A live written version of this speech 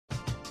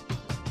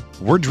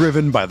We're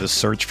driven by the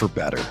search for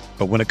better.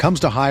 But when it comes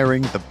to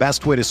hiring, the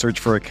best way to search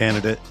for a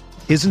candidate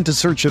isn't to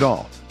search at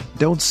all.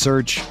 Don't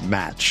search,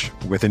 match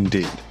with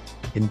Indeed.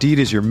 Indeed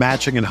is your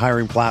matching and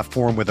hiring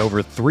platform with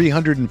over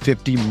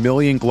 350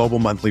 million global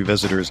monthly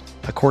visitors,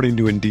 according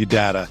to Indeed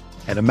data,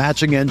 and a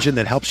matching engine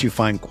that helps you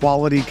find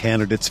quality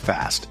candidates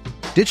fast.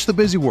 Ditch the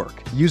busy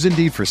work. Use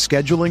Indeed for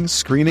scheduling,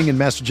 screening, and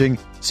messaging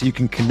so you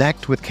can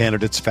connect with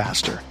candidates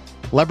faster.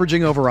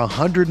 Leveraging over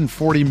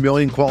 140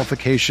 million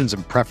qualifications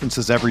and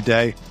preferences every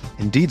day,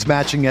 Indeed's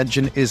matching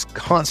engine is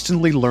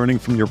constantly learning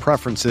from your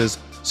preferences,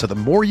 so the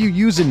more you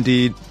use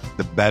Indeed,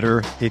 the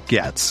better it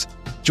gets.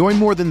 Join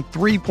more than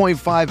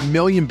 3.5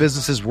 million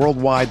businesses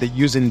worldwide that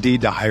use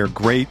Indeed to hire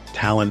great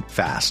talent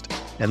fast.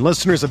 And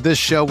listeners of this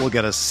show will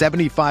get a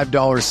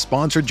 $75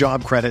 sponsored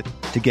job credit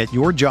to get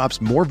your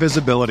jobs more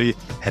visibility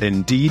at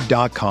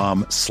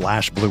Indeed.com/Blue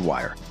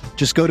Wire.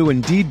 Just go to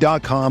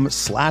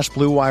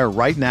Indeed.com/Blue Wire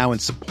right now and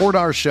support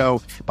our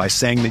show by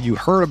saying that you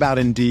heard about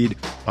Indeed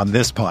on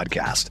this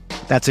podcast.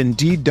 That's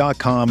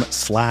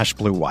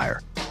Indeed.com/Blue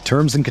Wire.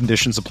 Terms and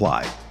conditions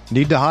apply.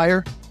 Need to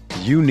hire?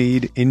 You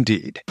need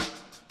Indeed.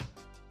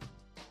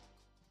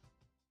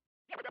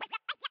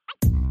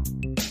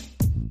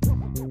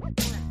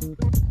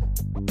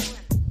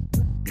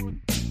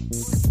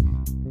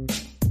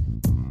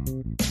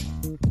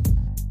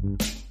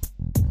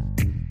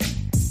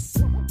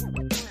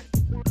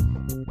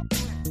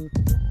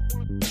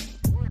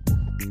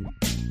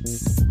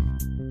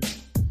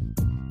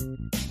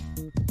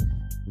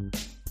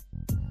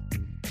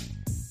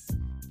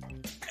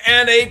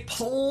 And a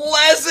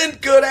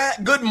pleasant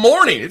good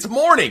morning. It's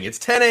morning. It's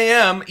 10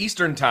 a.m.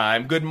 Eastern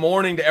time. Good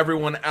morning to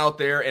everyone out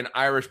there in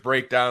Irish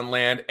Breakdown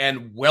land,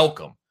 and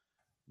welcome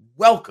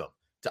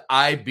to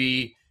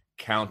IB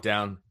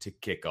Countdown to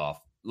Kickoff.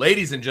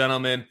 Ladies and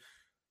gentlemen,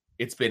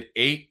 it's been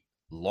 8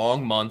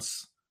 long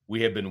months.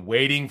 We have been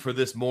waiting for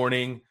this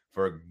morning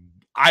for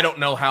I don't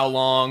know how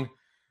long.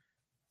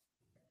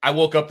 I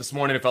woke up this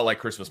morning, it felt like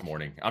Christmas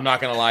morning. I'm not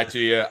going to lie to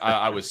you.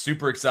 I was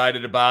super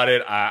excited about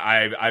it.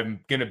 I'm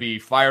going to be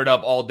fired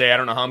up all day. I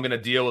don't know how I'm going to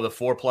deal with a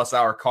 4+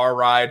 hour car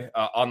ride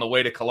on the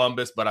way to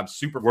Columbus, but I'm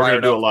super fired up. We're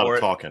going to do a lot of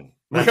talking.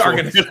 We are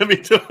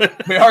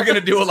going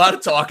to do a lot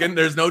of talking.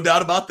 There's no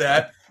doubt about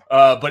that.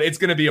 But it's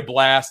going to be a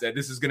blast.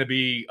 This is going to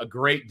be a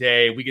great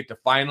day. We get to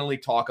finally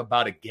talk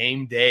about a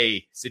game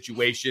day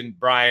situation.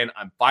 Brian,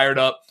 I'm fired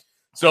up.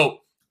 So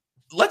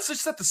let's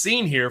just set the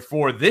scene here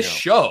for this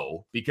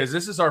show, because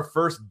this is our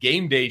first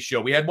game day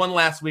show. We had one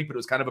last week, but it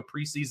was kind of a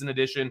preseason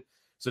edition.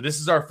 So this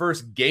is our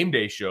first game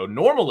day show.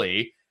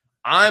 Normally,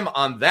 I'm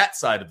on that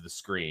side of the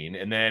screen,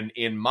 and then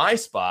in my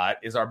spot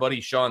is our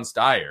buddy Sean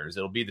Stiers.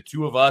 It'll be the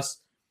two of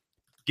us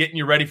getting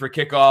you ready for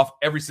kickoff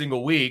every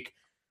single week.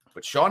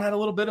 But Sean had a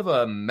little bit of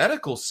a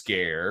medical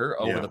scare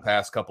over the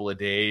past couple of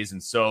days,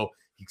 and so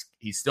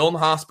he's still in the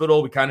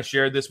hospital. We kind of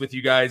shared this with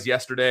you guys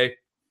yesterday,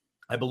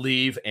 I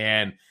believe,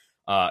 and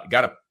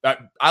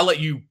I'll let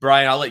you,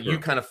 Brian, you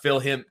kind of fill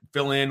in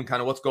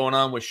kind of what's going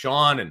on with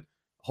Sean, and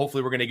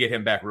hopefully we're going to get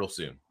him back real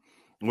soon.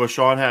 Well,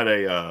 Sean had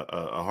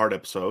a heart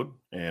episode,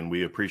 and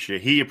he also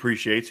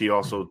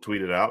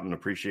tweeted out and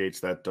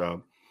appreciates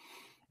that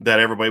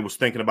everybody was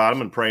thinking about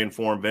him and praying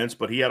for him, Vince,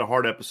 but he had a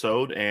heart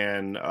episode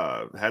and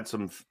had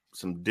some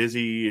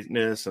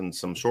dizziness and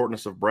some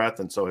shortness of breath.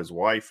 And so his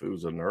wife,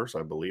 who's a nurse,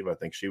 I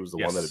think she was the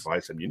one that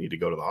advised him, you need to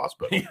go to the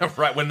hospital. Yeah,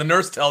 right. When the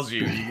nurse tells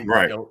you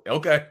right.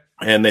 Okay.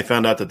 And they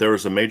found out that there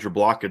was a major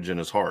blockage in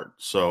his heart.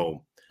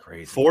 So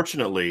crazy.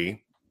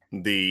 Fortunately,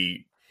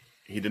 he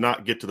did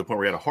not get to the point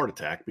where he had a heart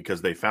attack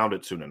because they found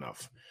it soon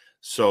enough.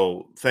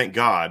 So thank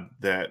God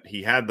that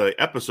he had the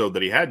episode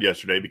that he had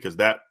yesterday, because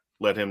that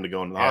led him to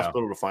go into the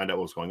hospital to find out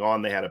what was going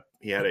on.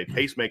 He had a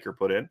pacemaker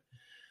put in.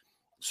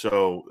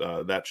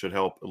 So that should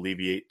help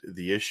alleviate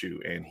the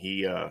issue. And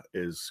he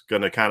is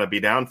going to kind of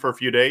be down for a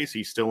few days.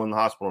 He's still in the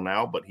hospital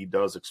now, but he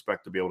does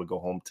expect to be able to go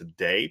home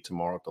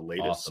tomorrow at the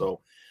latest. Awesome.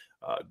 So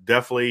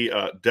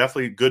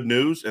definitely good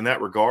news in that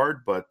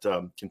regard, but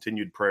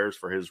continued prayers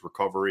for his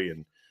recovery,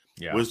 and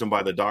wisdom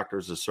by the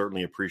doctors is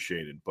certainly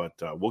appreciated. But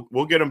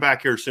we'll get him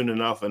back here soon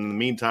enough. And in the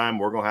meantime,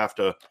 we're going to have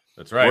to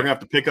That's right. We're gonna have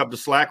to pick up the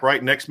slack,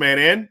 right? Next man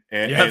in,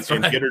 and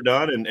get her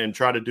done, and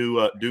try to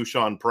do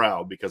Sean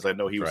proud, because I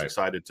know he was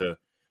excited to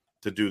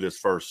do this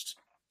first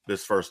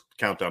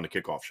countdown to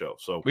kickoff show.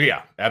 So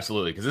yeah,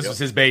 absolutely, because this is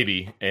his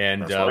baby,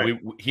 and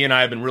he and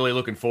I have been really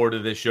looking forward to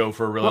this show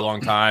for a really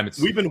long time.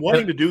 We've been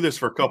wanting to do this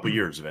for a couple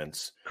years,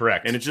 Vince.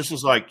 Correct, and it just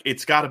was like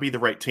it's got to be the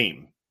right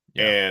team.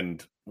 Yeah.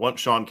 And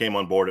once Sean came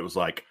on board, it was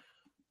like,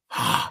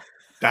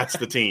 that's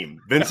the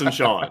team, Vince and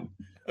Sean.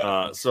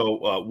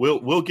 So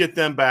we'll get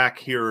them back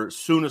here as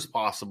soon as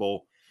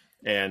possible,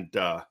 and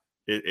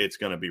it's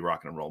going to be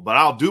rock and roll. But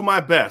I'll do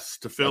my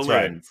best to fill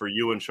in for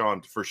you and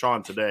Sean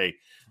today,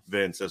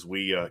 Vince, as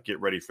we get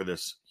ready for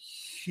this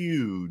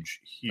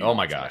huge oh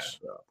my gosh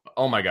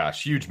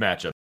huge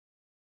matchup.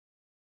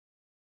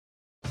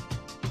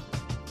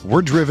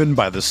 We're driven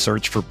by the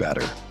search for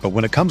better, but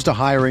when it comes to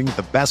hiring,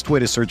 the best way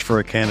to search for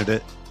a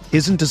candidate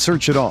isn't to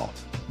search at all.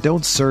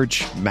 Don't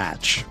search,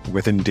 match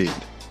with Indeed.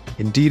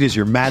 Indeed is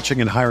your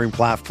matching and hiring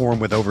platform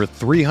with over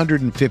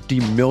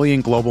 350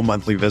 million global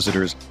monthly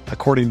visitors,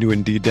 according to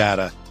Indeed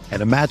data,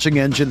 and a matching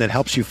engine that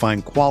helps you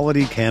find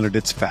quality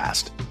candidates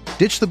fast.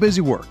 Ditch the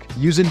busy work.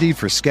 Use Indeed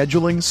for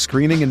scheduling,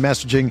 screening, and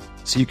messaging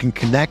so you can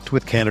connect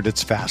with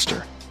candidates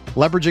faster.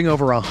 Leveraging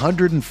over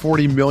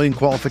 140 million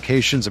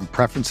qualifications and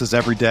preferences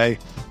every day,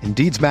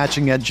 Indeed's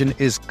matching engine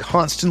is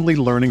constantly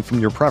learning from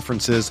your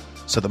preferences,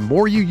 so the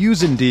more you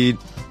use Indeed,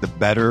 the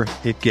better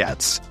it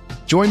gets.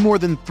 Join more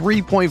than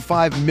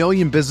 3.5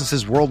 million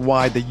businesses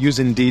worldwide that use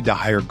Indeed to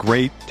hire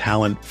great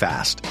talent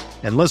fast.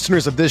 And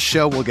listeners of this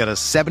show will get a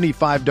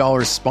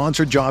 $75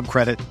 sponsored job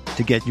credit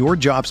to get your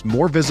jobs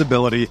more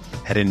visibility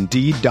at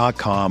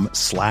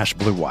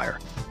Indeed.com/Blue Wire.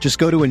 Just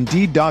go to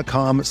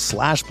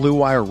Indeed.com/Blue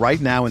Wire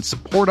right now and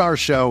support our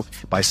show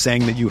by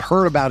saying that you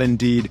heard about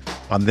Indeed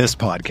on this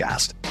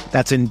podcast.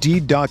 That's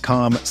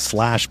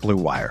Indeed.com/Blue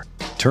Wire.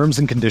 Terms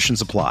and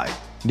conditions apply.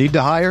 Need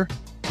to hire?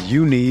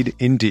 You need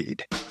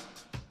Indeed.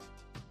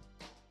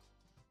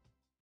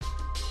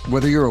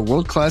 Whether you're a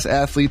world-class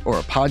athlete or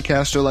a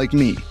podcaster like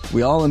me,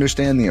 we all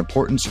understand the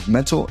importance of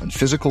mental and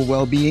physical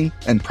well-being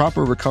and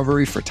proper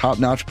recovery for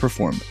top-notch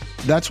performance.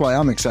 That's why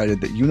I'm excited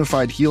that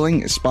Unified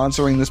Healing is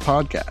sponsoring this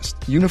podcast.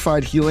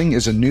 Unified Healing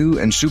is a new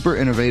and super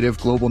innovative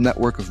global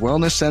network of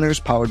wellness centers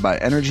powered by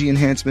Energy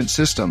Enhancement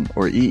System,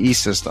 or EE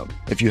System.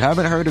 If you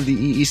haven't heard of the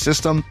EE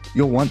System,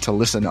 you'll want to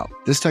listen up.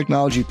 This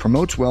technology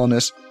promotes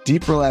wellness,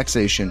 deep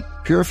relaxation,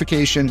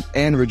 purification,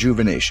 and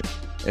rejuvenation.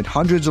 At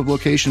hundreds of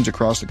locations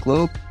across the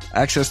globe,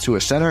 access to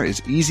a center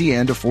is easy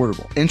and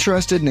affordable.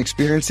 Interested in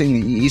experiencing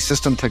the EE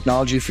System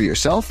technology for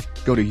yourself?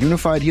 Go to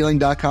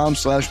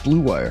unifiedhealing.com/Blue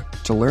Wire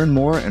to learn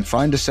more and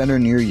find a center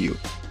near you.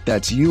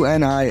 That's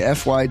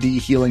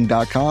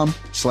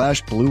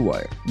UNIFYDhealing.com/Blue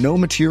Wire. No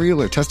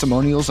material or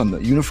testimonials on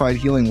the Unified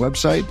Healing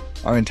website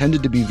are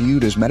intended to be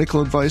viewed as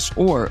medical advice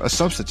or a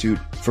substitute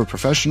for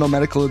professional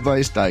medical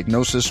advice,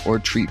 diagnosis, or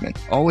treatment.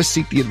 Always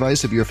seek the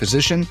advice of your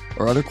physician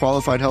or other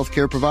qualified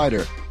healthcare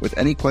provider with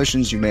any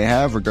questions you may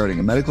have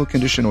regarding a medical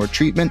condition or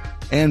treatment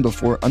and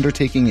before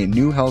undertaking a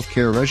new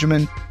healthcare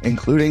regimen,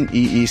 including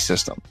EE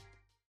System.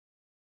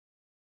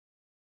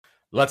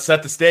 Let's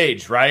set the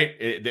stage, right?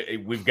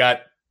 We've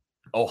got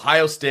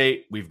Ohio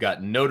State. We've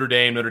got Notre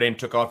Dame. Notre Dame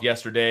took off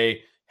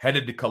yesterday,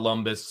 headed to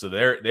Columbus. So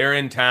they're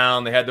in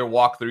town. They had their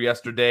walkthrough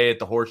yesterday at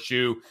the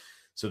Horseshoe.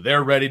 So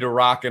they're ready to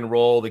rock and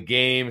roll. The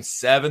game,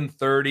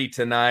 7:30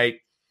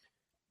 tonight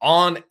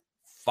on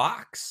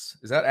Fox.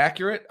 Is that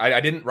accurate? I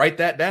didn't write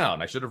that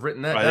down. I should have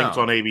written that down. I think it's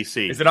on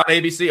ABC. Is it on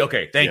ABC?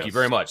 Okay, thank you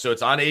very much. So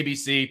it's on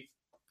ABC.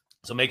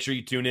 So make sure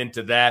you tune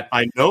into that.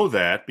 I know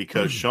that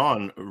because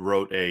Sean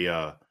wrote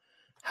a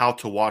how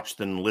to watch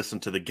then listen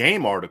to the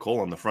game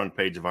article on the front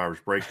page of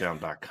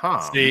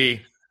irishbreakdown.com.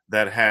 See,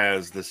 that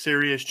has the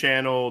Sirius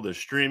channel, the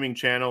streaming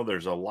channel.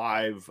 There's a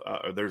live,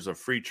 there's a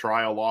free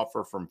trial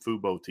offer from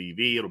Fubo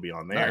TV. It'll be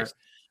on there. Nice.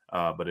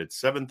 But it's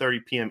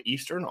 7:30 p.m.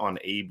 Eastern on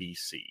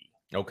ABC.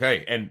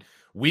 Okay, and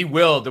we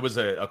will. There was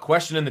a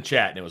question in the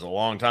chat, and it was a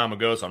long time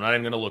ago, so I'm not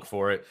even going to look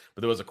for it.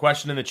 But there was a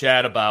question in the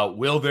chat about,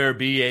 will there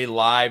be a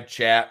live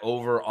chat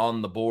over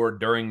on the board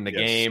during the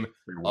game?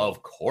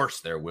 Of course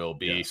there will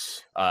be.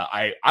 Yes.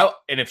 And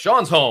if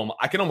Sean's home,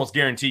 I can almost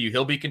guarantee you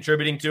he'll be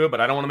contributing to it,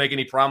 but I don't want to make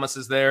any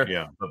promises there.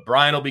 Yeah. But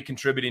Brian will be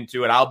contributing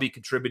to it. I'll be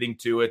contributing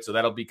to it, so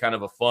that'll be kind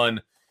of a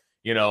fun,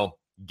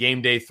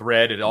 game day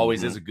thread. It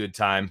always is a good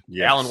time.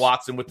 Yes. Alan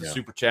Watson with the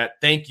super chat.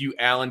 Thank you,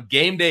 Alan.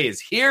 Game day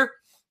is here.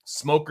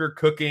 Smoker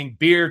cooking,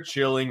 beer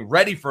chilling,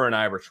 ready for an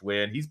Irish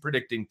win. He's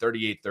predicting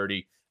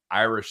 38-30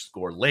 Irish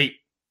score late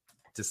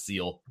to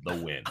seal the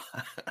win.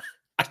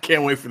 I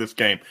can't wait for this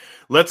game.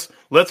 Let's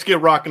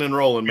get rocking and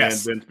rolling, man,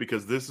 Yes. Vince,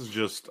 because this is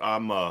just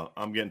I'm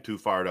getting too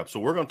fired up. So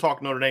we're going to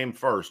talk Notre Dame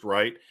first,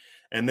 right?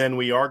 And then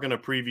we are going to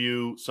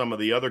preview some of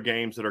the other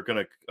games that are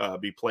going to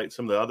be played,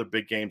 some of the other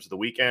big games of the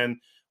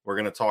weekend. We're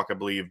going to talk, I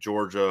believe,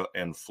 Georgia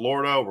and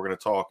Florida. We're going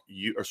to talk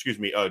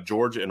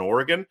Georgia and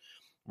Oregon.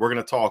 We're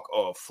going to talk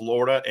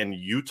Florida and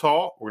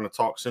Utah. We're going to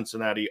talk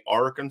Cincinnati,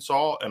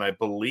 Arkansas, and I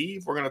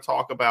believe we're going to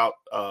talk about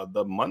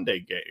the Monday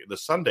game, the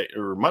Sunday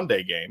or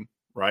Monday game,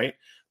 right? A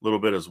little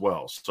bit as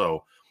well.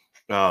 So,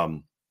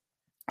 we'll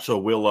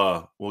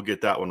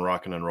get that one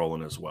rocking and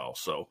rolling as well.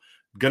 So,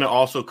 going to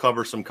also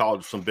cover some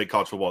big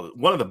college football.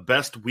 One of the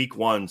best week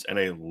ones in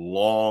a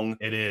long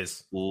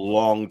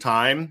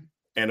time,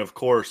 and of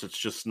course, it's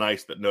just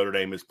nice that Notre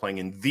Dame is playing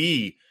in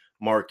the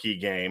marquee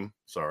game.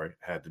 Sorry,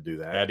 had to do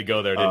that. Had to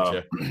go there, didn't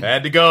you?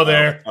 Had to go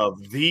there.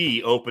 Of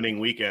the opening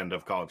weekend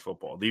of college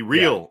football, the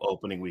real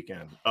opening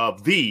weekend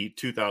of the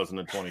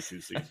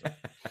 2022 season.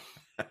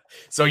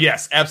 So,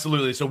 yes,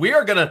 absolutely. So we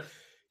are going to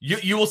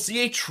you will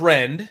see a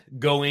trend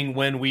going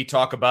when we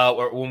talk about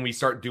or when we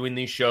start doing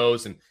these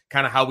shows and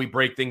kind of how we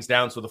break things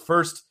down. So the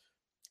first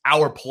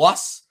hour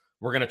plus,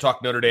 we're going to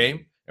talk Notre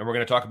Dame, and we're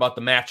going to talk about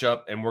the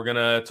matchup, and we're going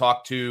to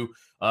talk to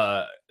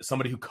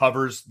somebody who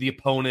covers the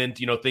opponent,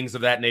 things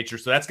of that nature.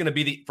 So that's going to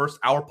be the first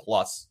hour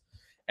plus.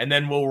 And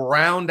then we'll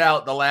round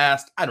out the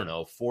last,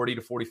 40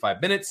 to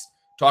 45 minutes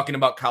talking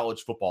about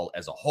college football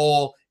as a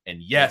whole.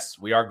 And yes,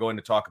 we are going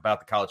to talk about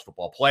the college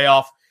football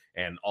playoff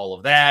and all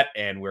of that.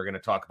 And we're going to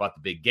talk about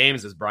the big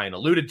games, as Brian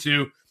alluded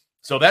to.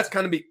 So that's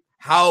kind of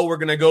how we're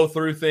going to go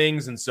through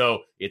things. And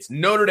so it's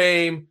Notre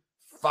Dame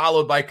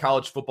followed by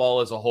college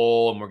football as a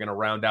whole. And we're going to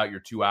round out your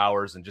 2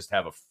 hours and just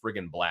have a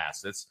friggin'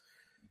 blast.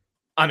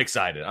 I'm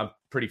excited. I'm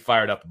pretty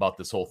fired up about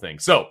this whole thing.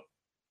 So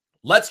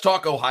let's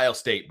talk Ohio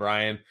State,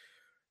 Brian.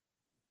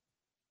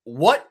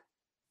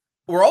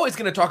 We're always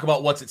going to talk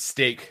about what's at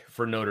stake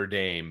for Notre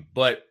Dame,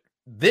 but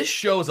this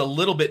show is a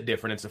little bit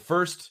different. It's the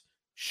first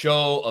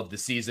show of the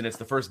season. It's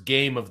the first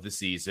game of the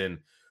season.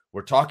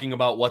 We're talking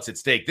about what's at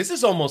stake. This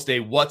is almost a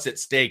what's at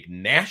stake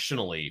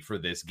nationally for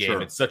this game.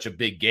 Sure. It's such a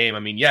big game. I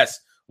mean, yes,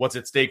 what's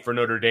at stake for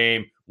Notre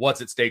Dame,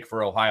 what's at stake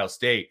for Ohio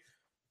State.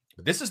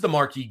 But this is the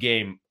marquee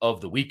game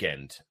of the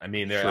weekend. I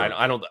mean, sure.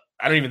 I don't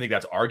even think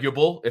that's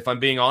arguable, if I'm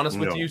being honest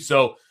with you.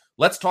 So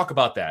let's talk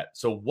about that.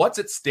 So what's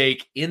at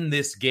stake in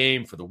this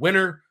game for the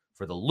winner,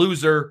 for the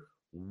loser?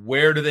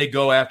 Where do they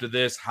go after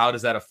this? How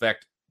does that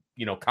affect,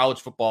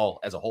 college football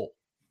as a whole?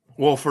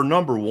 Well, for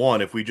number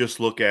one, if we just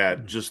look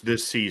at just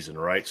this season,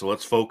 right? So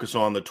let's focus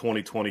on the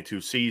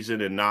 2022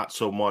 season and not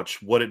so much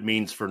what it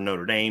means for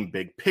Notre Dame,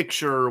 big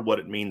picture, what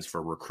it means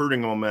for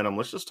recruiting momentum.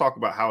 Let's just talk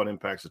about how it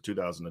impacts the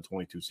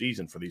 2022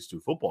 season for these two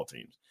football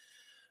teams.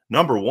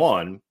 Number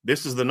one,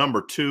 this is the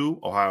number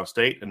 2 Ohio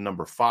State and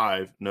number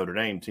 5 Notre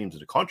Dame teams in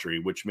the country,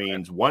 which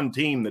means one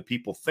team that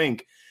people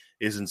think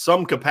is in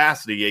some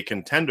capacity a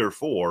contender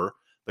for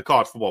the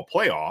college football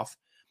playoff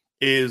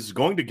is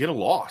going to get a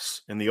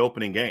loss in the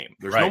opening game.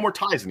 There's no more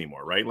ties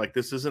anymore, right? Like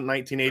this isn't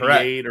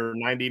 1988 or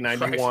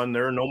 90-91.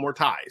 There are no more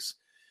ties.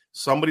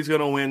 Somebody's going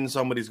to win.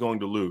 Somebody's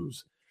going to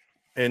lose.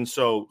 And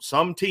so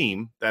some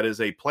team that is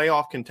a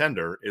playoff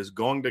contender is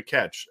going to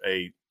catch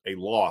a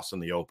loss in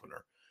the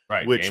opener,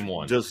 which game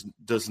one.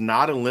 does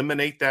not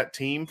eliminate that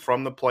team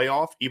from the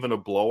playoff. Even a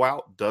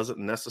blowout doesn't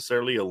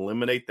necessarily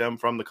eliminate them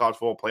from the college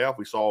football playoff.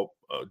 We saw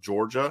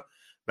Georgia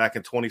back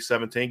in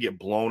 2017 get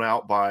blown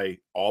out by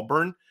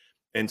Auburn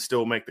and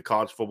still make the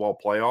college football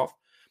playoff.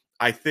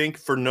 I think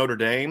for Notre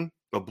Dame,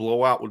 a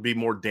blowout would be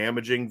more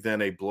damaging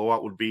than a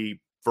blowout would be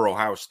for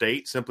Ohio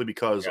State, simply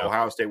because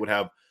Ohio State would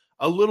have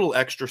a little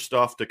extra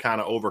stuff to kind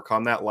of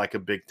overcome that, like a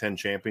Big Ten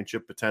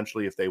championship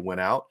potentially if they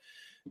went out.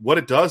 What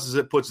it does is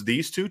it puts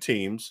these two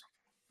teams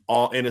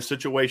in a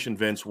situation,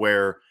 Vince,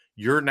 where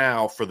you're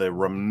now for the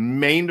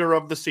remainder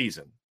of the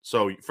season,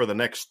 so for the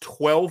next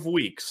 12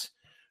 weeks,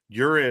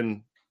 you're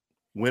in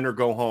win or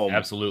go home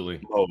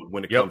absolutely mode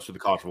when it comes to the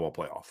college football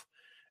playoff.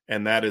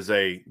 And that is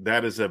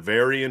a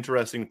very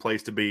interesting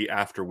place to be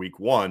after week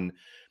one.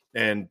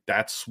 And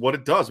that's what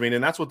it does. I mean,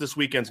 and that's what this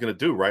weekend's going to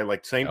do, right?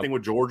 Like same thing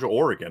with Georgia,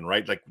 Oregon,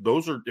 right? Like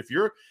those are, if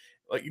you're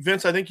like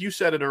Vince, I think you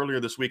said it earlier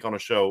this week on a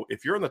show,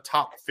 if you're in the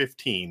top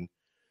 15,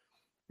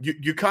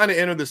 you kind of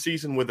enter the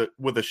season with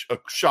a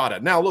shot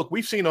at. Now, look,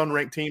 we've seen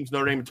unranked teams.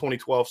 Notre Dame in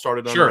 2012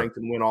 started unranked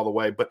and went all the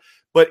way, but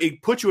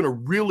it puts you in a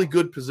really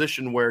good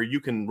position where you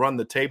can run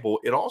the table.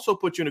 It also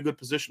puts you in a good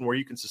position where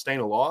you can sustain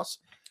a loss.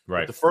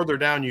 Right. But the further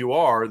down you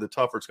are, the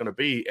tougher it's going to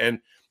be. And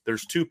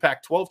there's 2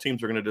 Pac-12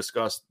 teams we're going to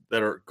discuss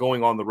that are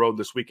going on the road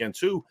this weekend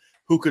too,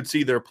 who could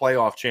see their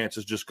playoff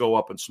chances just go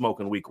up and smoke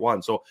in week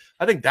one. So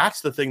I think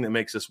that's the thing that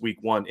makes this week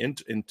one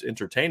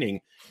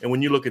entertaining. And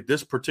when you look at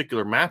this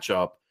particular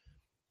matchup,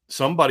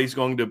 somebody's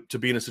going to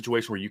be in a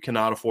situation where you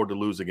cannot afford to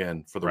lose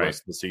again for the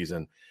rest of the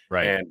season.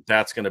 Right. And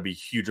that's going to be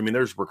huge. I mean,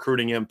 there's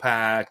recruiting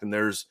impact and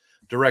there's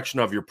direction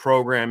of your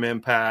program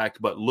impact,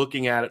 but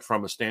looking at it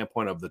from a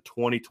standpoint of the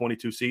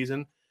 2022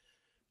 season,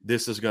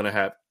 this is going to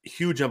have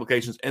huge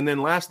implications. And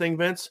then last thing,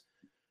 Vince,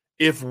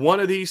 if one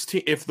of these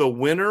if the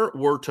winner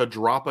were to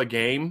drop a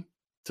game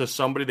to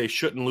somebody they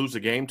shouldn't lose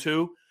a game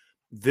to,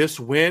 this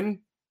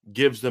win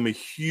gives them a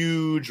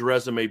huge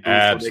resume boost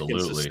where they can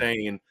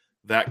sustain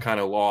that kind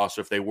of loss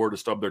if they were to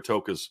stub their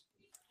toe, because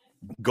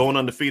going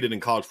undefeated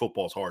in college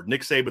football is hard.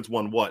 Nick Saban's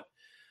won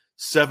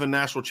 7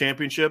 national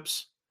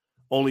championships.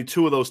 Only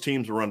 2 of those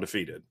teams were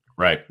undefeated.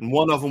 Right. And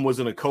one of them was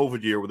in a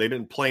COVID year where they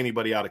didn't play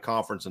anybody out of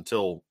conference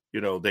until,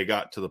 they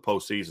got to the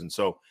postseason.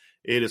 So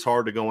it is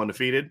hard to go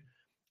undefeated.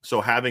 So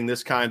having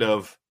this kind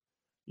of,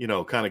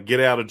 get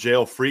out of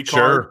jail free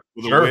card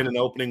with a win in the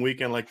opening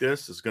weekend like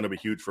this is going to be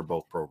huge for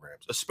both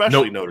programs,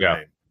 especially Notre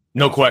Dame.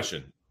 No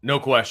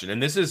question.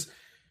 And this is,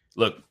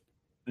 look,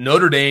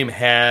 Notre Dame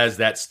has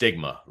that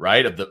stigma,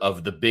 right,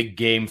 of the big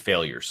game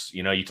failures.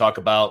 You talk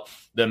about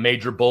the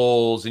major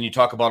bowls and you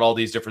talk about all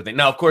these different things.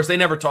 Now, of course, they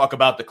never talk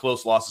about the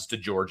close losses to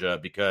Georgia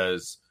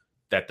because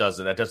that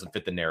doesn't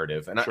fit the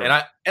narrative. And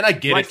I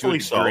get it to a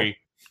degree.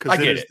 Because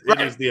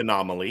it is the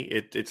anomaly.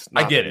 It's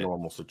not a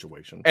normal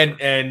situation.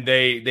 And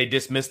they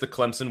dismissed the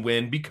Clemson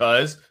win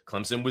because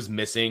Clemson was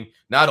missing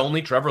not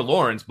only Trevor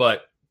Lawrence,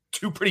 but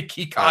 2 pretty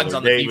key cogs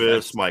on the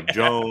defense. Mike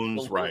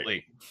Jones,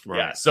 right.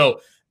 Yeah, so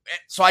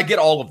I get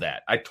all of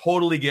that. I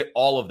totally get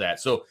all of that.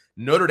 So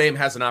Notre Dame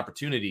has an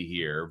opportunity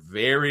here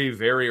very,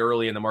 very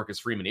early in the Marcus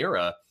Freeman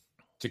era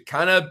to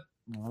kind of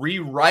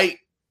rewrite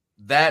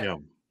that,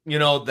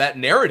 that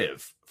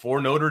narrative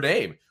for Notre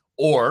Dame,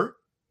 or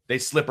they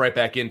slip right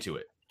back into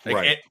it.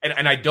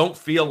 And I don't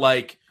feel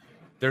like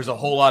there's a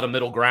whole lot of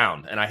middle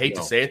ground. And I hate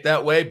to say it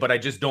that way, but I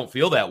just don't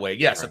feel that way.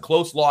 Yes, a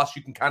close loss,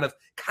 you can kind of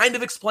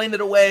explain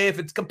it away if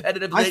it's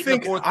competitive late in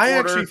the fourth quarter. I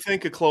actually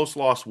think a close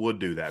loss would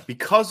do that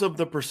because of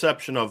the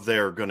perception of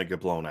they're going to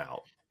get blown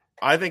out.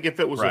 I think if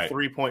it was a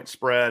 3-point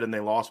spread and they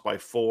lost by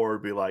 4,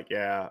 it'd be like,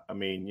 yeah, I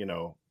mean,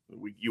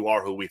 you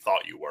are who we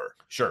thought you were.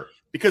 Sure.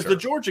 Because the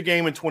Georgia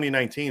game in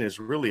 2019 is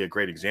really a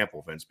great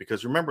example, Vince,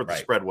 because remember the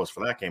spread was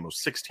for that game was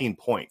 16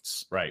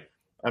 points. Right.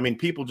 I mean,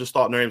 people just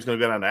thought Notre Dame was going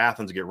to go down to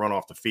Athens and get run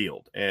off the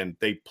field, and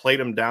they played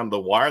them down to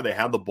the wire. They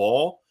had the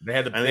ball. They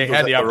had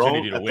the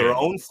opportunity to win. At their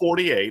own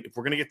 48, if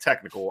we're going to get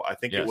technical, I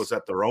think it was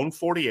at their own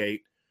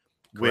 48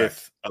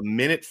 with a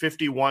minute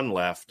 51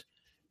 left.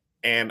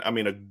 And, I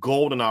mean, a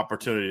golden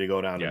opportunity to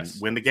go down and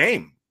win the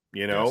game,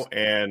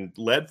 and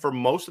led for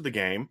most of the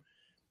game.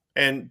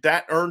 And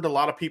that earned a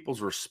lot of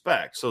people's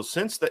respect. So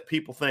since that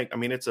people think, I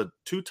mean, it's a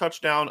 2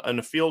 touchdown and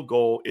a field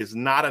goal is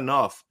not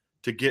enough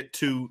to get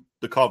to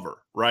the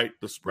cover, right?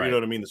 You know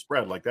what I mean? The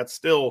spread, like that's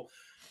still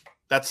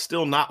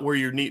not where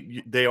you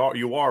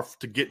are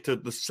to get to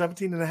the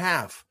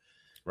 17.5.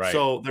 Right.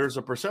 So there's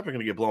a perception going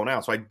to get blown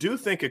out. So I do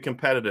think a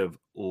competitive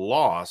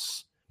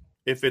loss,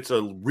 if it's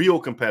a real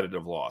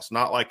competitive loss,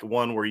 not like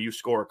one where you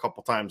score a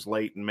couple times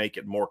late and make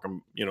it more,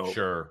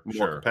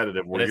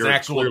 competitive. Where it's you're an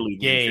actual clearly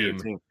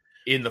game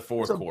in the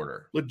fourth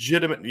quarter.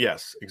 Legitimate,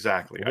 yes,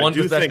 exactly. One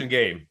possession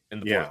game in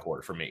the fourth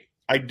quarter for me.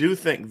 I do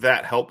think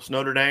that helps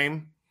Notre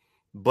Dame,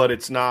 but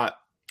it's not.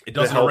 It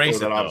doesn't erase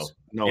it, though.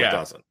 No, it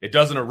doesn't. It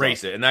doesn't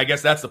erase it. And I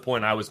guess that's the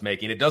point I was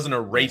making. It doesn't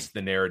erase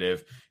the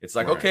narrative. It's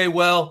like, okay,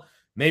 well,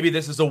 maybe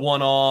this is a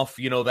one-off,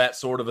 that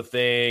sort of a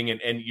thing.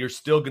 And you're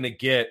still going to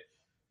get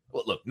 –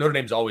 well, look, Notre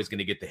Dame's always going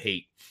to get the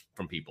hate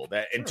from people.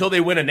 That until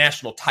they win a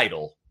national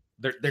title,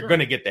 they're going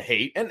to get the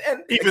hate. And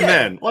even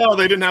then, well,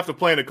 they didn't have to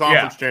play in a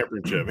conference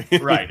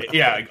championship. Right.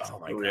 Yeah. Oh,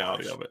 my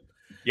reality of it.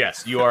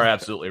 Yes, you are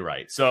absolutely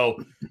right.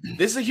 So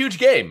this is a huge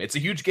game. It's a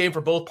huge game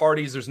for both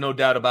parties. There's no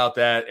doubt about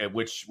that,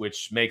 which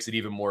makes it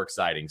even more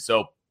exciting.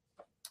 So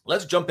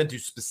let's jump into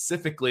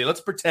specifically.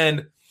 Let's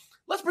pretend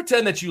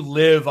that you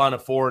live on a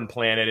foreign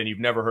planet and you've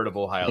never heard of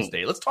Ohio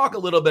State. Let's talk a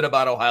little bit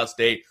about Ohio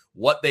State,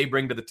 what they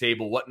bring to the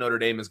table, what Notre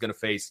Dame is going to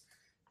face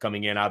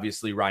coming in.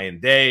 Obviously, Ryan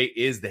Day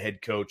is the head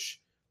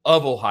coach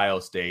of Ohio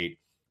State.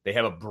 They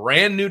have a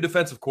brand new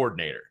defensive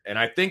coordinator. And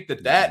I think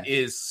that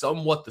is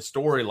somewhat the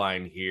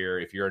storyline here.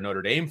 If you're a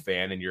Notre Dame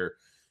fan and you're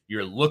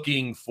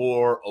looking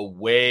for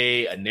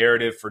a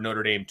narrative for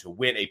Notre Dame to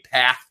win, a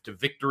path to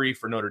victory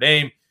for Notre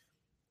Dame,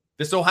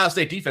 this Ohio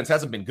State defense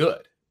hasn't been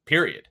good,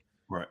 period.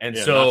 Right. And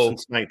not so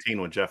since 19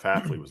 when Jeff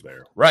Hafley was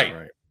there.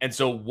 Right. And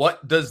so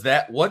what does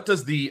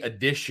the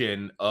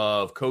addition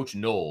of Coach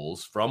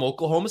Knowles from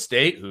Oklahoma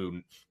State,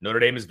 who Notre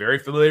Dame is very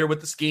familiar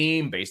with the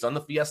scheme based on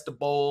the Fiesta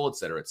Bowl,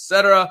 et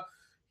cetera,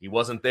 he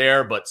wasn't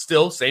there, but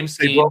still same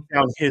scheme. They broke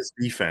down his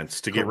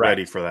defense to get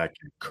ready for that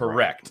game.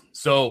 Correct. Right.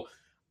 So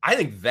I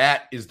think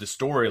that is the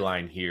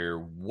storyline here.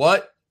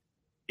 What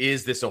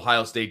is this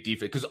Ohio State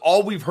defense? Because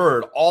all we've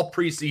heard all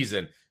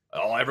preseason,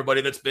 everybody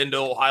that's been to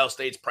Ohio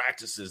State's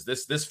practices,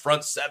 this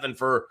front seven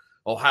for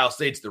Ohio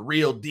State's the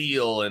real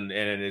deal, and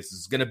this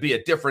is going to be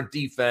a different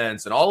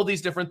defense and all of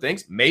these different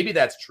things. Maybe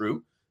that's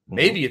true.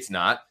 Maybe it's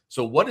not.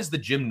 So what is the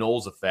Jim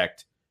Knowles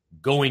effect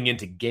going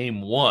into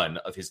game one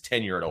of his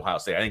tenure at Ohio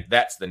State? I think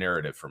that's the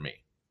narrative for me.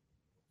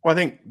 Well, I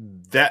think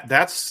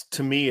that's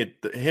to me,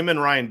 him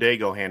and Ryan Day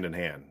go hand in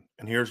hand.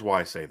 And here's why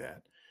I say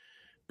that.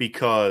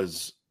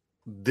 Because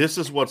this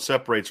is what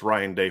separates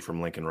Ryan Day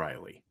from Lincoln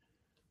Riley.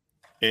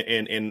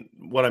 And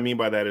what I mean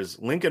by that is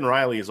Lincoln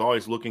Riley is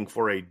always looking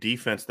for a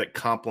defense that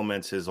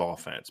complements his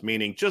offense,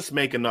 meaning just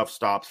make enough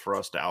stops for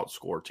us to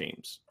outscore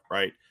teams,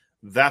 right?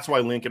 That's why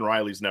Lincoln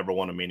Riley's never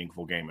won a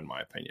meaningful game, in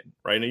my opinion,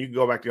 right? And you can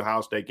go back to the Ohio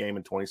State game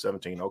in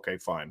 2017. Okay,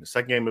 fine. The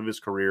second game of his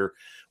career,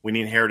 when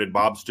he inherited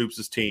Bob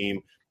Stoops'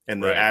 team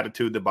and the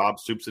attitude that Bob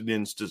Stoops had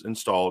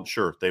installed,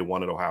 sure, they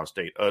won at Ohio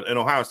State. An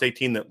Ohio State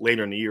team that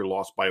later in the year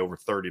lost by over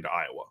 30 to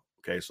Iowa.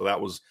 Okay, so that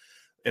was,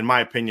 in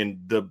my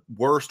opinion, the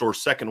worst or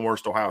second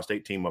worst Ohio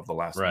State team of the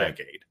last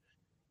decade.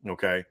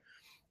 Okay.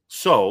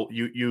 So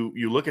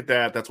you look at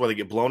that. That's why they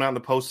get blown out in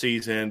the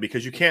postseason,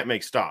 because you can't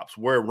make stops.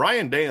 Where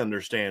Ryan Day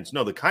understands,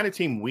 no, the kind of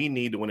team we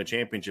need to win a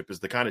championship is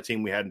the kind of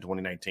team we had in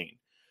 2019,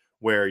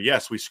 where,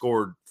 yes, we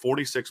scored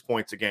 46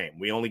 points a game.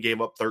 We only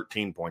gave up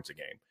 13 points a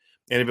game.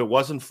 And if it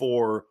wasn't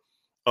for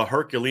a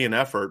Herculean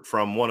effort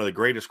from one of the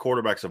greatest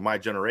quarterbacks of my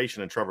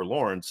generation, and Trevor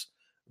Lawrence,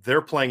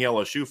 they're playing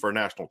LSU for a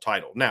national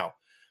title. Now,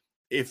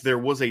 if there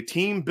was a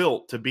team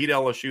built to beat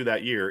LSU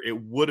that year, it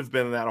would have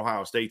been that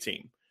Ohio State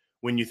team.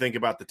 When you think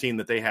about the team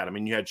that they had, I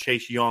mean, you had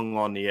Chase Young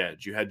on the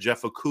edge. You had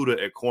Jeff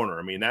Okudah at corner.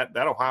 I mean, that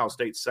Ohio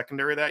State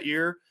secondary that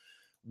year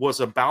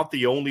was about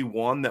the only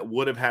one that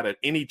would have had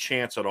any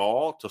chance at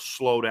all to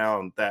slow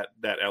down that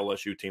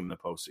LSU team in the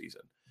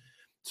postseason.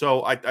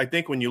 So I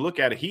think when you look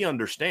at it, he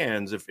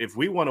understands if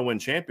we want to win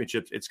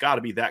championships, it's got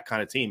to be that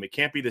kind of team. It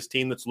can't be this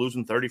team that's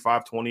losing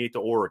 35-28 to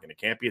Oregon. It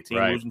can't be a team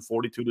losing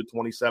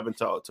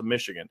 42-27 to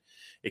Michigan.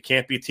 It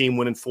can't be a team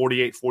winning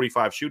 48-45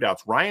 shootouts.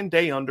 Ryan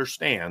Day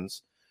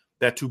understands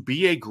that to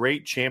be a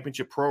great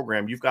championship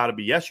program, you've got to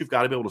be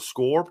able to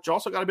score, but you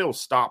also got to be able to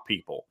stop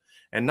people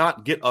and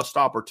not get a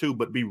stop or two,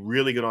 but be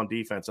really good on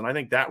defense. And I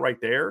think that right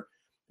there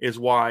is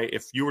why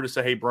if you were to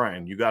say, hey,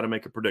 Brian, you got to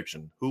make a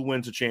prediction. Who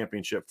wins a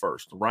championship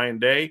first, Ryan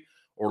Day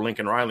or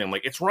Lincoln Riley? I'm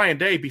like, it's Ryan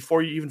Day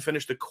before you even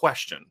finish the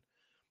question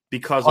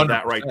because of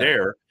that right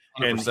there.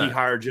 100%. And he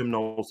hired Jim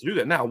Knowles to do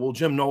that. Now, will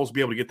Jim Knowles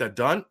be able to get that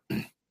done?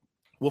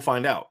 We'll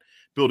find out.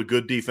 Build a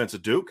good defense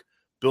at Duke.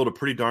 Build a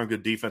pretty darn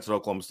good defense at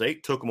Oklahoma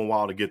State. Took him a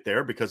while to get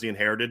there because he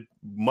inherited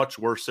much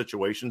worse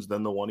situations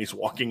than the one he's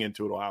walking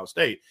into at Ohio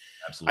State.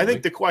 Absolutely. I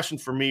think the question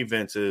for me,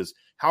 Vince, is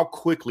how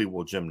quickly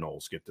will Jim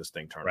Knowles get this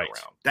thing turned around?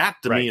 That,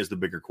 to me, is the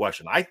bigger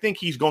question. I think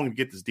he's going to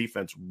get this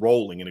defense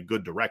rolling in a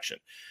good direction.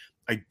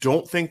 I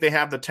don't think they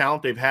have the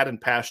talent they've had in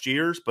past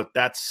years, but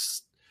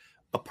that's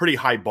a pretty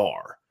high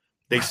bar.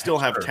 They still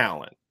have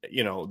talent.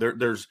 You know,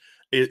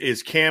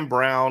 is Cam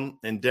Brown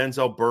and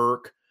Denzel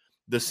Burke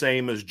the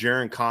same as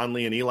Jaron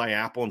Conley and Eli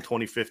Apple in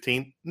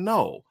 2015?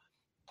 No,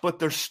 but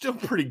they're still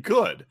pretty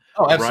good.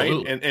 Oh,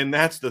 absolutely. Right? And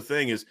that's the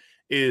thing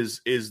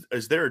is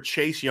there a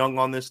Chase Young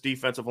on this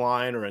defensive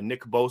line or a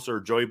Nick Bosa or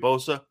Joey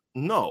Bosa?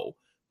 No,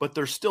 but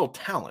there's still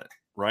talent,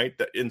 right?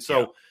 And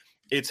so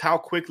it's how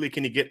quickly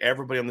can you get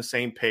everybody on the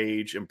same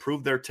page,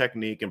 improve their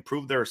technique,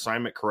 improve their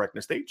assignment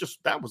correctness.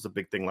 That was the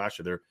big thing last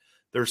year.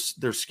 Their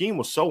scheme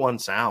was so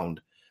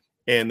unsound.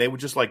 And they would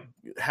just like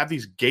have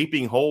these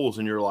gaping holes,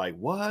 and you're like,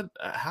 "What?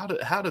 How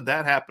did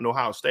that happen to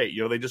Ohio State?"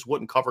 You know, they just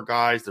wouldn't cover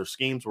guys. Their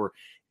schemes were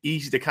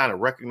easy to kind of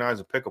recognize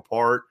and pick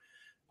apart.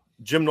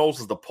 Jim Knowles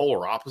is the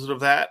polar opposite of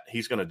that.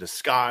 He's going to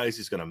disguise.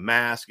 He's going to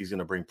mask. He's going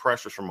to bring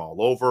pressures from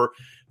all over.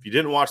 If you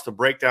didn't watch the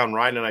breakdown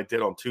Ryan and I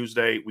did on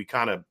Tuesday, we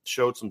kind of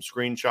showed some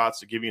screenshots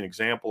to give you an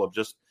example of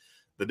just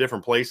the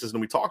different places.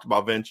 And we talked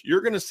about, Vince,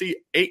 you're going to see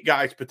 8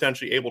 guys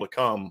potentially able to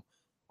come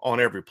on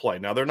every play.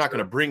 Now, they're not going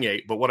to bring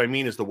 8, but what I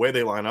mean is the way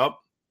they line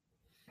up,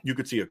 you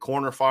could see a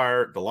corner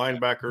fire, the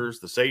linebackers,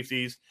 the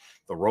safeties,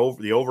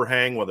 the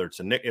overhang, whether it's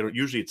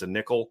usually it's a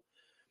nickel.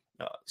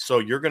 So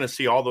you're going to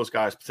see all those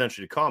guys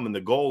potentially come, and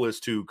the goal is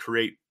to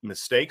create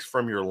mistakes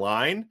from your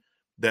line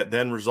that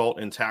then result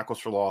in tackles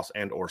for loss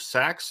and or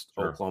sacks.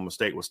 Sure. Oklahoma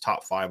State was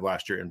top 5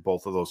 last year in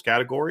both of those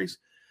categories.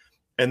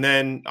 And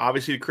then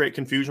obviously to create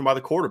confusion by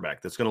the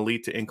quarterback that's going to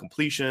lead to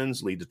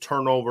incompletions, lead to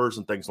turnovers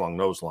and things along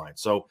those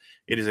lines. So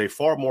it is a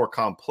far more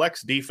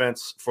complex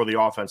defense for the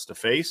offense to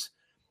face.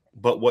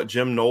 But what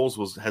Jim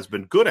Knowles has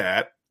been good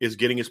at is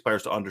getting his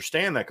players to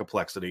understand that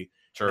complexity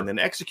and then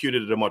execute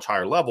it at a much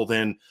higher level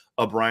than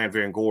a Brian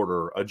Van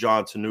Gorder, a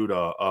John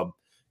Tenuta,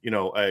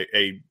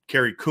 a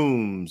Kerry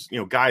Coombs,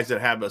 guys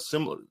that have a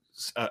similar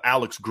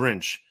Alex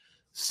Grinch,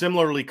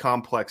 similarly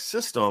complex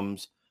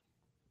systems.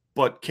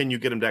 But can you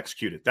get them to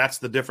execute it? That's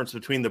the difference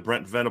between the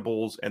Brent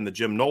Venables and the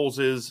Jim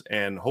Knowleses,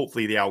 and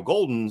hopefully the Al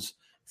Goldens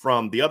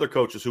from the other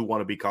coaches who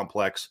want to be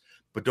complex,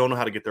 but don't know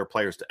how to get their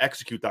players to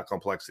execute that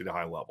complexity at a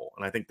high level.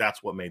 And I think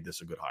that's what made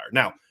this a good hire.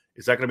 Now,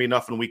 is that going to be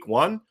enough in week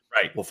 1?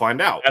 Right. We'll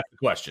find out. That's the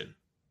question.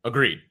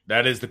 Agreed.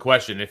 That is the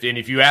question. If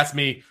you ask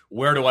me,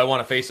 where do I want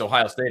to face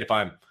Ohio State if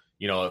I'm,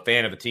 a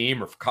fan of a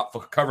team or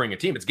covering a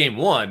team, it's game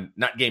 1,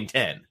 not game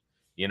 10.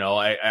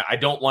 I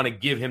don't want to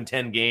give him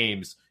 10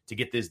 games to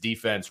get this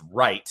defense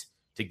right,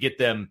 to get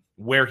them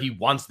where he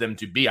wants them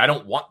to be. I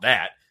don't want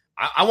that.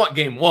 I want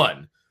game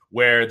 1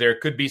 where there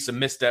could be some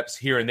missteps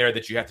here and there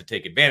that you have to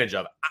take advantage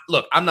of.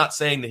 Look, I'm not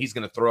saying that he's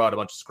going to throw out a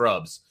bunch of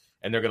scrubs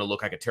and they're going to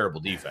look like a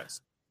terrible defense.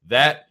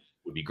 That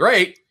would be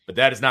great, but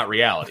that is not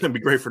reality. That'd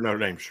be great for Notre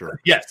Dame, sure.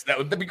 Yes,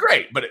 that'd be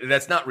great, but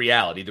that's not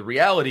reality. The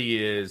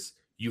reality is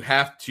you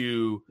have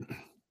to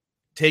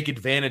take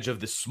advantage of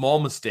the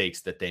small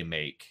mistakes that they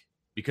make,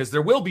 because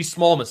there will be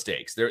small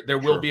mistakes. There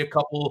will be a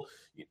couple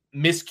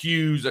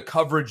miscues, a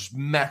coverage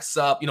mess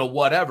up,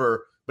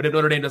 whatever. But if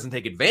Notre Dame doesn't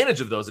take advantage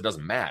of those, it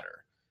doesn't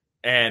matter.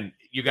 And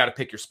you got to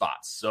pick your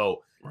spots.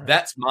 So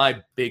that's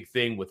my big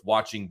thing with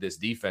watching this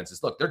defense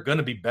is, look, they're going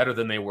to be better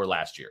than they were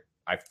last year.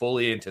 I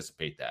fully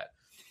anticipate that.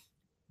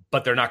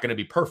 But they're not going to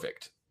be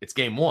perfect. It's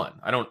game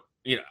 1.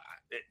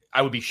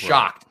 I would be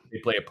shocked if they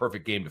play a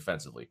perfect game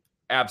defensively.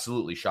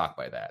 Absolutely shocked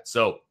by that.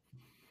 So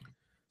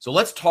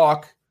let's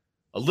talk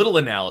a little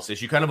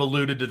analysis. You kind of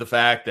alluded to the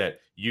fact that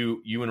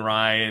you and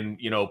Ryan,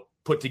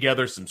 put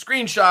together some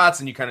screenshots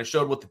and you kind of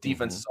showed what the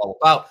defense is all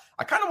about.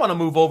 I kind of want to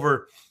move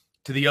over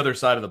to the other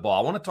side of the ball.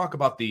 I want to talk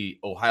about the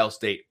Ohio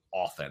State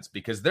offense,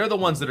 because they're the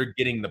ones that are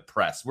getting the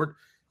press.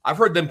 I've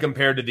heard them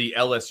compared to the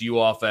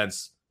LSU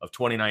offense of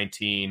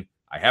 2019.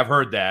 I have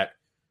heard that.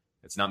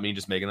 It's not me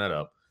just making that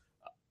up.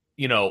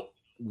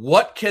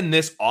 What can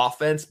this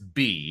offense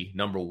be,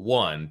 number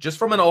one, just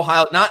from an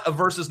Ohio, not a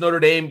versus Notre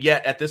Dame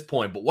yet at this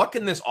point, but what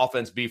can this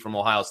offense be from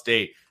Ohio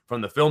State,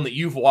 from the film that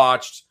you've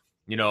watched?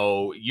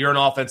 You're an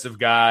offensive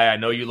guy. I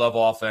know you love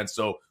offense.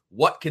 So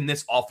what can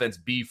this offense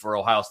be for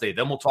Ohio State?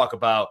 Then we'll talk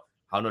about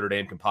how Notre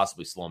Dame can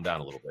possibly slow them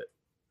down a little bit.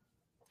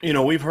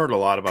 We've heard a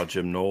lot about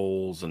Jim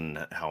Knowles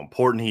and how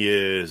important he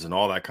is and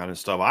all that kind of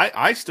stuff.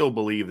 I still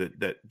believe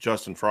that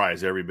Justin Frye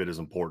is every bit as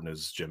important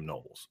as Jim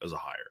Knowles as a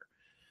hire.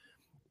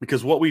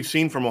 Because what we've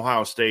seen from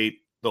Ohio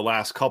State the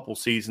last couple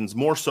seasons,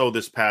 more so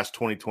this past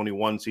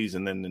 2021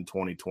 season than in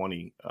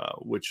 2020,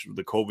 which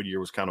the COVID year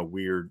was kind of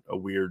a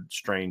weird,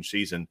 strange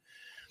season.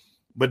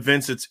 But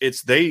Vince,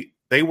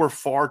 they were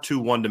far too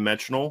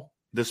one-dimensional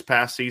this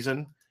past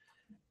season,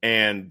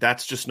 and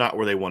that's just not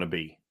where they want to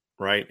be,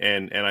 right?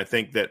 And I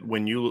think that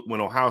when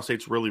Ohio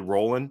State's really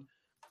rolling,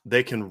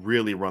 they can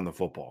really run the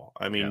football.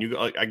 I mean,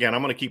 again,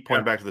 I'm going to keep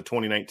pointing back to the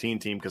 2019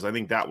 team because I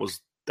think that was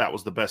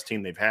the best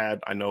team they've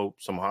had. I know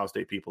some Ohio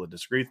State people that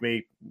disagree with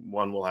me.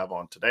 One we'll have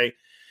on today.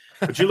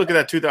 But you look at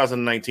that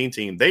 2019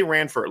 team, they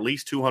ran for at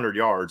least 200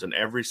 yards in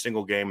every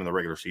single game in the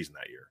regular season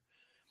that year.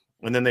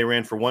 And then they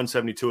ran for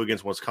 172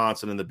 against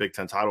Wisconsin in the Big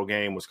Ten title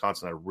game.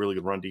 Wisconsin had a really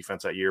good run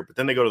defense that year. But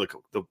then they go to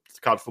the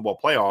college football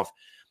playoff.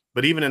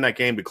 But even in that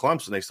game to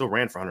Clemson, they still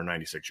ran for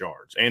 196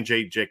 yards. And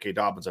J.K.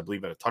 Dobbins, I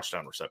believe, had a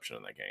touchdown reception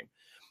in that game.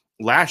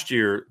 Last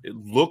year, it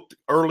looked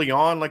early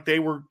on like they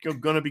were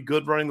going to be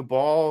good running the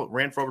ball.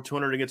 Ran for over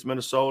 200 against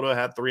Minnesota,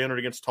 had 300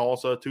 against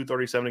Tulsa,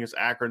 237 against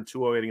Akron,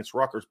 208 against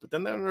Rutgers. But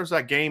then there's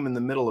that game in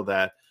the middle of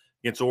that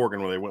against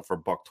Oregon where they went for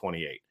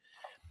 $128.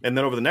 And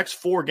then over the next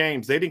 4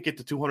 games, they didn't get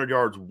to 200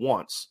 yards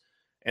once,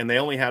 and they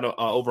only had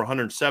over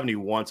 170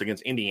 once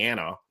against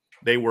Indiana.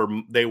 They were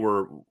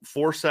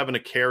 4-7 a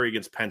carry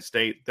against Penn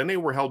State. Then they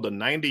were held to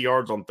 90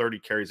 yards on 30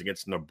 carries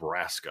against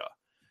Nebraska.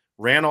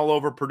 Ran all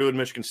over Purdue and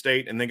Michigan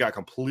State, and they got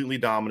completely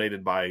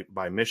dominated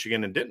by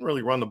Michigan and didn't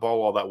really run the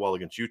ball all that well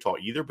against Utah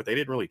either, but they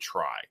didn't really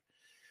try.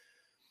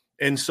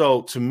 And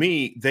so, to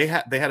me, they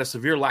had a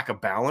severe lack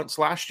of balance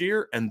last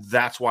year, and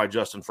that's why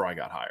Justin Fry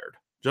got hired.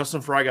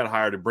 Justin Fry got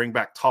hired to bring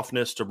back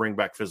toughness, to bring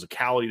back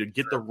physicality, to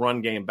get the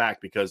run game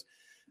back, because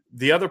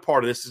the other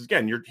part of this is,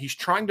 again, he's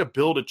trying to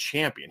build a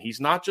champion.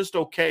 He's not just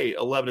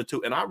 11-2,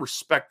 and I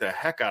respect the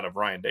heck out of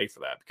Ryan Day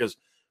for that, because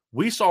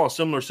we saw a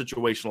similar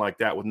situation like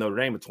that with Notre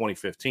Dame in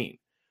 2015,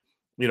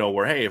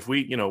 where, hey, if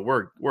we,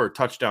 we're a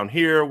touchdown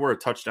here, we're a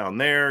touchdown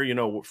there,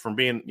 from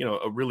being,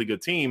 a really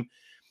good team.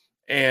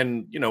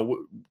 And,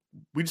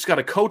 we just got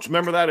to coach.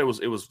 Remember that? It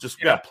was just,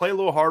 we got to play a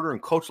little harder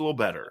and coach a little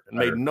better, and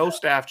made no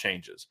staff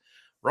changes.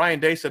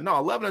 Ryan Day said, no,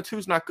 11-2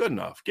 is not good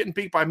enough. Getting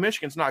beat by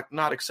Michigan's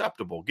not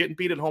acceptable. Getting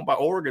beat at home by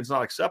Oregon's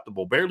not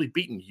acceptable. Barely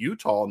beating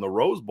Utah in the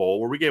Rose Bowl,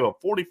 where we gave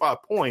up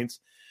 45 points,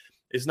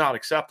 is not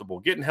acceptable.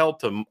 Getting held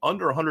to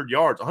under 100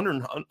 yards,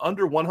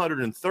 under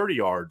 130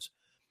 yards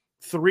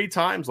 3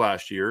 times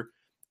last year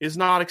is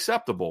not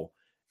acceptable.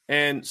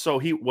 And so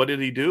what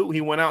did he do?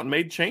 He went out and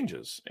made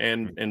changes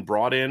and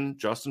brought in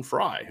Justin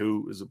Fry,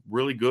 who is a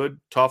really good,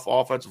 tough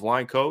offensive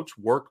line coach,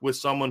 worked with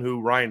someone who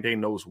Ryan Day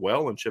knows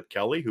well, and Chip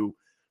Kelly, who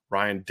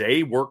Ryan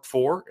Day worked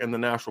for in the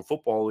National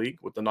Football League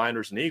with the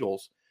Niners and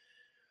Eagles.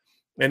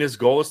 And his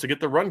goal is to get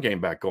the run game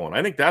back going.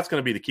 I think that's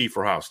going to be the key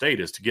for Ohio State,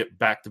 is to get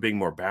back to being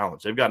more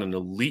balanced. They've got an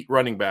elite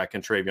running back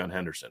in TreVeyon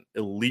Henderson,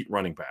 elite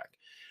running back.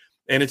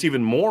 And it's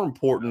even more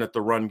important that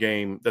the run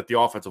game, that the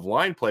offensive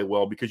line play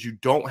well, because you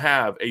don't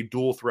have a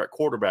dual threat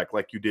quarterback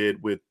like you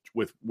did with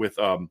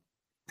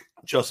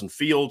Justin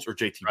Fields or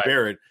JT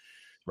Barrett.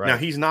 Right. Now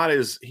he's not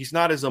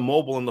as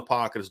immobile in the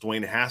pocket as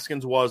Dwayne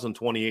Haskins was in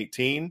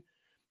 2018.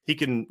 He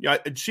can,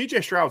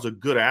 CJ Stroud's a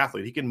good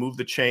athlete. He can move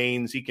the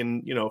chains. He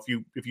can,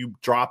 if you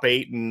drop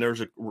 8 and there's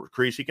a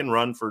crease, he can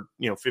run for,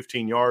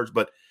 15 yards.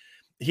 But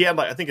he had,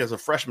 I think as a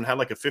freshman, had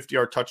a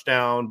 50-yard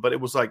touchdown. But it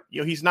was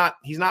he's not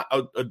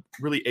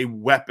really a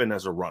weapon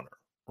as a runner,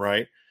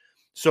 right?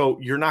 So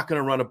you're not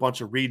going to run a bunch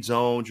of read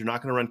zones. You're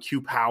not going to run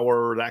Q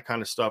power, that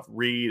kind of stuff,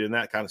 read and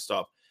that kind of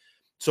stuff.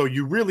 So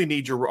you really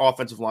need your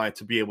offensive line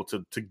to be able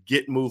to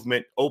get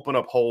movement, open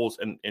up holes,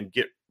 and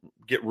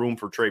get room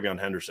for TreVeyon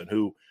Henderson,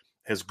 who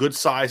has good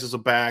size as a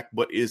back,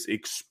 but is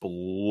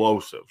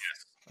explosive.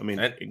 Yes. I mean,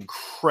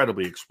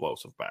 incredibly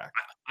explosive back.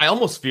 I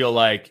almost feel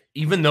like,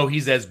 even though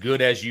he's as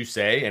good as you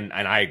say, and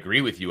I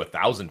agree with you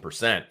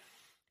 1,000%,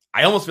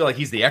 I almost feel like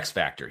he's the X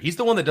factor. He's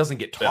the one that doesn't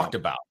get talked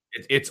about.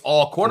 It's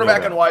all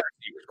quarterback and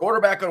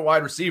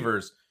wide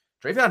receivers.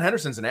 TreVeyon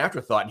Henderson's an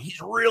afterthought, and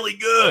he's really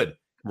good.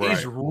 Right.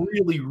 He's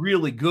really,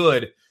 really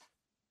good.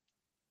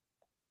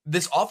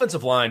 This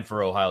offensive line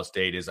for Ohio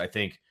State is, I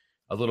think,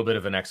 a little bit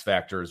of an X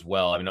factor as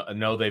well. I mean, I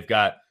know they've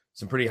got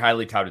some pretty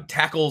highly touted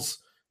tackles.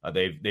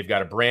 They've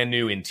got a brand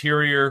new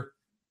interior.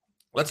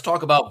 Let's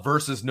talk about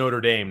versus Notre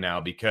Dame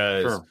now,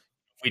 because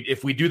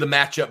if we do the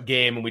matchup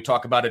game and we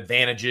talk about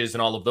advantages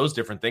and all of those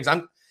different things,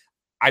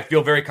 I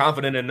feel very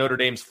confident in Notre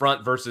Dame's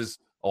front versus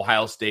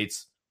Ohio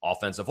State's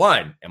offensive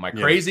line. Am I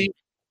crazy?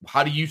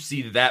 How do you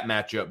see that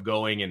matchup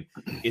going? And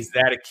is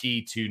that a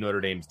key to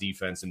Notre Dame's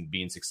defense and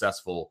being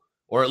successful,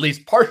 or at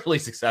least partially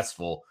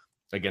successful,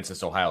 against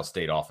this Ohio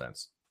State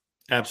offense?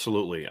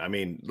 Absolutely. I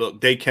mean, look,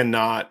 this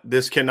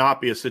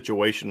cannot be a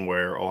situation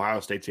where Ohio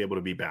State's able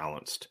to be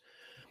balanced.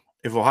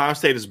 If Ohio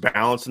State is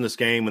balanced in this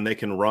game and they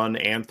can run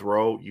and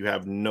throw, you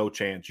have no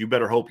chance. You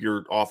better hope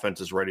your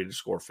offense is ready to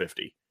score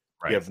 50.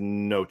 Right. You have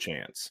no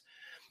chance.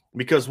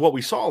 Because what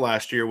we saw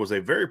last year was a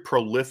very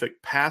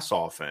prolific pass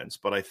offense.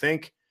 But I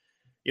think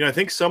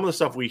some of the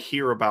stuff we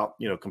hear about,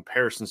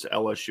 comparisons to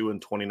LSU in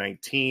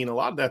 2019, a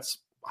lot of that's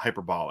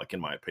hyperbolic in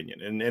my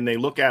opinion. And they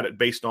look at it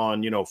based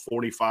on,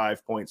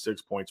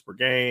 45.6 points per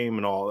game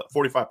and all that,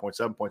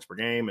 45.7 points per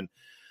game. And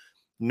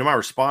my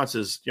response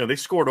is, they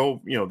scored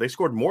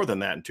more than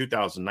that in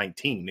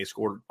 2019. They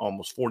scored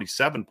almost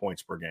 47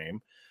 points per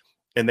game,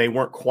 and they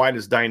weren't quite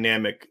as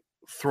dynamic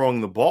throwing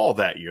the ball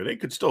that year. They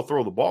could still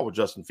throw the ball with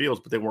Justin Fields,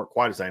 but they weren't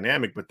quite as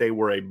dynamic, but they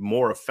were a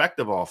more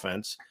effective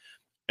offense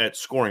at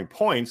scoring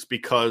points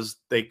because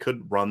they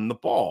could run the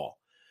ball.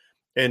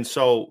 And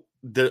so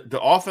the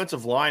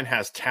offensive line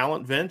has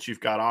talent, Vince. You've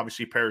got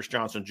obviously Paris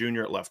Johnson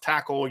Jr. at left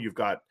tackle. You've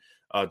got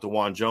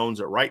DeJuan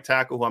Jones at right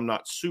tackle, who I'm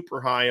not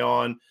super high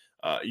on.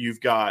 You've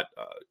got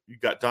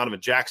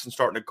Donovan Jackson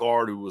starting at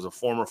guard, who was a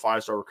former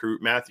 5-star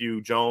recruit.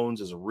 Matthew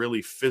Jones is a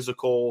really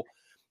physical,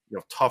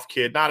 tough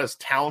kid, not as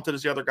talented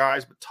as the other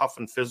guys, but tough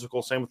and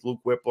physical. Same with Luke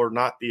Whippler,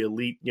 not the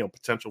elite,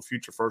 potential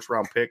future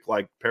first-round pick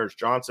like Paris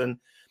Johnson,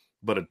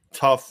 but a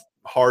tough,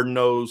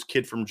 hard-nosed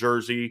kid from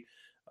Jersey.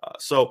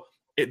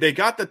 They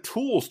got the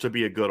tools to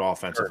be a good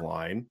offensive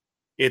line.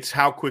 It's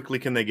how quickly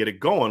can they get it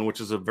going, which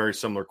is a very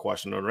similar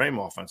question to Notre Dame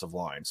offensive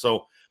line.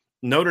 So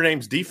Notre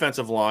Dame's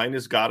defensive line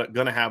is going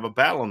to have a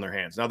battle in their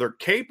hands. Now, they're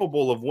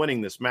capable of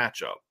winning this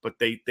matchup, but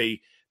they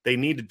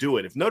need to do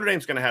it. If Notre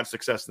Dame's going to have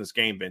success in this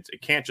game, Vince,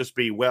 it can't just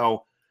be,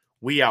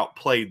 we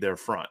outplayed their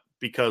front,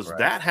 because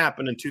that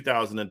happened in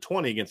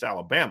 2020 against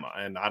Alabama.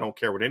 And I don't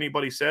care what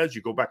anybody says.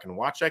 You go back and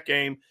watch that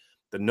game.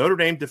 The Notre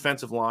Dame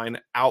defensive line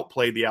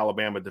outplayed the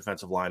Alabama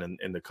defensive line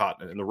in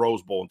the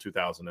Rose Bowl in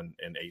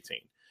 2018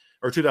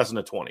 or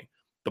 2020.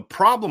 The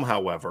problem,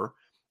 however,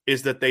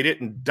 is that they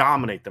didn't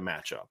dominate the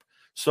matchup.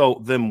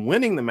 So them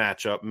winning the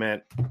matchup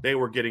meant they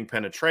were getting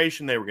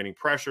penetration, they were getting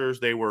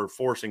pressures, they were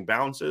forcing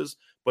bounces,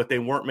 but they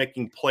weren't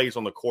making plays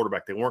on the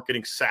quarterback. They weren't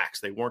getting sacks.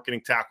 They weren't getting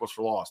tackles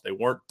for loss. They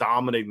weren't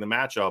dominating the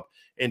matchup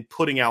and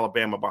putting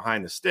Alabama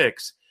behind the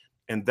sticks.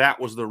 And that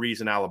was the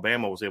reason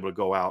Alabama was able to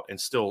go out and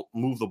still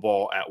move the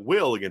ball at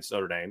will against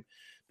Notre Dame,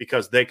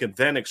 because they could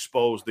then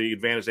expose the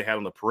advantage they had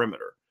on the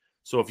perimeter.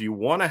 So if you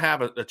want to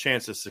have a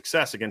chance of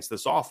success against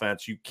this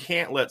offense, you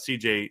can't let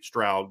C.J.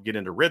 Stroud get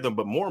into rhythm.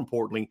 But more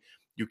importantly,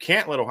 you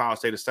can't let Ohio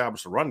State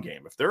establish a run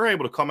game. If they're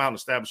able to come out and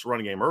establish a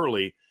run game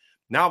early,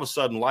 now all of a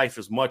sudden life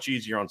is much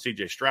easier on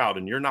C.J. Stroud,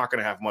 and you're not going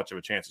to have much of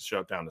a chance to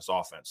shut down this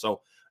offense.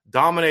 So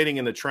dominating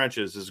in the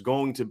trenches is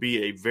going to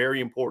be a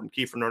very important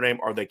key for Notre Dame.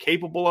 Are they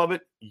capable of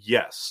it?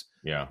 Yes.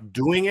 Yeah.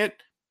 Doing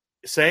it,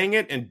 saying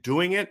it, and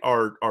doing it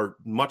are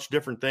much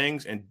different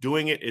things, and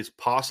doing it is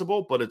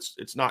possible, but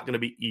it's not going to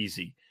be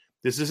easy.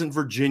 This isn't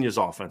Virginia's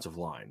offensive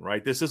line,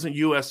 right? This isn't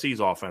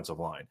USC's offensive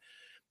line.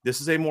 This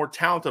is a more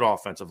talented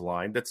offensive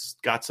line that's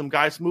got some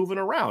guys moving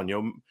around.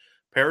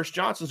 Paris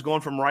Johnson's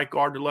going from right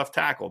guard to left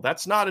tackle.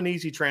 That's not an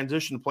easy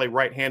transition to play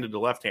right-handed to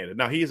left-handed.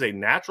 Now, he is a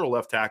natural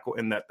left tackle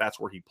in that's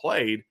where he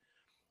played,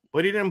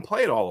 but he didn't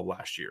play it all of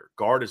last year.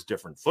 Guard is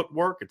different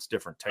footwork. It's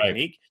different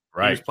technique.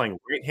 Right. He was playing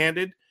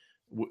right-handed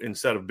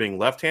instead of being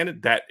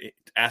left-handed.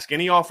 Ask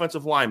any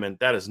offensive lineman,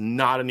 that is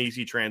not an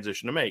easy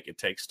transition to make. It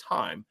takes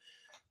time.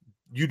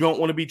 You don't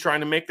want to be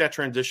trying to make that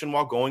transition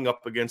while going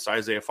up against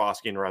Isaiah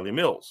Foskey and Riley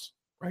Mills,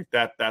 right?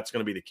 That's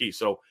going to be the key.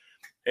 So,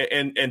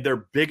 and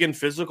they're big and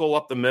physical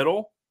up the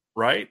middle,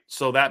 right?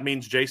 So that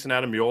means Jason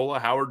Adamiola,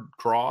 Howard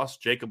Cross,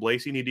 Jacob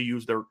Lacey need to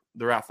use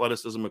their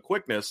athleticism and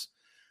quickness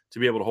to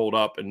be able to hold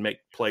up and make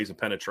plays and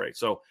penetrate.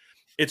 So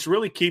it's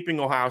really keeping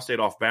Ohio State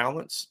off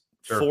balance,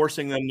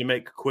 forcing them to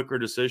make quicker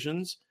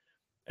decisions,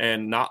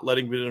 and not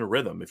letting them get in a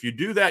rhythm. If you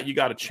do that, you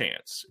got a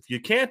chance. If you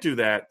can't do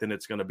that, then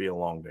it's going to be a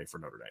long day for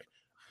Notre Dame.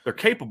 They're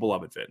capable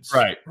of it, Vince.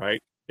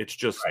 Right. It's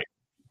just,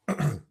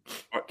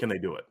 can they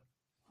do it?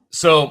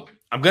 So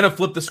I'm going to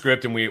flip the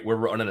script, and we're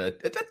running a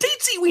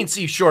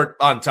teensy-weensy short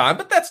on time,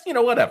 but that's,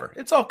 whatever.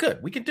 It's all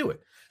good. We can do it.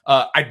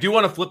 I do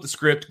want to flip the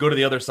script, go to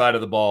the other side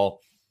of the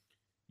ball.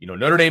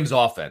 Notre Dame's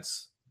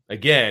offense.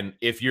 Again,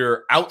 if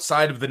you're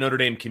outside of the Notre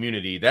Dame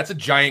community, that's a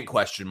giant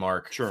question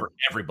mark for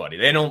everybody.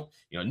 They don't,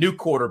 new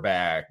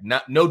quarterback,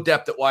 no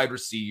depth at wide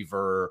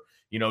receiver,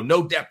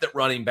 no depth at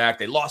running back.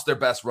 They lost their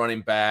best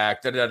running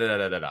back,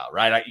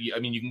 right? I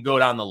mean, you can go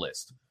down the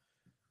list.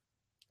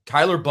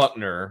 Tyler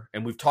Buchner,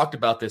 and we've talked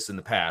about this in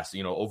the past,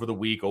 over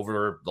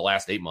the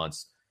last 8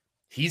 months,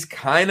 he's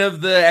kind of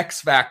the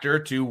X factor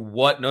to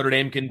what Notre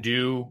Dame can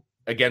do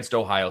against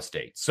Ohio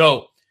State.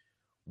 So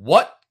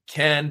what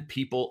can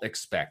people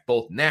expect,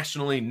 both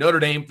nationally,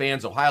 Notre Dame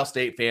fans, Ohio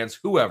State fans,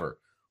 whoever?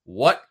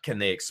 What can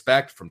they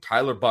expect from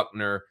Tyler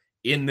Buchner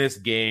in this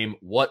game?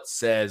 What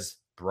says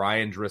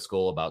Brian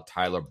Driscoll about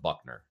Tyler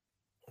Buchner?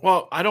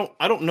 Well, I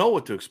don't know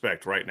what to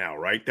expect right now,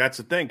 right? That's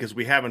the thing, because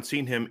we haven't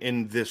seen him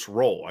in this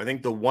role. I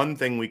think the one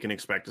thing we can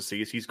expect to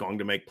see is he's going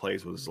to make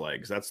plays with his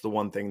legs. That's the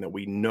one thing that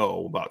we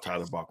know about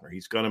Tyler Buchner.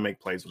 He's going to make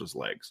plays with his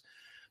legs.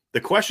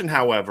 The question,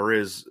 however,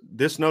 is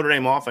this Notre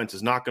Dame offense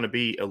is not going to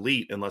be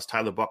elite unless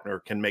Tyler Buchner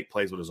can make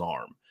plays with his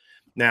arm.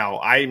 Now,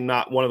 I'm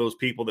not one of those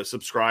people that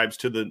subscribes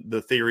to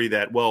the theory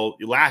that,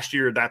 last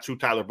year, that's who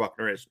Tyler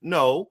Buchner is.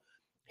 No,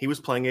 he was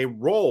playing a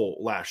role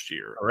last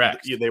year.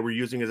 Correct. They were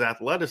using his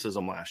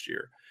athleticism last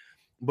year.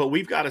 But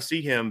we've got to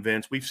see him,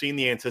 Vince. We've seen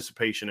the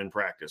anticipation in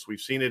practice. We've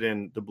seen it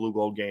in the Blue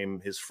Gold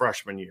game his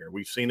freshman year.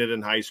 We've seen it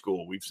in high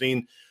school. We've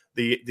seen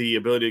the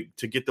ability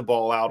to get the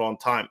ball out on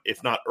time,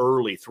 if not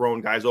early,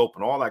 throwing guys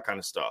open, all that kind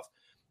of stuff.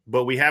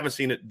 But we haven't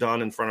seen it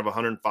done in front of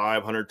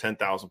 105,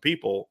 110,000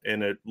 people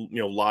in a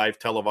live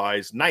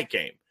televised night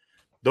game.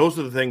 Those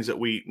are the things that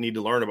we need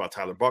to learn about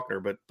Tyler Buchner.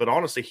 But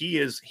honestly, he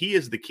is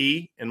the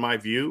key in my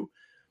view.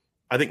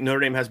 I think Notre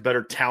Dame has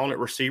better talent at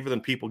receiver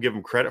than people give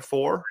him credit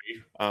for.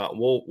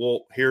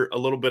 We'll hear a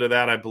little bit of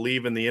that, I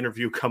believe, in the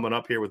interview coming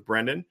up here with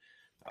Brendan,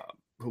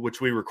 which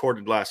we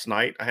recorded last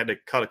night. I had to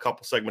cut a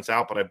couple segments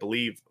out, but I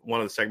believe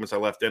one of the segments I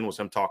left in was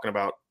him talking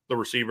about the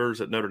receivers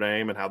at Notre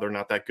Dame and how they're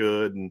not that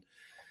good and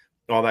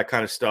all that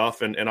kind of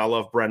stuff. And I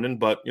love Brendan,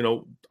 but,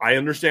 I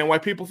understand why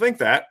people think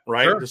that,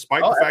 right? Sure.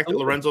 Despite the fact that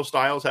Lorenzo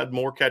Styles had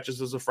more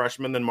catches as a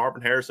freshman than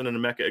Marvin Harrison and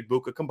Emeka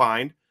Egbuka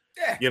combined.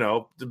 Yeah.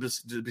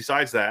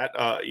 Besides that,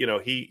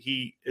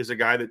 he is a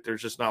guy that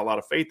there's just not a lot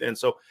of faith in.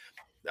 So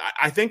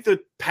I think the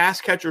pass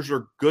catchers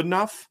are good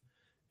enough.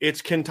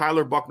 It's, can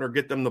Tyler Buchner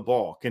get them the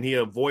ball? Can he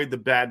avoid the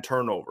bad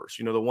turnovers?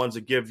 The ones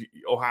that give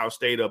Ohio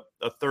State a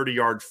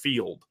 30-yard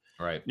field,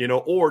 right?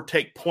 Or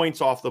take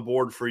points off the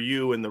board for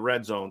you in the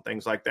red zone,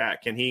 things like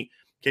that. Can he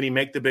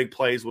make the big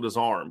plays with his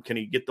arm? Can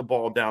he get the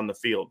ball down the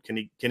field?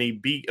 Can he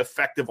be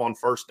effective on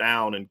first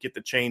down and get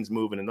the chains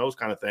moving and those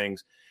kind of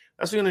things?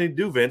 That's what you're going to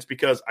do, Vince,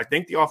 because I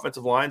think the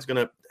offensive line is going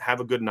to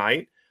have a good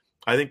night.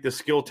 I think the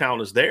skill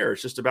talent is there.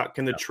 It's just about,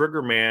 can the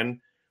trigger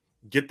man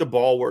get the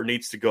ball where it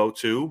needs to go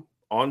to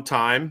on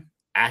time,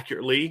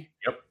 accurately,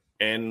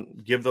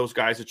 and give those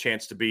guys a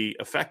chance to be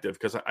effective.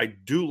 Because I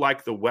do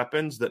like the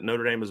weapons that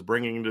Notre Dame is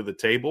bringing to the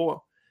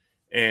table,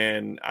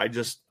 and I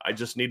just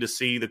need to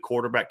see the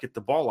quarterback get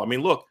the ball. I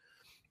mean, look,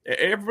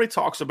 everybody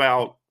talks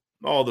about,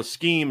 the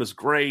scheme is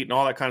great and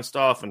all that kind of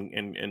stuff,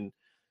 and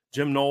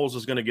Jim Knowles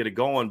is going to get it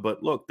going.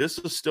 But look, this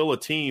is still a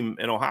team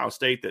in Ohio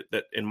State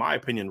that, in my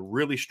opinion,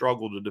 really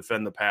struggled to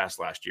defend the pass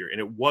last year.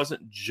 And it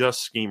wasn't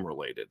just scheme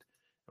related.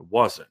 It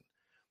wasn't.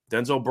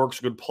 Denzel Burke's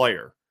a good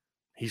player.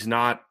 He's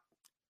not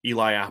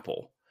Eli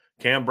Apple.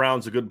 Cam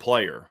Brown's a good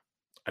player.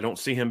 I don't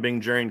see him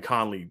being Jarian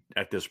Conley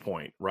at this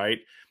point, right?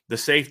 The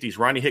safeties,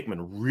 Ronnie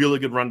Hickman, really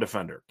good run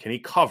defender. Can he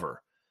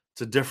cover?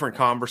 It's a different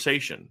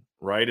conversation,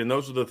 right? And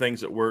those are the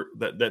things that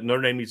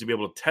Notre Dame needs to be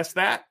able to test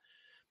that.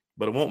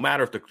 But it won't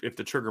matter if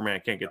the trigger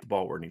man can't get the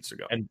ball where it needs to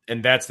go.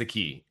 And that's the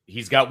key.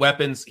 He's got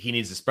weapons. He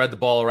needs to spread the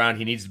ball around.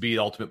 He needs to be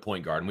the ultimate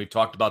point guard. And we've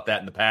talked about that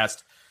in the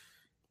past.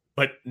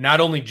 But not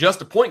only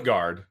just a point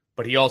guard,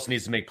 but he also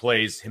needs to make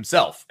plays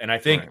himself. And I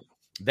think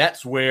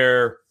that's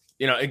where,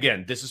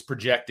 again, this is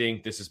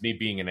projecting. This is me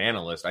being an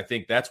analyst. I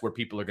think that's where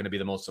people are going to be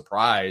the most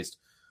surprised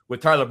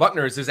with Tyler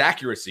Buchner is his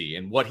accuracy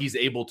and what he's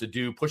able to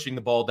do, pushing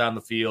the ball down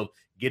the field,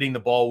 getting the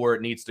ball where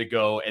it needs to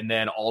go, and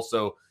then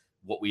also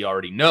what we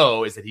already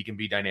know is that he can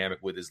be dynamic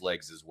with his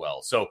legs as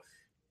well. So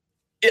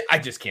I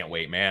just can't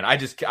wait, man.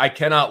 I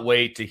cannot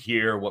wait to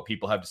hear what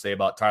people have to say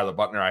about Tyler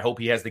Buchner. I hope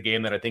he has the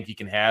game that I think he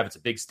can have. It's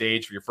a big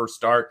stage for your first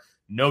start.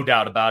 No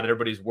doubt about it.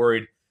 Everybody's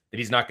worried that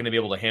he's not going to be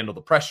able to handle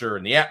the pressure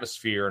and the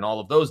atmosphere and all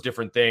of those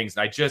different things.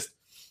 And I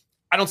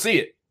don't see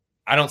it.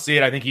 I don't see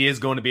it. I think he is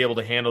going to be able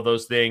to handle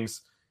those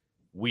things.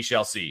 We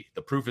shall see.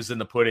 The proof is in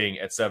the pudding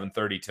at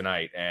 7:30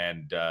 tonight,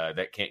 and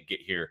that can't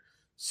get here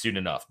soon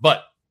enough.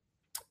 But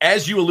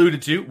as you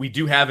alluded to, we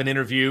do have an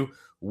interview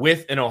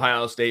with an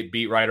Ohio State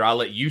beat writer. I'll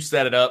let you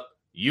set it up.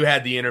 You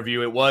had the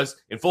interview. It was,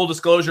 in full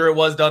disclosure, it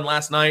was done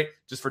last night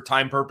just for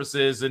time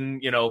purposes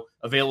and,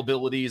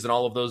 availabilities and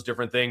all of those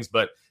different things.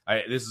 But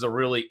this is a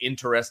really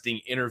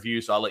interesting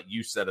interview, so I'll let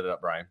you set it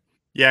up, Brian.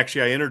 Yeah,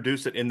 actually, I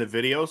introduced it in the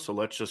video, so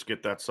let's just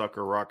get that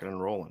sucker rocking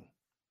and rolling.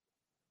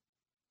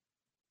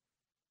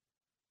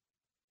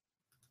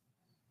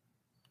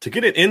 To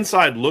get an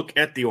inside look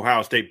at the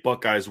Ohio State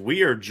Buckeyes,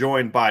 we are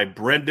joined by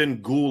Brendan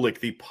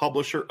Gulick, the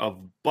publisher of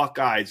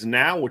Buckeyes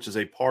Now, which is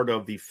a part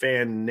of the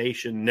Fan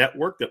Nation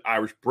Network that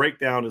Irish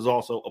Breakdown is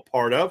also a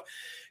part of.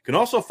 You can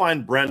also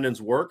find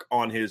Brendan's work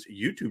on his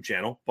YouTube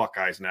channel,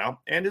 Buckeyes Now,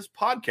 and his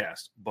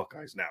podcast,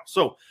 Buckeyes Now.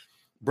 So,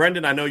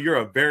 Brendan, I know you're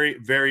a very,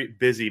 very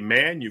busy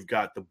man. You've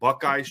got the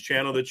Buckeyes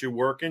channel that you're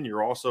working.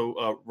 You're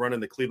also running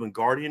the Cleveland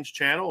Guardians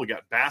channel. We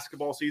got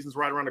basketball seasons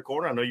right around the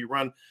corner. I know you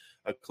run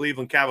a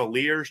Cleveland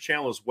Cavaliers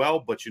channel as well.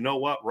 But you know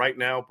what? Right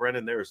now,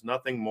 Brendan, there is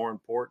nothing more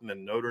important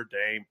than Notre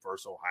Dame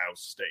versus Ohio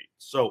State.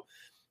 So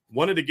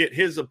wanted to get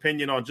his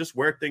opinion on just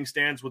where things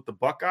stands with the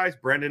Buckeyes.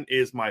 Brendan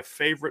is my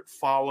favorite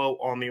follow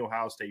on the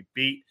Ohio State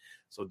beat.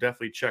 So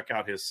definitely check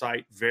out his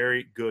site.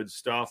 Very good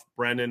stuff.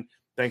 Brendan,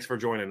 thanks for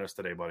joining us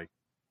today, buddy.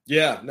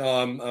 Yeah, no,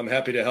 I'm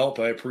happy to help.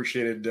 I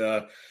appreciated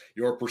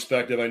your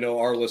perspective. I know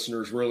our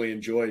listeners really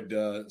enjoyed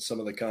some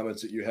of the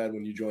comments that you had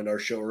when you joined our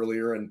show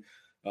earlier. And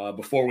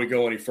before we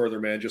go any further,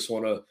 man, just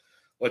want to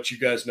let you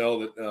guys know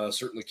that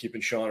certainly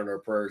keeping Sean in our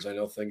prayers. I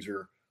know things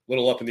are a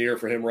little up in the air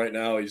for him right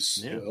now.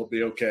 He'll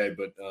be okay,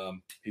 but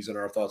he's in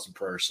our thoughts and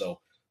prayers. So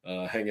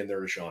hang in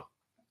there to Sean.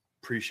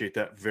 Appreciate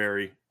that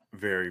very,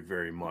 very,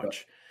 very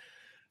much.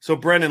 So,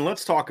 Brendan,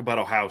 let's talk about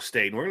Ohio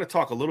State. And we're going to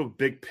talk a little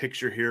big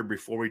picture here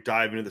before we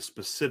dive into the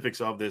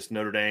specifics of this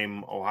Notre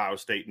Dame-Ohio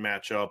State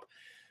matchup.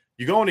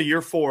 You go into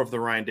year 4 of the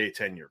Ryan Day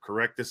tenure,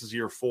 correct? This is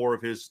year 4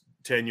 of his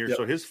tenure. Yep.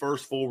 So his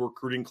first full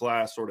recruiting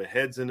class sort of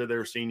heads into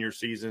their senior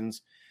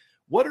seasons.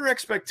 What are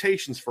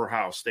expectations for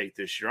Ohio State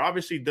this year?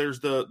 Obviously, there's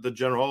the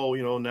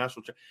general,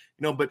 national,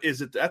 but is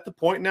it at the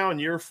point now in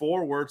year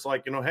 4 where it's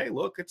like, hey,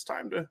 look, it's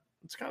kind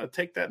of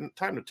take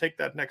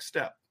that next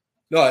step?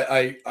 No,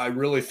 I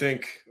really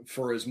think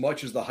for as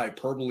much as the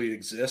hyperbole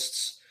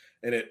exists,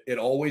 and it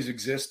always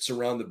exists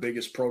around the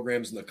biggest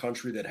programs in the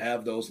country that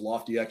have those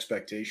lofty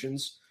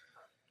expectations,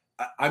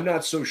 I'm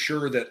not so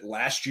sure that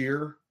last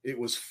year it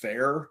was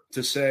fair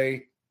to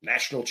say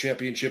national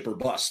championship or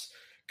bust,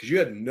 because you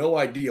had no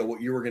idea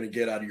what you were going to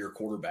get out of your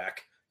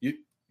quarterback. You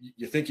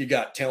think you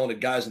got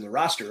talented guys in the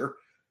roster,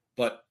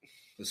 but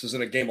this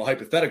isn't a game of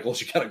hypotheticals.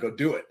 You got to go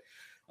do it.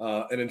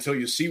 And until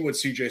you see what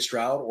C.J.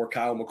 Stroud or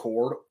Kyle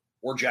McCord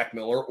or Jack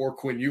Miller or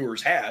Quinn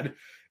Ewers had,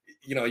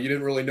 you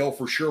didn't really know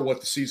for sure what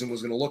the season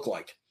was going to look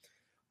like.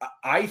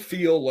 I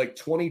feel like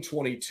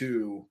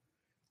 2022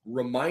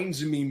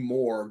 reminds me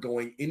more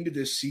going into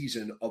this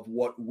season of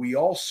what we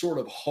all sort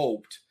of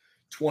hoped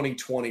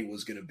 2020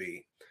 was going to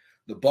be.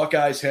 The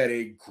Buckeyes had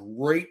a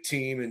great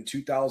team in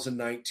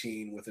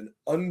 2019 with an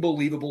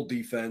unbelievable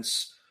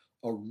defense,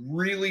 a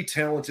really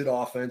talented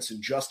offense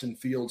in Justin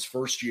Fields'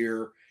 first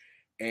year,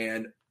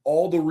 and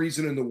all the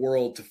reason in the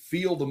world to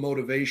feel the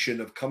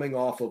motivation of coming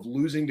off of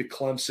losing to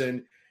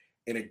Clemson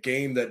in a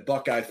game that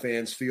Buckeye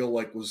fans feel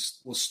like was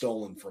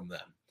stolen from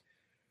them.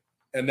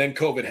 And then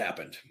COVID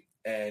happened,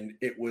 and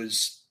it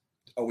was,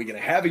 are we going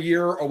to have a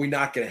year? Or are we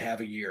not going to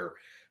have a year?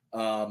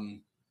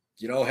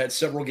 Had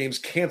several games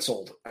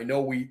canceled. I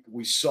know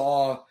we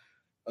saw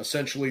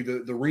essentially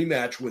the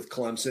rematch with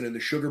Clemson in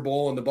the Sugar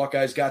Bowl, and the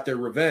Buckeyes got their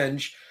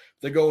revenge.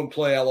 They go and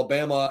play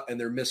Alabama, and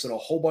they're missing a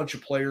whole bunch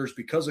of players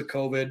because of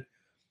COVID.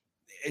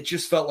 It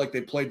just felt like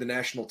they played the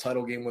national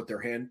title game with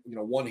their hand,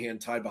 one hand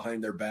tied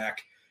behind their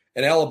back.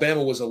 And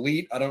Alabama was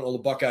elite. I don't know the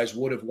Buckeyes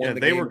would have won the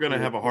game. They were going to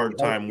have a hard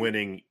time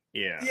winning.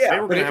 Yeah, they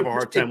were going to have a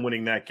hard time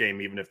winning that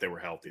game, even if they were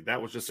healthy.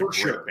 That was just a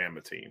great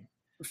Bama team.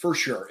 For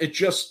sure.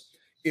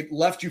 It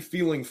left you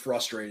feeling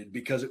frustrated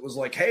because it was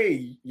like,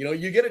 hey,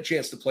 you get a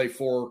chance to play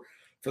for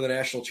the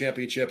national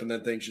championship, and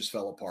then things just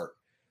fell apart.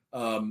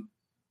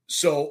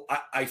 So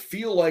I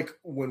feel like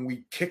when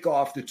we kick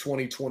off the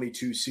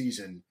 2022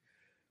 season,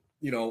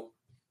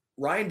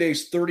 Ryan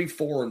Day's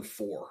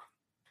 34-4.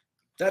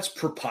 That's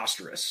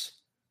preposterous.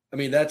 I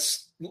mean,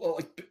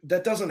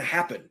 that doesn't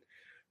happen.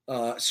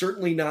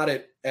 Certainly not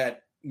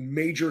at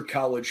major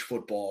college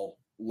football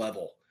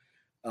level.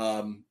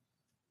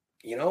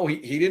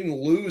 He didn't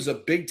lose a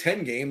Big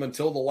Ten game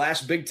until the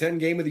last Big Ten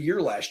game of the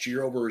year last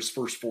year over his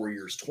first 4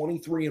 years,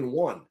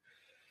 23-1.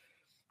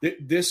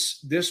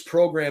 This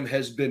program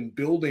has been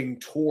building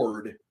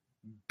toward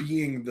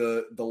being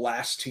the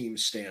last team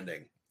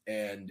standing.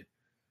 And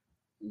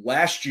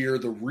last year,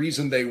 the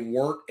reason they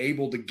weren't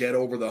able to get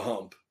over the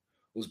hump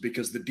was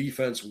because the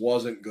defense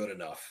wasn't good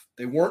enough.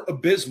 They weren't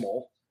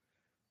abysmal,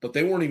 but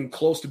they weren't even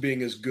close to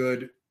being as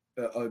good,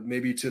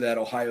 maybe to that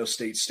Ohio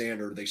State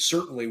standard. They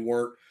certainly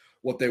weren't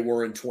what they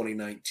were in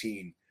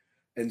 2019.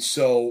 And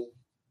so,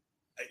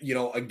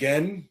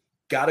 again,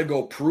 got to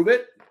go prove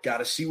it, got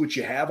to see what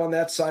you have on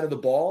that side of the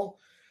ball.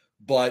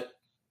 But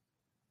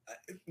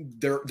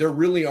there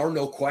really are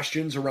no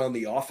questions around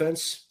the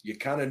offense. You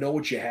kind of know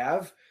what you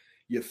have.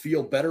 You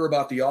feel better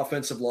about the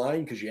offensive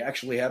line because you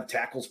actually have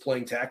tackles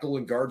playing tackle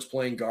and guards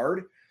playing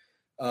guard.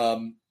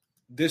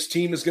 This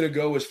team is going to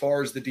go as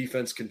far as the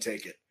defense can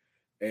take it.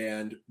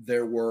 And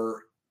there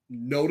were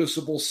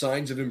noticeable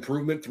signs of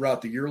improvement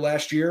throughout the year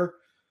last year.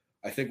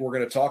 I think we're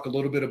going to talk a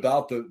little bit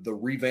about the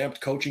revamped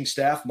coaching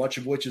staff, much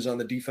of which is on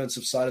the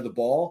defensive side of the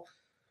ball.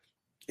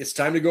 It's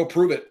time to go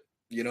prove it.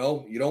 You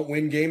don't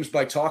win games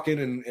by talking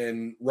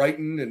and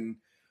writing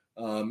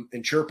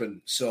and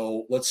chirping.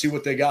 So let's see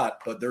what they got.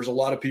 But there's a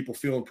lot of people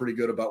feeling pretty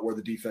good about where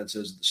the defense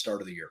is at the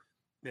start of the year.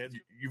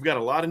 You've got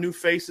a lot of new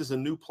faces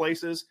and new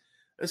places.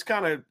 Let's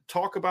kind of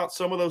talk about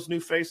some of those new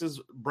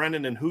faces,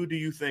 Brendan, and who do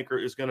you think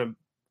is going to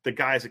the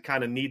guys that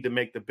kind of need to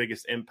make the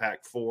biggest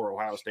impact for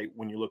Ohio State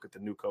when you look at the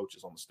new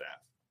coaches on the staff?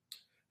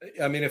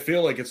 I mean, I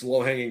feel like it's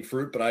low-hanging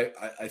fruit, but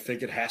I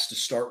think it has to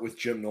start with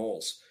Jim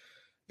Knowles.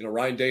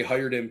 Ryan Day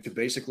hired him to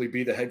basically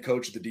be the head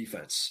coach of the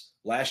defense.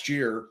 Last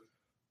year,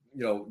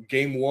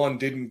 game 1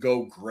 didn't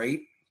go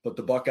great, but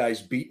the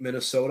Buckeyes beat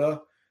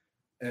Minnesota.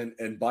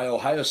 And by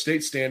Ohio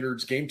State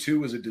standards, game 2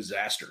 was a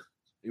disaster.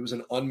 It was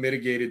an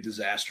unmitigated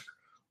disaster.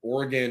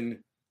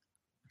 Oregon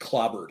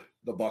clobbered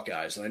the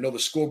Buckeyes. And I know the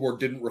scoreboard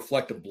didn't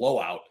reflect a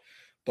blowout,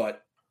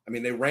 but I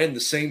mean, they ran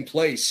the same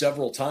play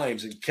several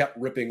times and kept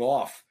ripping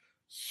off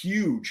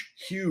huge,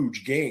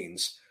 huge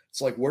gains. It's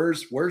like,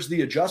 where's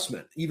the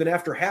adjustment? Even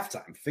after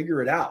halftime,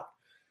 figure it out.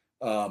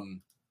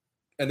 And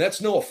that's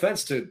no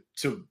offense to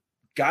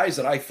guys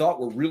that I thought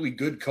were really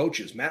good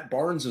coaches. Matt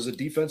Barnes is a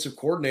defensive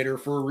coordinator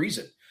for a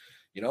reason.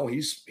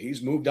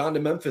 He's moved on to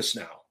Memphis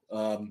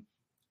now.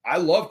 I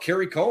love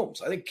Kerry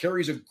Combs. I think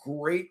Kerry's a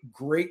great,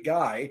 great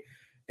guy.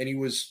 and he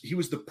was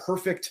the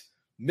perfect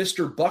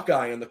Mr.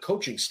 Buckeye on the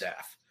coaching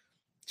staff.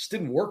 Just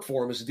didn't work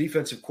for him as a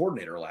defensive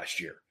coordinator last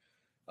year.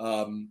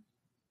 Al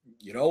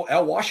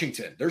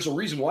Washington, there's a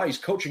reason why he's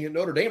coaching at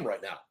Notre Dame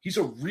right now. He's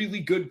a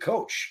really good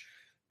coach.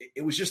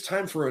 It was just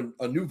time for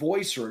a new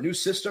voice or a new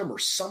system or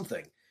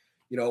something.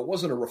 It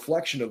wasn't a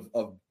reflection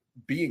of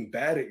being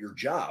bad at your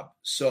job.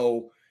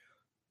 So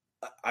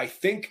I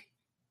think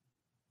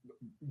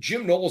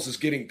Jim Knowles is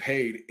getting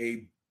paid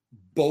a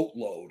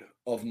boatload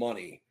of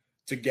money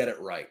to get it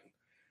right.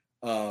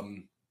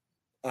 On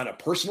a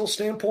personal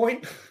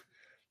standpoint,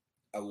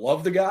 I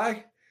love the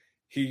guy.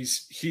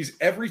 He's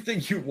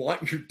everything you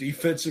want your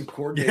defensive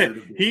coordinator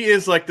to be. He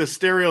is like the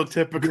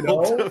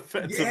stereotypical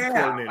defensive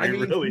coordinator.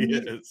 He really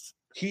is.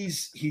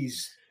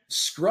 He's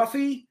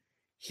scruffy.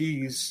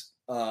 He's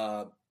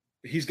got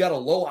a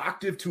low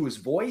octave to his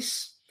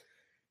voice.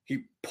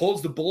 He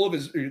pulls the bill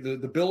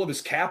of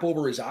his cap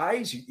over his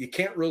eyes. You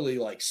can't really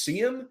see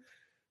him.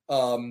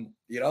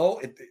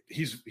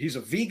 He's a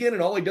vegan,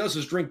 and all he does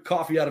is drink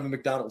coffee out of a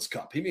McDonald's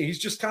cup. He's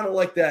just kind of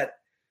like that.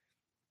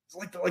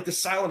 It's like the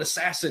silent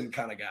assassin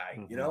kind of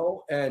guy,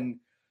 And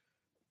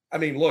I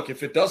mean, look,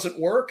 if it doesn't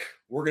work,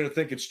 we're going to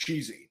think it's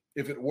cheesy.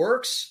 If it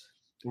works,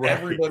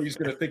 everybody's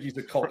going to think he's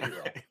a cult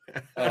hero.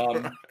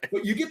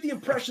 But you get the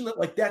impression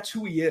that that's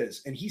who he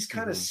is, and he's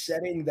kind of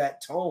setting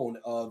that tone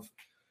of,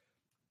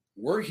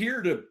 we're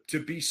here to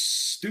be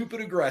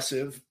stupid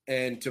aggressive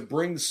and to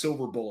bring the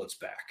silver bullets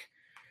back.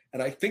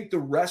 And I think the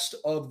rest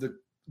of the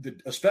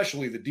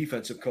especially the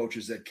defensive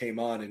coaches that came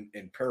on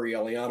and Perry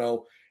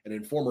Eliano and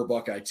then former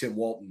Buckeye Tim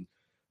Walton.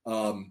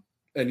 And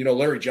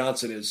Larry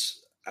Johnson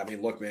is,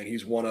 look, man,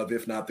 he's one of,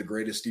 if not the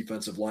greatest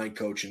defensive line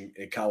coach in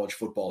college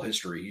football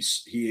history.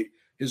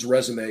 His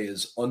resume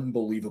is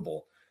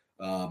unbelievable.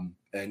 And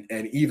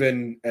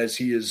even as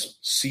he is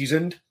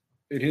seasoned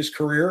in his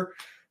career,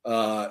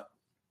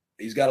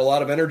 he's got a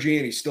lot of energy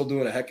and he's still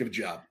doing a heck of a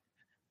job.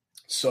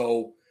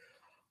 So,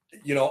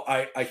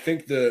 I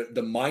think the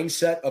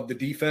mindset of the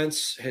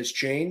defense has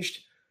changed.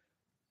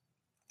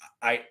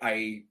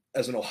 I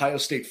as an Ohio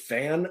State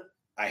fan,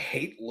 I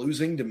hate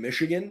losing to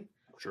Michigan.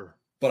 Sure.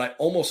 But I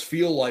almost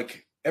feel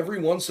like every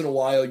once in a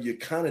while you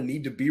kind of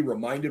need to be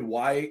reminded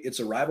why it's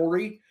a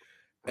rivalry.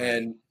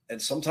 Right.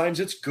 And sometimes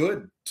it's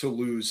good to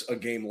lose a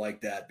game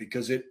like that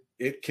because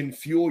it can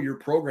fuel your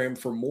program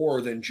for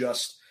more than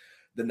just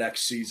the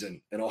next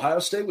season. And Ohio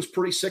State was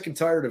pretty sick and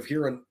tired of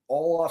hearing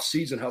all off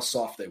season how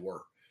soft they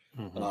were.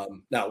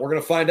 Now we're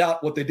going to find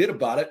out what they did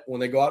about it when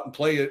they go out and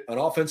play an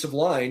offensive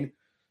line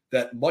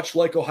that, much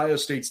like Ohio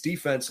State's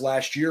defense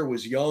last year,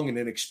 was young and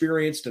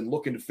inexperienced and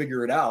looking to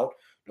figure it out.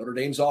 Notre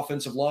Dame's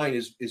offensive line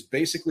is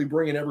basically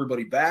bringing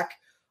everybody back.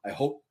 I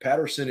hope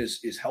Patterson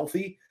is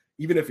healthy.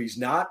 Even if he's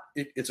not,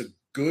 it's a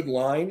good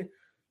line.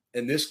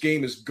 And this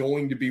game is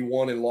going to be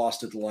won and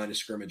lost at the line of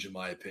scrimmage, in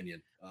my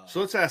opinion.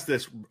 So let's ask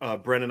this,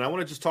 Brendan. I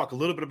want to just talk a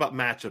little bit about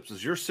matchups.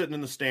 As you're sitting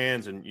in the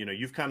stands and,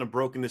 you've kind of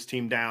broken this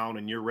team down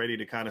and you're ready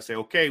to kind of say,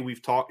 okay,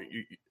 we've talked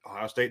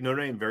Ohio State and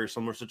Notre Dame, very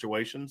similar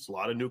situations, a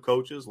lot of new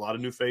coaches, a lot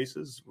of new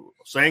faces,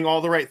 saying all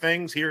the right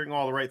things, hearing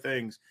all the right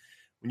things.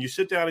 When you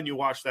sit down and you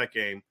watch that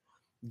game,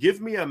 give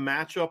me a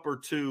matchup or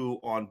two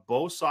on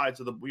both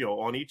sides of the,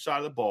 on each side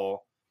of the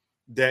ball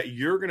that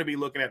you're going to be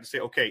looking at to say,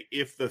 okay,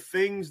 if the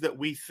things that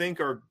we think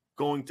are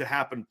going to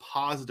happen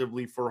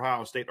positively for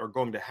Ohio State are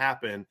going to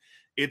happen,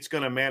 it's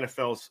going to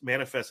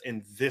manifest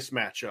in this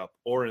matchup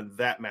or in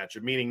that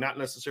matchup, meaning not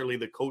necessarily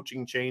the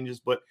coaching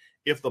changes, but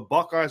if the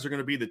Buckeyes are going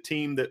to be the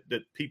team that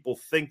people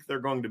think they're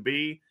going to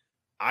be,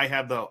 I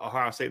have the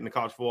Ohio State in the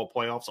college football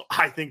playoff, so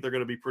I think they're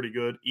going to be pretty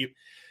good.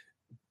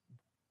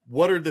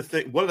 What are the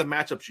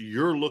matchups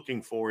you're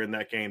looking for in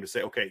that game to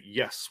say, okay,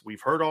 yes,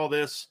 we've heard all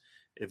this.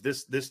 If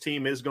this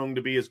team is going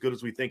to be as good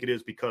as we think it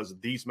is because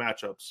these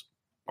matchups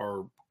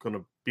are going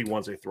to be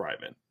ones they thrive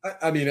in.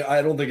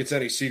 I don't think it's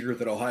any secret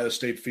that Ohio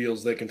State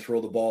feels they can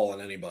throw the ball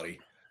on anybody.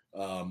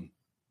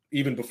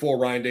 Even before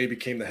Ryan Day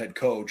became the head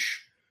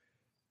coach,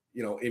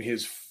 in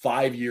his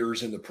 5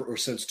 years or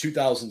since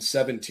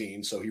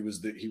 2017, so he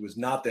was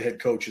not the head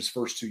coach his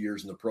first 2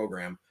 years in the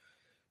program.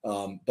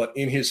 But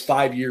in his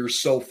 5 years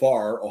so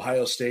far,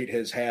 Ohio State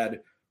has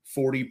had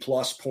 40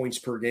 plus points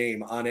per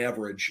game on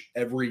average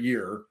every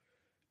year.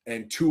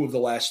 And 2 of the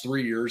last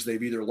 3 years,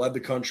 they've either led the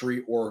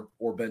country or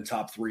been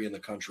top 3 in the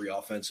country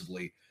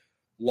offensively,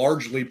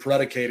 largely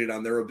predicated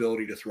on their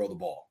ability to throw the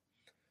ball.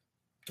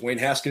 Dwayne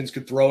Haskins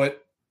could throw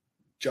it.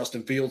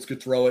 Justin Fields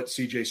could throw it.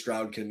 CJ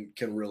Stroud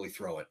can really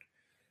throw it.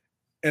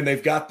 And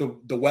they've got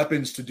the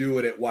weapons to do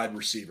it at wide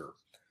receiver.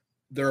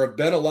 There have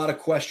been a lot of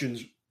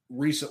questions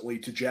recently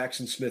to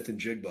Jackson Smith and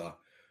Jigba.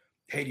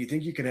 Hey, do you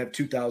think you can have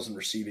 2,000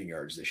 receiving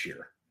yards this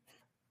year?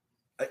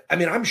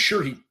 I'm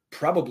sure he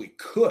probably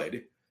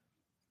could.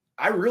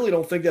 I really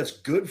don't think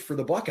that's good for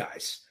the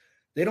Buckeyes.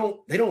 They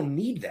don't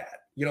need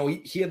that.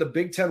 He had the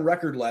Big Ten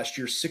record last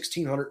year,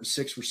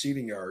 1,606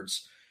 receiving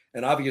yards.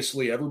 And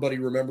obviously everybody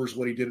remembers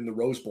what he did in the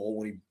Rose Bowl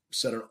when he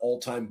set an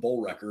all-time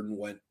bowl record and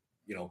went,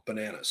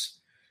 bananas.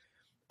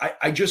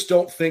 I just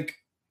don't think,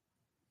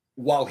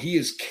 while he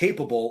is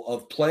capable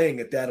of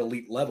playing at that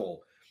elite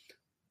level,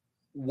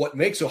 what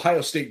makes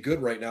Ohio State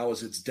good right now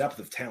is its depth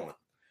of talent.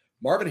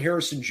 Marvin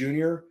Harrison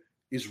Jr.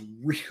 is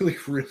really,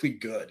 really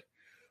good.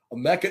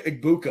 Emeka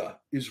Egbuka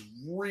is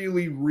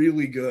really,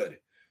 really good.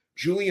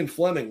 Julian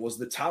Fleming was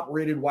the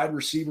top-rated wide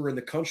receiver in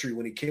the country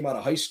when he came out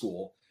of high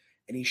school,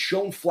 and he's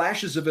shown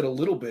flashes of it a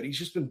little bit. He's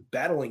just been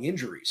battling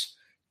injuries.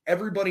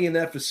 Everybody in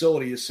that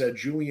facility has said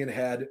Julian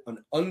had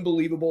an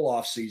unbelievable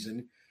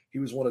offseason. He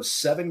was one of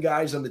 7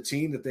 guys on the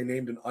team that they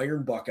named an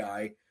Iron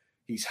Buckeye.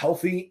 He's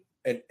healthy,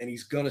 and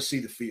he's going to see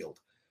the field.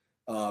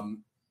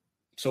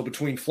 So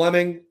between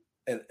Fleming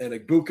and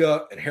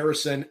Egbuka and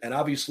Harrison and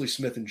obviously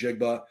Smith and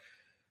Jigba,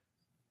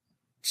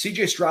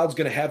 CJ Stroud's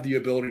going to have the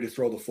ability to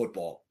throw the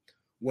football.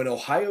 When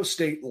Ohio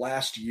State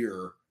last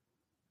year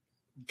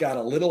got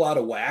a little out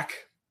of whack,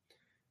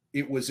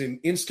 it was in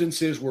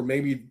instances where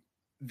maybe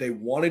they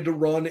wanted to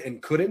run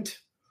and couldn't,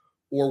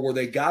 or where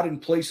they got in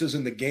places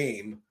in the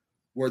game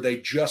where they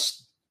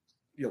just,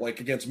 like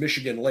against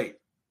Michigan late,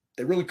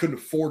 they really couldn't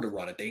afford to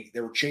run it. They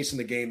were chasing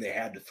the game. They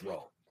had to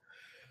throw.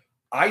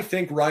 I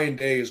think Ryan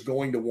Day is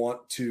going to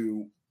want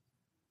to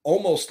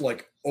almost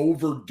like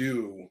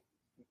overdo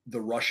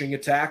the rushing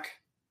attack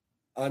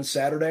on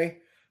Saturday.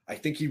 I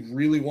think he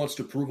really wants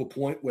to prove a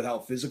point with how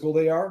physical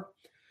they are.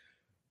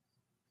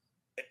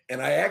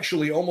 And I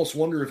actually almost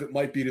wonder if it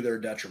might be to their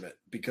detriment,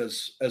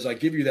 because as I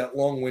give you that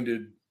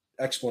long-winded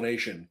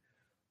explanation,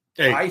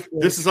 hey,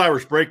 this is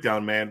Irish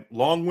Breakdown, man.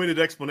 Long-winded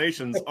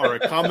explanations are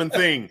a common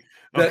thing.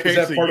 Okay,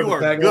 so you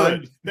are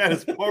good. That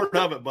is part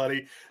of it,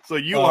 buddy. So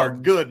you are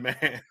good,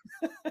 man.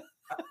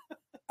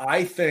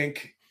 I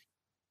think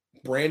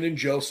Brandon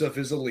Joseph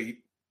is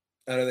elite,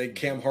 and I think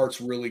Cam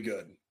Hart's really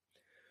good.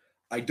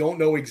 I don't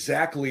know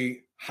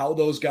exactly how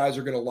those guys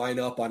are going to line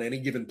up on any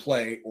given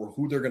play or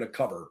who they're going to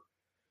cover.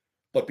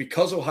 But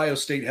because Ohio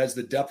State has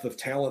the depth of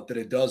talent that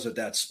it does at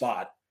that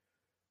spot,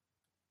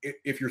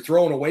 if you're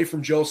throwing away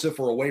from Joseph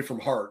or away from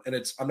Hart, and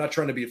I'm not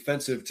trying to be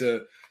offensive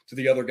to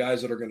the other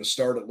guys that are going to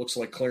start. It looks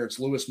like Clarence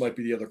Lewis might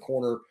be the other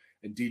corner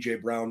and DJ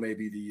Brown may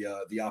be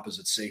the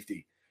opposite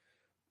safety.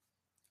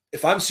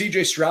 If I'm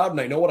CJ Stroud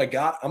and I know what I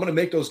got, I'm going to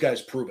make those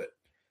guys prove it.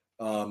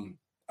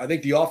 I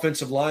think the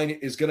offensive line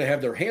is going to have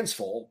their hands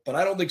full, but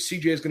I don't think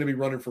CJ is going to be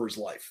running for his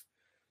life.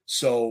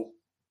 So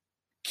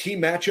key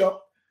matchup,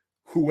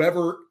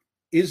 whoever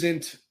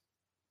isn't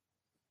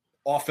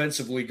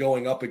offensively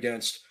going up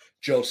against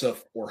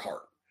Joseph or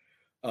Hart.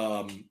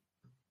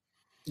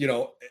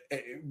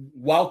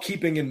 While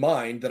keeping in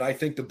mind that I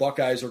think the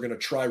Buckeyes are going to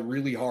try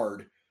really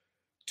hard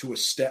to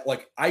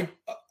establish, I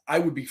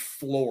would be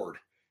floored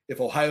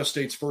if Ohio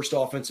State's first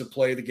offensive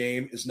play of the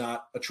game is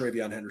not a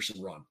TreVeyon Henderson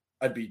run.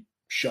 I'd be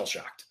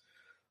shell-shocked.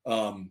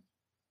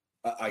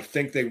 I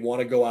think they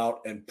want to go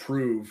out and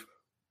prove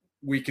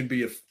we can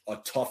be a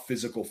tough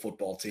physical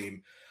football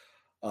team.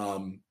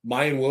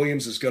 Mayan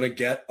Williams is going to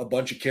get a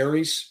bunch of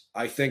carries.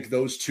 I think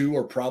those two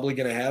are probably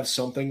going to have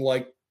something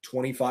like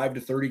 25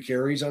 to 30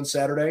 carries on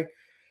Saturday.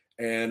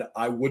 And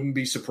I wouldn't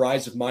be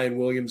surprised if Mayan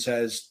Williams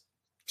has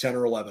 10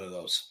 or 11 of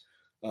those.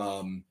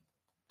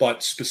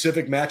 But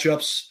specific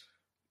matchups,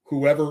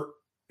 whoever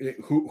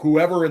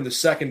in the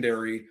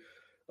secondary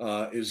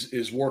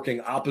is working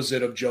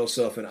opposite of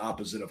Joseph and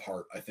opposite of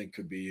Hart, I think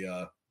could be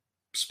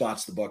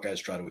spots the Buckeyes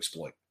try to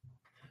exploit.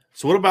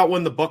 So what about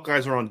when the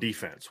Buckeyes are on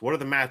defense? What are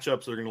the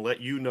matchups that are going to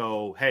let you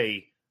know,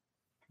 hey,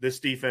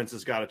 this defense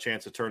has got a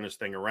chance to turn this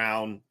thing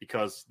around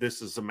because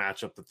this is a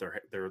matchup that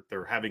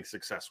they're having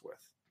success with?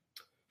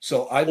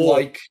 So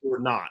or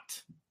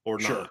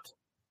not.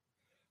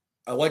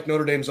 I like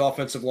Notre Dame's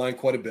offensive line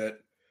quite a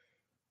bit.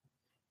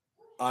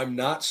 I'm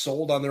not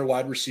sold on their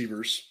wide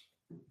receivers.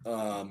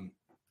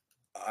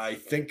 I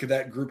think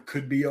that group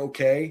could be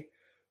okay,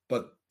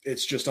 but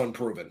it's just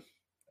unproven.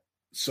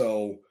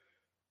 So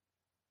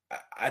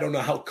I don't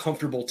know how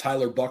comfortable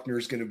Tyler Buchner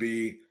is going to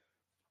be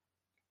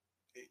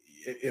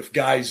if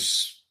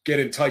guys get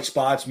in tight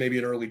spots, maybe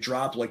an early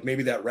drop, like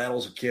maybe that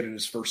rattles a kid in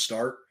his first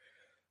start.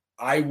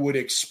 I would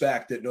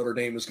expect that Notre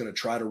Dame is going to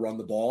try to run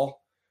the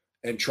ball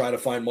and try to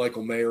find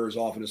Michael Mayer as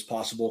often as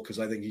possible because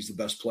I think he's the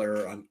best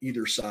player on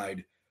either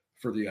side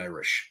for the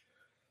Irish.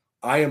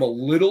 I am a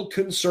little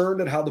concerned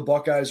at how the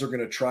Buckeyes are going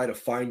to try to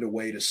find a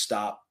way to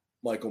stop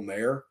Michael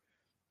Mayer.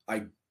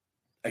 I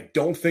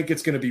don't think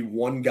it's going to be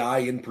one guy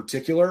in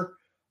particular.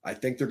 I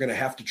think they're going to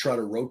have to try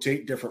to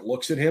rotate different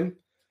looks at him.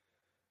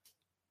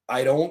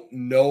 I don't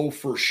know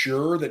for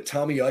sure that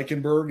Tommy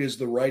Eichenberg is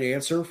the right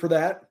answer for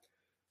that.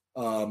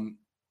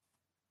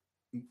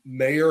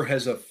 Mayer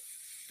has a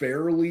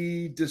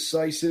fairly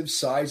decisive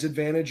size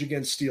advantage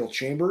against Steele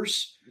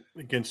Chambers.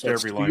 Against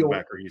every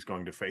linebacker he's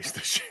going to face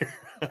this year.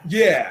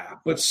 Yeah,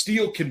 but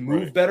Steele can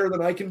move better than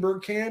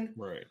Eichenberg can.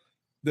 Right.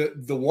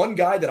 The one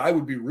guy that I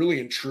would be really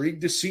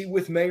intrigued to see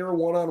with Mayer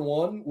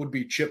one-on-one would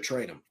be Chip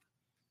Trayanum.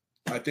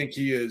 I think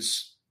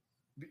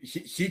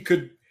he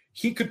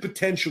could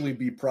potentially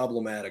be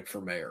problematic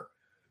for Mayer.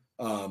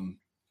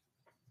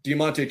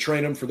 Diamante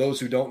Trayanum, for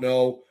those who don't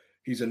know,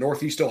 he's a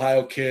Northeast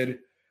Ohio kid,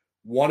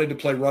 wanted to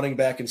play running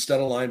back instead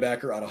of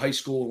linebacker out of high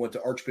school, went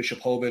to Archbishop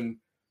Hoban.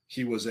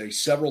 He was a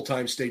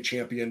several-time state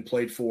champion,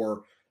 played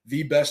for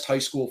the best high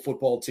school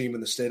football team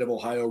in the state of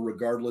Ohio,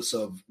 regardless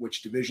of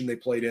which division they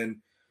played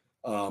in.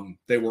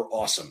 They were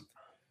awesome.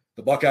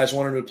 The Buckeyes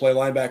wanted him to play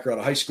linebacker out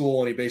of high school,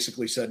 and he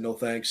basically said no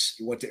thanks.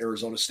 He went to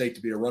Arizona State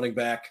to be a running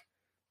back.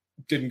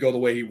 Didn't go the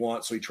way he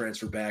wants, so he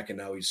transferred back, and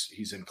now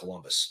he's in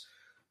Columbus.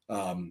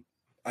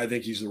 I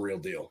think he's the real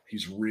deal.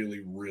 He's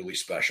really, really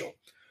special.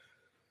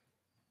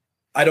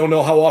 I don't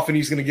know how often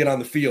he's going to get on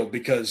the field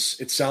because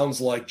it sounds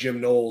like Jim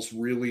Knowles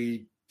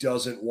really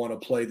doesn't want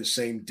to play the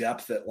same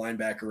depth at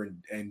linebacker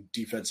and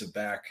defensive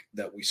back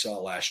that we saw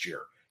last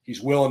year.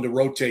 He's willing to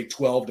rotate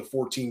 12 to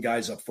 14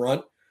 guys up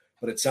front,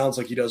 but it sounds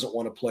like he doesn't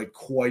want to play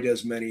quite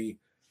as many,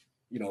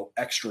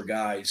 extra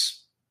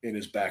guys in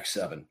his back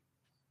seven.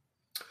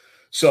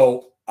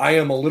 So I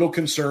am a little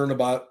concerned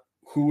about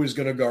who is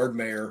going to guard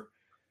Mayer.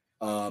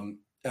 And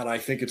I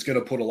think it's going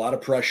to put a lot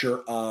of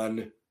pressure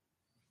on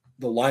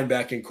the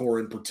linebacking core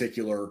in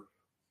particular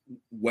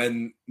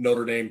when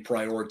Notre Dame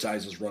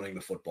prioritizes running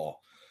the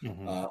football.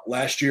 Mm-hmm.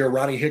 Last year,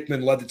 Ronnie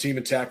Hickman led the team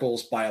in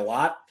tackles by a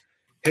lot.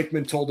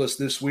 Hickman told us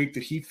this week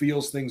that he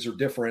feels things are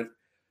different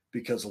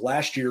because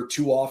last year,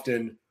 too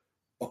often,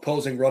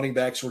 opposing running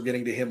backs were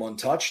getting to him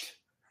untouched.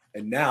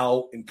 And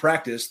now, in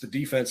practice, the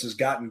defense has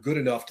gotten good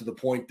enough to the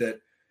point that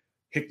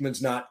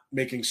Hickman's not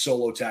making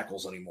solo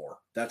tackles anymore.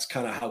 That's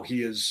kind of how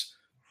he has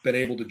been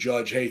able to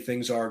judge, hey,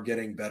 things are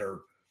getting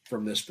better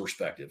from this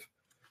perspective.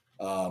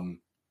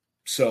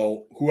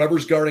 So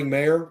whoever's guarding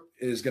Mayer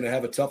is going to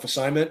have a tough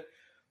assignment.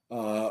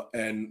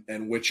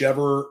 And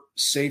whichever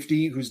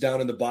safety who's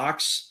down in the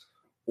box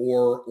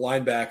or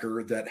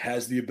linebacker that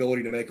has the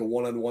ability to make a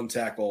one-on-one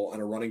tackle on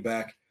a running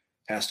back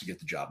has to get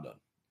the job done.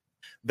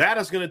 That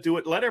is going to do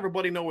it. Let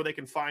everybody know where they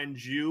can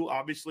find you,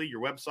 obviously,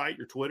 your website,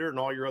 your Twitter, and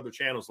all your other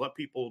channels. Let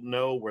people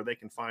know where they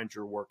can find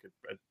your work.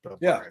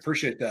 Yeah,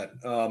 appreciate that.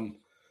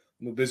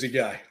 I'm a busy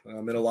guy.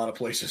 I'm in a lot of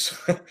places.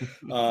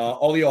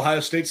 All the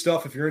Ohio State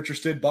stuff, if you're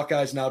interested,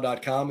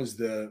 BuckeyesNow.com is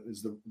the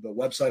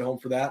website home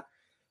for that.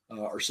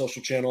 Our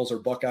social channels are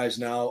Buckeyes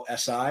Now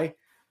SI.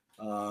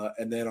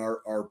 And then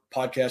our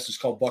podcast is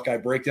called Buckeye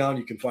Breakdown.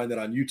 You can find that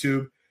on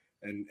YouTube.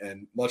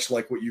 And much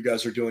like what you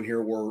guys are doing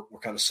here, we're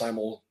kind of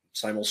simulcasting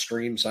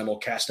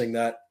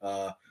that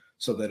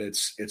so that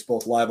it's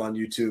both live on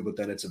YouTube, but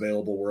then it's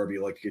available wherever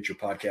you like to get your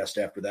podcast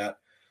after that.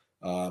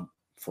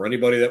 For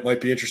anybody that might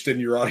be interested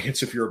in your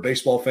audience, if you're a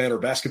baseball fan or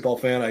basketball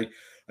fan,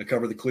 I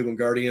cover the Cleveland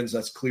Guardians.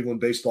 That's Cleveland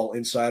Baseball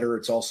Insider.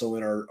 It's also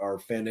in our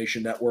Fan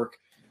Nation network.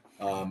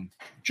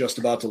 Just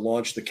about to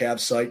launch the Cavs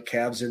site.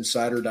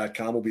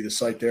 CavsInsider.com will be the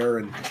site there.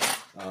 And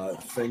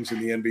things in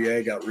the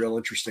NBA got real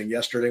interesting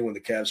yesterday when the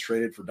Cavs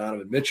traded for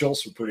Donovan Mitchell.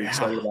 So pretty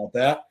excited about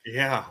that.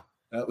 Yeah.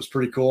 That was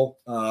pretty cool.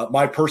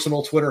 My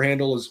personal Twitter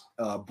handle is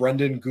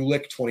Brendan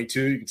Gulick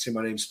 22. You can see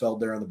my name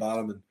spelled there on the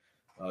bottom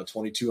and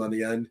 22 on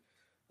the end.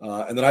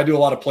 And then I do a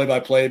lot of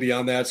play-by-play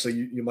beyond that. So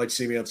you might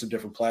see me on some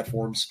different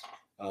platforms.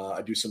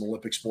 I do some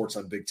Olympic sports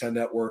on Big Ten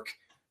Network.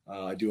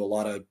 I do a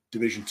lot of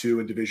Division II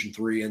and Division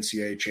III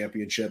NCAA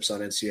championships on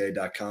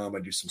NCAA.com. I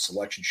do some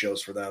selection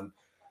shows for them.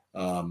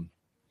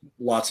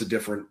 Lots of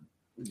different,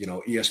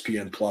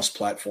 ESPN Plus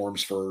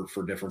platforms for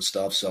different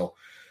stuff. So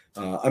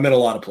I'm in a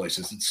lot of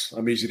places.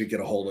 I'm easy to get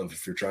a hold of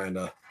if you're trying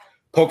to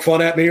poke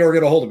fun at me or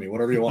get a hold of me,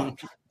 whatever you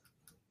want.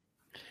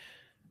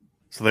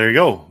 So there you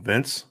go,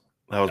 Vince.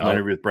 That was my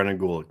interview with Brendan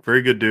Gulick.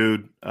 Very good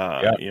dude.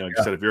 Like you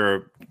said, if you're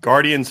a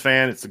Guardians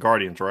fan, it's the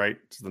Guardians, right?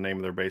 It's the name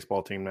of their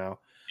baseball team now.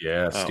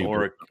 Yeah,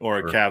 or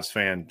a Cavs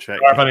fan. Check.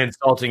 Sorry if I'm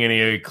insulting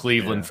any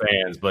Cleveland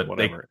fans, but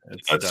whatever.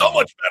 It's so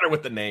much better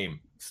with the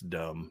name. It's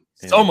dumb.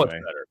 So much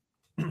better.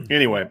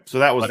 Anyway, so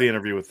that was the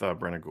interview with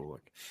Brendan Gulick.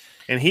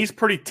 And he's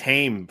pretty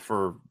tame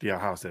for the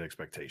Ohio State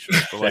expectations.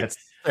 But That's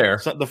fair.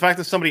 So the fact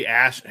that somebody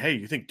asked, hey,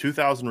 you think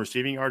 2,000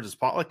 receiving yards is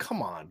pot? Like,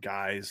 come on,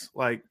 guys.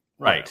 Like,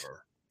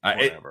 whatever.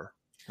 Right.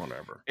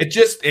 Whatever.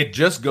 It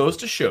just goes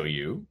to show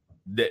you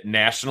that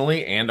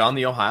nationally and on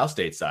the Ohio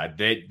State side,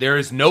 there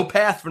is no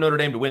path for Notre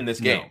Dame to win this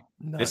game.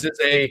 No, this is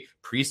a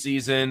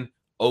preseason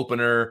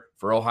opener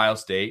for Ohio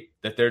State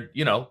that they're,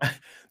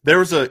 There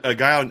was a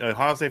guy on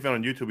Ohio State fan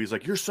on YouTube. He's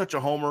like, "You're such a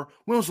homer.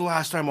 When was the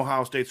last time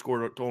Ohio State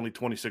scored only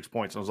 26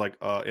 points?" And I was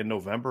like, "In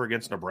November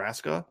against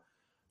Nebraska."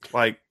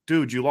 Like,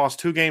 dude, you lost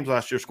 2 games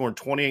last year, scoring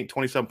 28,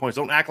 27 points.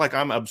 Don't act like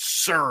I'm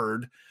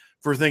absurd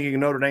for thinking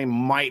Notre Dame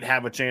might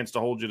have a chance to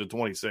hold you to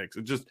 26.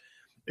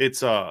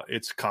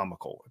 It's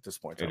comical at this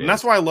point. And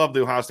that's why I love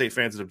the Ohio State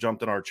fans that have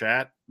jumped in our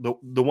chat,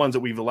 the ones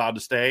that we've allowed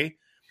to stay.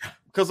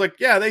 Because,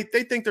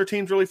 they think their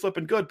team's really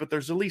flipping good, but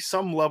there's at least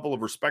some level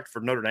of respect for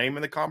Notre Dame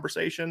in the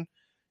conversation.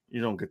 You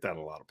don't get that in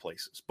a lot of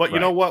places. But you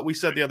know what? We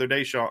said the other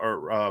day,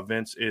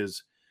 Vince,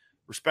 is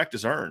respect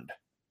is earned.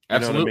 You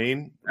know what I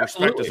mean?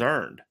 Respect is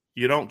earned.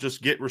 You don't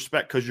just get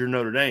respect because you're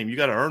Notre Dame. You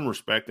got to earn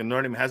respect, and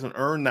Notre Dame hasn't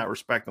earned that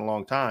respect in a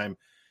long time.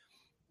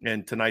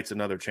 And tonight's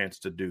another chance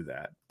to do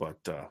that. But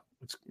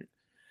it's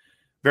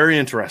very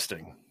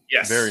interesting.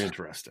 Yes. Very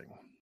interesting.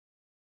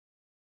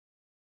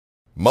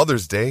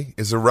 Mother's Day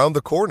is around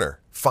the corner.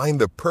 Find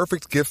the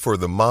perfect gift for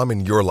the mom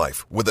in your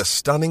life with a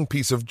stunning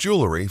piece of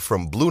jewelry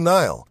from Blue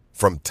Nile.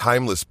 From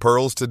timeless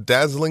pearls to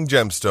dazzling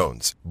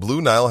gemstones,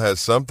 Blue Nile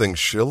has something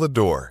she'll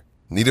adore.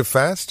 Need it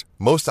fast?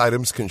 Most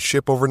items can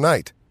ship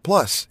overnight.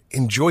 Plus,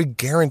 enjoy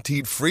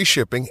guaranteed free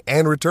shipping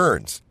and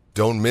returns.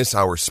 Don't miss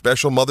our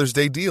special Mother's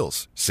Day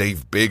deals.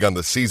 Save big on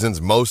the season's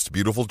most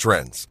beautiful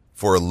trends.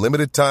 For a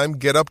limited time,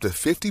 get up to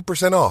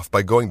 50% off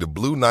by going to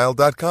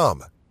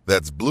BlueNile.com.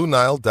 That's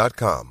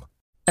BlueNile.com.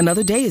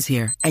 Another day is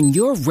here, and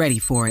you're ready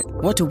for it.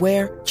 What to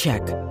wear?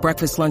 Check.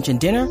 Breakfast, lunch, and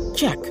dinner?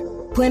 Check.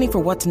 Planning for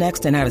what's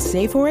next and how to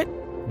save for it?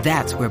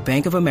 That's where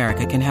Bank of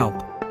America can help.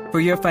 For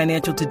your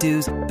financial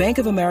to-dos, Bank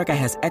of America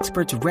has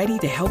experts ready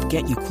to help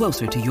get you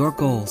closer to your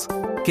goals.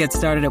 Get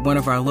started at one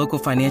of our local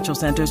financial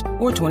centers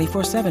or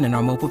 24/7 in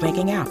our mobile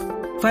banking app.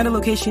 Find a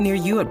location near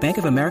you at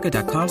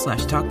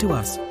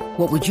bankofamerica.com/talktous.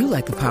 What would you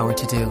like the power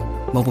to do?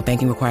 Mobile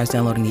banking requires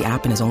downloading the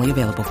app and is only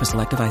available for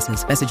select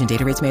devices. Message and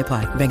data rates may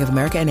apply. Bank of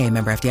America N.A.,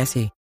 member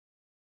FDIC.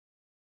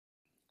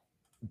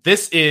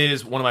 This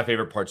is one of my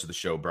favorite parts of the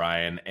show,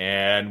 Brian,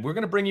 and we're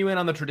going to bring you in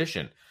on the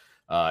tradition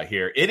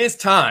here. It is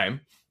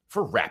time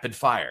for rapid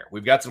fire.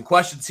 We've got some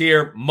questions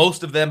here.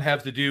 Most of them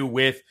have to do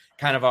with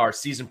kind of our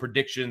season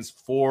predictions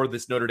for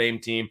this Notre Dame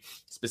team,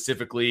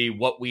 specifically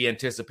what we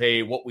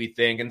anticipate, what we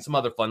think, and some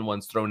other fun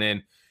ones thrown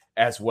in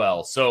as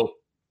well. So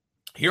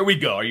here we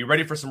go. Are you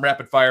ready for some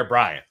rapid fire,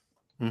 Brian?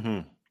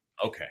 Mm-hmm.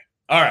 Okay.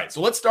 All right.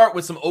 So let's start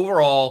with some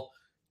overall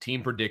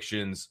team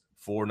predictions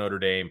for Notre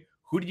Dame.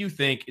 Who do you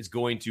think is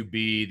going to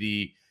be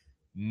the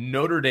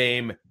Notre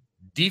Dame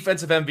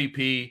defensive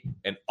MVP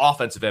and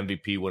offensive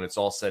MVP when it's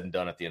all said and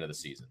done at the end of the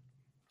season?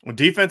 Well,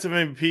 defensive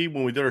MVP,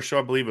 when we did our show,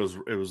 I believe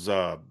it was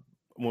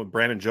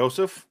Brandon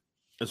Joseph.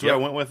 That's what I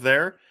went with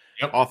there.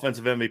 Yep.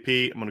 Offensive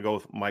MVP, I'm going to go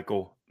with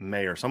Michael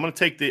Mayer. So I'm going to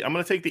take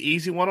the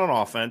easy one on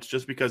offense,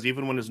 just because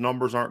even when his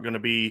numbers aren't going to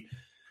be,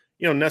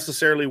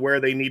 necessarily where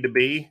they need to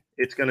be,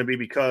 it's going to be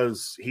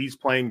because he's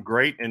playing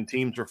great and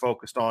teams are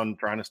focused on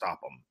trying to stop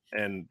him.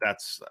 And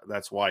that's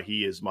why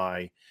he is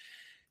my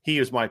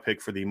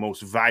pick for the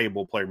most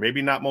valuable player.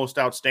 Maybe not most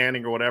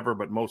outstanding or whatever,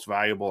 but most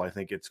valuable. I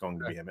think it's going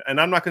to be him. And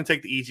I'm not going to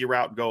take the easy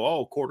route and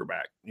go,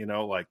 quarterback,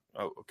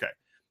 okay.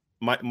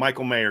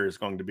 Michael Mayer is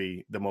going to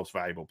be the most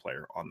valuable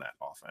player on that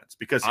offense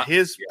because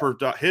his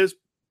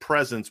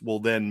presence will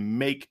then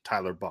make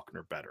Tyler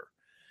Buchner better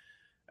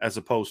as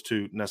opposed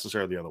to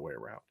necessarily the other way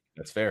around.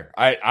 That's fair.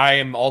 I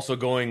am also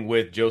going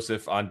with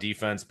Joseph on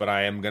defense, but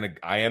I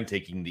am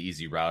taking the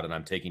easy route, and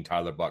I'm taking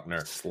Tyler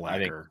Buchner.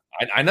 Slacker.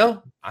 I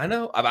know.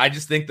 I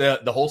just think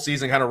the whole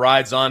season kind of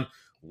rides on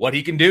what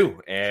he can do,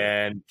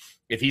 and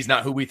if he's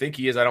not who we think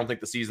he is, I don't think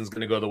the season's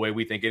going to go the way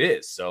we think it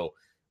is. So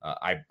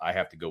I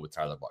have to go with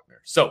Tyler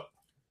Buchner. So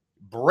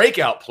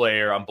breakout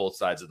player on both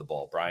sides of the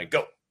ball. Brian,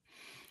 go.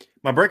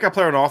 My breakout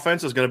player on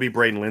offense is going to be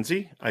Braden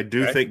Lindsey. I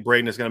do think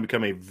Braden is going to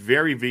become a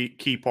very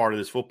key part of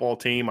this football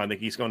team. I think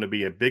he's going to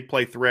be a big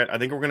play threat. I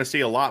think we're going to see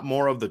a lot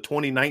more of the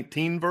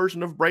 2019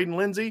 version of Braden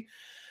Lindsey,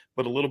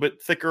 but a little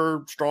bit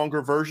thicker,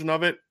 stronger version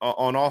of it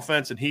on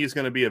offense. And he is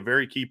going to be a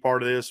very key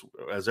part of this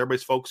as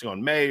everybody's focusing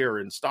on Mayer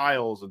and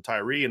Styles and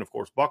Tyree and, of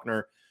course,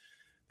 Buchner.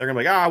 They're going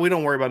to be like, we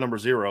don't worry about number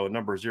 0. And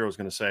number 0 is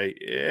going to say,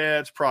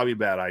 it's probably a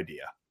bad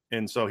idea.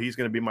 And so he's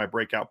going to be my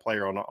breakout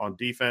player on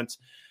defense.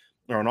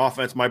 Or on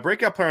offense. My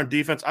breakout player on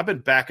defense, I've been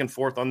back and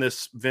forth on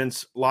this,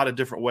 Vince, a lot of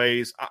different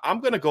ways. I'm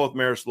going to go with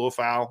Marist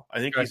Liufau. I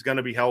think he's going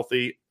to be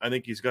healthy. I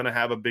think he's going to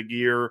have a big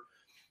year.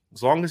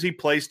 As long as he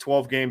plays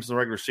 12 games in the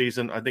regular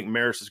season, I think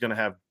Marist is going to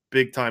have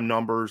big-time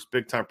numbers,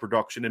 big-time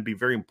production, and be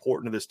very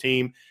important to this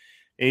team.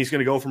 And he's going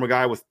to go from a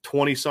guy with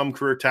 20-some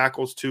career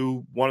tackles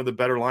to one of the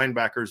better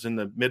linebackers in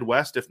the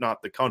Midwest, if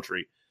not the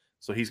country.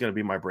 So he's going to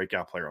be my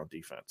breakout player on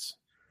defense.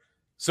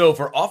 So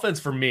for offense,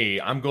 for me,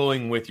 I'm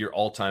going with your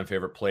all-time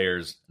favorite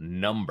player's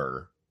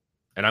number,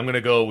 and I'm going to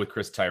go with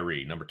Chris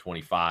Tyree, number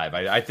 25.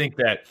 I think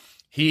that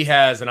he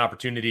has an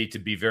opportunity to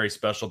be very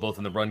special, both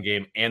in the run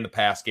game and the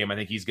pass game. I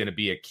think he's going to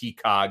be a key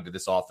cog to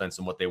this offense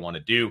and what they want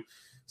to do.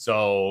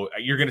 So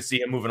you're going to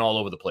see him moving all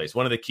over the place.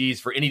 One of the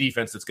keys for any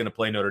defense that's going to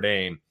play Notre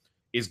Dame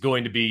is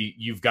going to be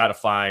you've got to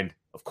find,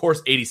 of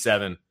course,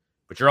 87,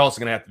 but you're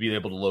also going to have to be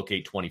able to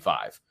locate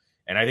 25.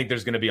 And I think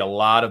there's going to be a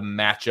lot of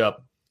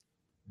matchup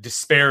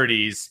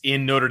disparities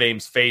in Notre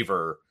Dame's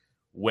favor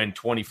when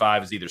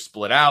 25 is either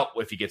split out,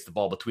 if he gets the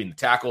ball between the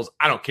tackles.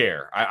 I don't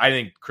care. I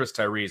think Chris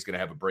Tyree is going to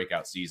have a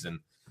breakout season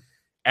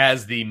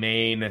as the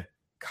main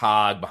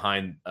cog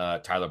behind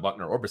Tyler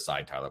Buchner or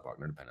beside Tyler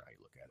Buchner, depending on how you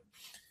look at it.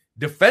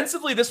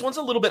 Defensively, this one's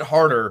a little bit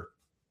harder,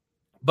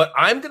 but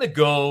I'm going to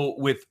go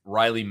with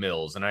Riley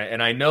Mills. And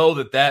I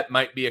know that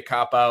might be a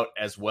cop-out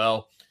as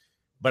well.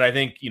 But I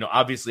think,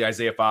 obviously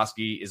Isaiah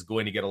Foskey is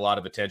going to get a lot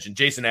of attention.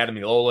 Jason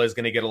Ademilola is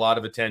going to get a lot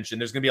of attention.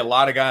 There's going to be a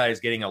lot of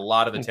guys getting a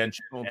lot of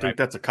attention. I don't think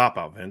that's a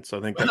cop-out, Vince.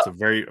 I think that's that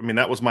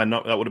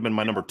would have been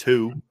my number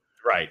 2.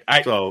 Right.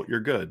 So you're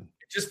good.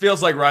 It just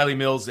feels like Riley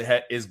Mills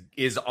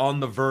is on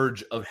the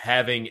verge of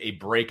having a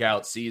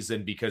breakout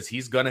season because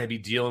he's going to be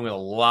dealing with a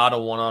lot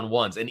of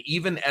one-on-ones. And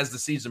even as the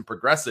season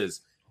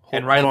progresses,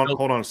 hold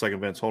on a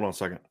second, Vince. Hold on a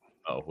second.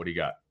 Oh, what do you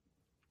got?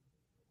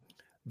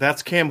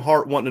 That's Cam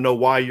Hart wanting to know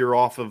why you're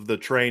off of the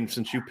train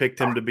since you picked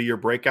him to be your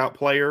breakout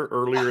player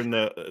earlier in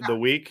the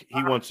week.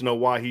 He wants to know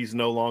why he's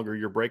no longer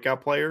your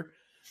breakout player.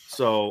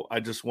 So I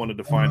just wanted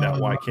to find out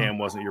why Cam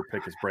wasn't your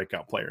pick as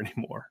breakout player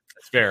anymore.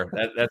 That's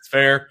fair. That's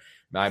fair.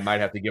 I might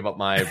have to give up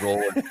my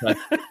role in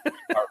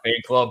our fan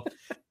club.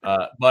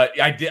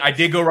 But I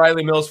did go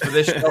Riley Mills for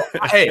this show.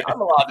 Hey, I'm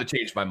allowed to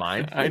change my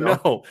mind. I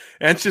know.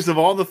 And it's just of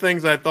all the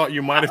things I thought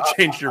you might have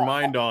changed your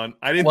mind on,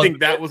 I didn't think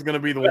that was going to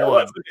be the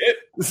one.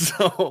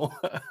 So,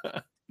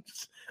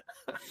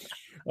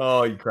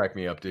 oh, you crack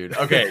me up, dude.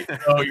 Okay,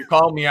 so you're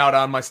calling me out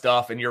on my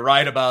stuff, and you're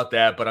right about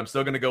that, but I'm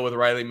still going to go with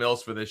Riley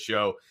Mills for this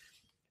show.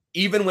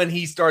 Even when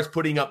he starts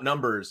putting up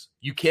numbers,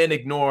 you can't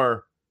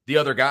ignore the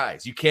other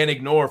guys. You can't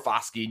ignore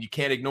Foskey, and you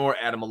can't ignore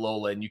Adam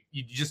Alola, and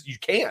you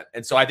can't.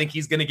 And so I think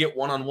he's going to get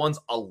one-on-ones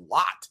a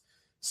lot.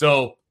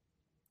 So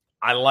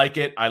I like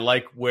it. I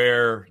like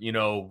where,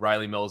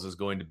 Riley Mills is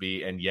going to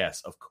be. And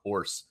yes, of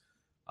course,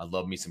 I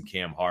love me some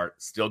Cam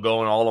Hart. Still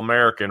going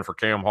All-American for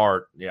Cam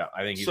Hart. Yeah,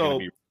 I think he's going to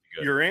be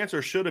good. Your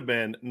answer should have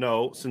been,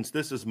 no, since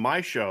this is my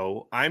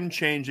show, I'm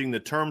changing the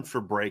terms for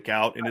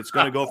breakout, and it's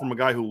going to go from a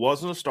guy who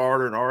wasn't a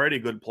starter and already a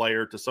good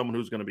player to someone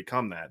who's going to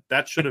become that.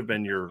 That should have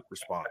been your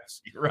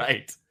response.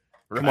 Right.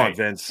 Come on,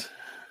 Vince.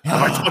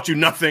 Have I taught you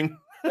nothing?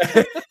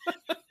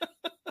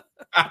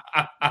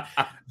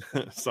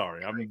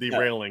 Sorry, I'm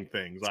derailing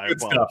things. I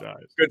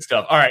apologize. Good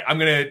stuff. All right,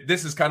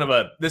 this is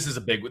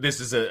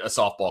a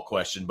softball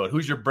question, but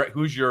who's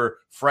your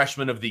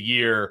freshman of the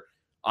year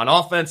on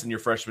offense and your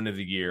freshman of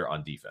the year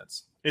on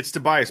defense? It's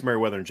Tobias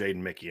Merriweather and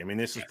Jaden Mickey. I mean,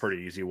 this is a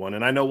pretty easy one.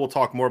 And I know we'll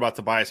talk more about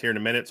Tobias here in a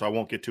minute, so I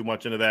won't get too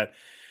much into that.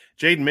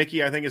 Jaden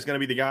Mickey, I think, is going to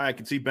be the guy. I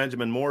could see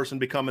Benjamin Morrison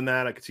becoming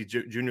that. I could see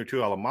Junior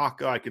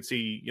Tuihalamaka. I could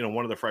see,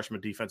 one of the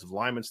freshman defensive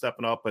linemen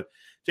stepping up. But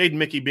Jaden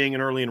Mickey being an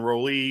early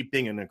enrollee,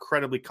 being an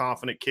incredibly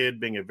confident kid,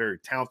 being a very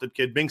talented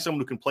kid, being someone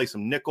who can play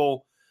some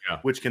nickel,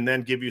 which can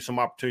then give you some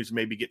opportunities to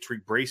maybe get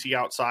Tariq Bracy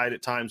outside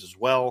at times as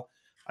well,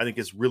 I think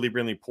is really,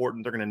 really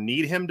important. They're going to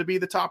need him to be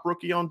the top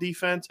rookie on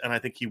defense, and I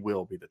think he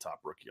will be the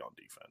top rookie on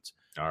defense.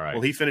 All right.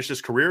 Will he finish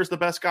his career as the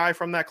best guy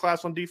from that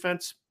class on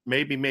defense?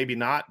 Maybe, maybe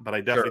not, but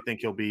I definitely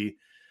think he'll be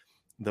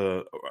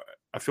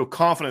I feel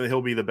confident that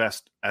he'll be the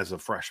best as a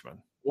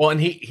freshman. Well, and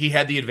he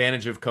had the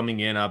advantage of coming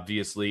in,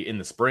 obviously, in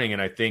the spring,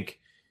 and I think,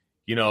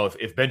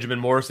 if Benjamin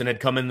Morrison had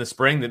come in the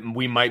spring, then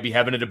we might be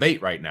having a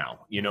debate right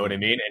now. You know what I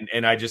mean?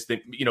 And I just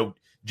think,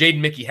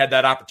 Jaden Mickey had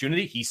that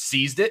opportunity. He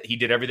seized it. He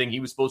did everything he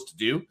was supposed to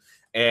do.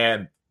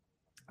 And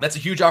that's a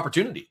huge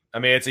opportunity. I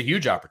mean, it's a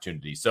huge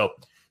opportunity. So,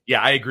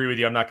 yeah, I agree with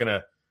you. I'm not going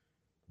to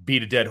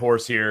beat a dead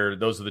horse here.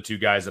 Those are the two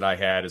guys that I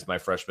had as my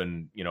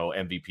freshman,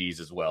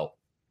 MVPs as well.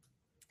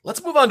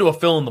 Let's move on to a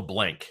fill in the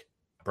blank,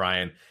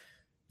 Brian.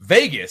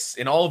 Vegas,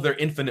 in all of their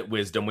infinite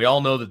wisdom, we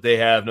all know that they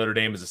have Notre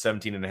Dame as a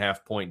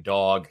 17.5-point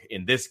dog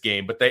in this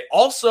game, but they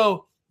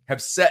also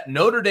have set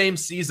Notre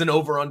Dame's season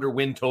over-under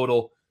win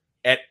total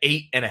at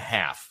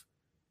 8.5.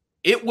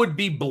 It would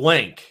be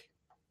blank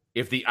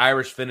if the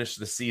Irish finish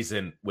the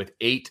season with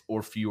 8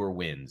 or fewer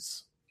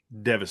wins.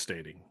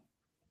 Devastating.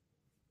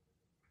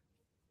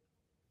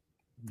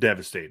 Yeah.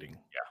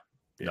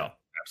 No,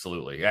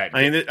 absolutely. Yeah.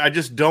 I mean, I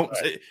just don't.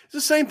 It's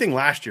the same thing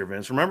last year,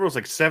 Vince. Remember, it was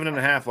like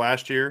 7.5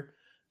 last year.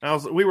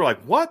 And we were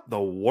like, what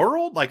the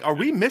world? Like, are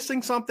we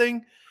missing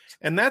something?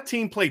 And that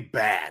team played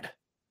bad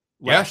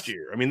last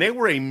year. I mean, they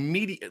were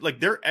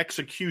their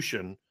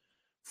execution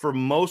for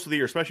most of the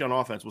year, especially on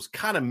offense, was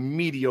kind of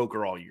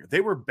mediocre all year.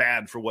 They were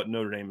bad for what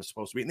Notre Dame is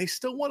supposed to be, and they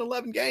still won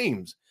 11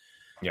 games.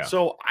 Yeah.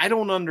 So I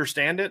don't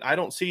understand it. I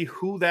don't see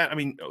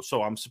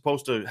so I'm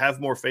supposed to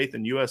have more faith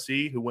in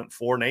USC, who went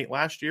 4-8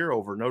 last year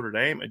over Notre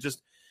Dame. It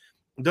just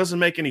doesn't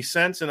make any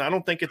sense, and I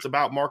don't think it's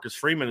about Marcus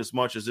Freeman as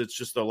much as it's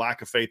just a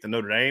lack of faith in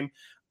Notre Dame.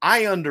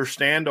 I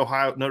understand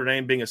Notre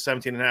Dame being a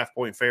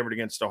 17.5-point favorite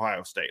against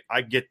Ohio State.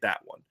 I get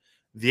that one.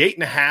 The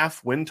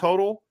 8.5 win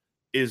total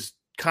is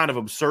kind of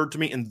absurd to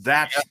me, and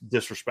that's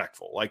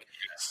disrespectful. Like,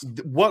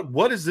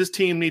 what does this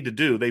team need to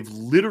do? They've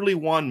literally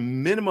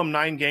won minimum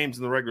 9 games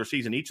in the regular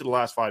season each of the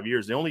last 5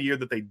 years. The only year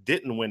that they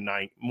didn't win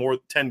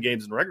 10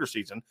 games in the regular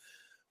season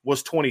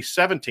was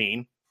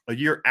 2017, a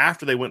year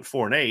after they went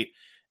 4-8,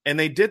 and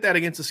they did that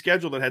against a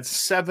schedule that had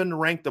 7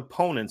 ranked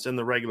opponents in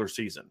the regular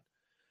season.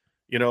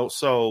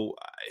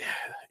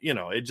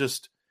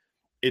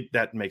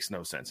 That makes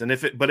no sense. And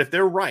if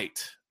they're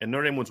right and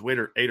Notre Dame wins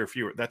 8 or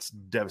fewer, that's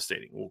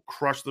devastating. We'll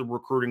crush the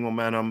recruiting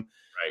momentum.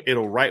 Right.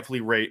 It'll rightfully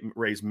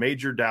raise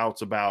major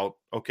doubts about,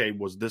 okay,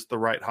 was this the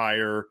right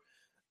hire?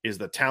 Is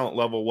the talent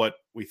level what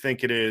we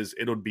think it is?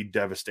 It would be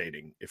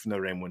devastating if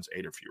Notre Dame wins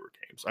 8 or fewer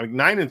games. I mean,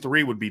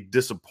 9-3 would be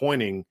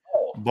disappointing,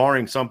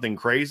 barring something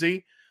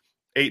crazy.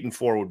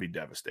 8-4 would be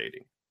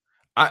devastating.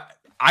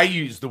 I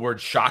use the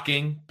word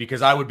shocking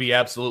because I would be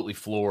absolutely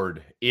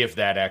floored if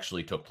that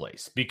actually took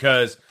place,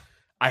 because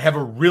I have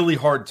a really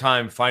hard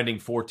time finding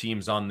 4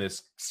 teams on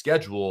this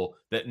schedule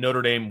that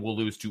Notre Dame will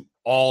lose to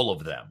all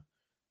of them.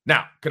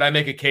 Now, could I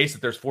make a case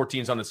that there's 4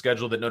 teams on the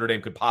schedule that Notre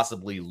Dame could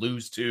possibly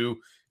lose to,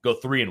 go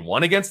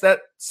 3-1 against that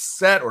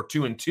set, or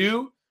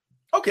 2-2?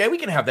 Okay, we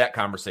can have that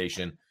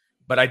conversation.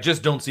 but I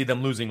just don't see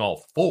them losing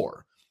all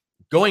 4.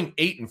 Going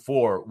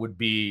 8-4 would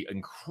be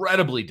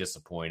incredibly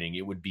disappointing.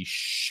 It would be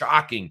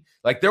shocking.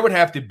 Like there would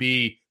have to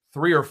be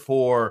 3 or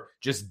 4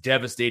 just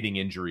devastating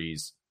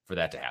injuries for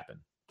that to happen.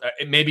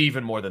 Maybe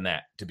even more than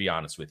that, to be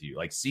honest with you.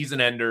 Like season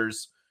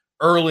enders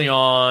early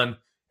on.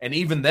 And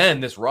even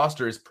then, this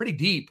roster is pretty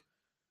deep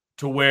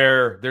to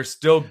where they're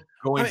still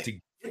going to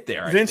get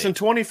there. Vince, in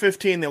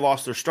 2015, they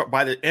lost their start.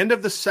 By the end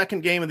of the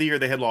second game of the year,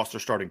 they had lost their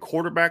starting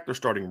quarterback, their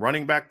starting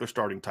running back, their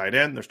starting tight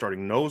end, their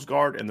starting nose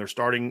guard, and their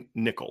starting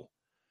nickel.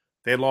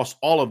 They had lost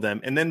all of them.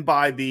 And then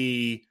by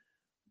the,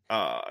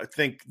 I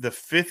think the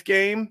 5th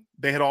game,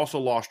 they had also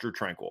lost Drew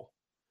Tranquill.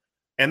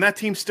 And that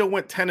team still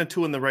went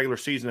 10-2 in the regular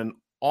season and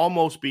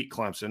almost beat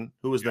Clemson,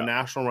 who was the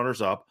national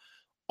runners-up,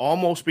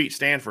 almost beat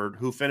Stanford,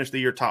 who finished the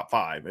year top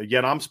 5.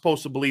 Yet I'm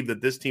supposed to believe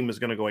that this team is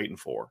going to go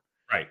 8-4.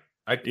 Right.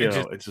 I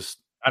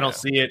don't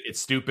see it. It's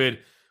stupid,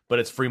 but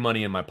it's free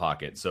money in my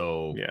pocket.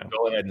 So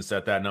go ahead and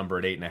set that number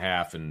at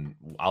 8.5, and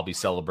I'll be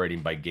celebrating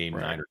by game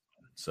 9 or 10.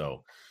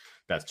 So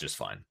that's just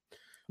fine.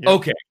 Yep.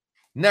 Okay,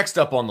 next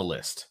up on the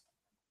list.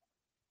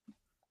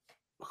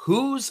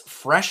 Whose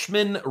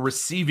freshman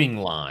receiving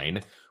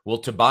line will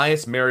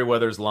Tobias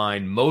Merriweather's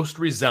line most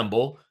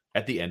resemble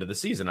at the end of the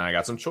season? And I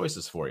got some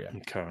choices for you.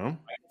 Okay.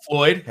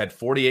 Floyd had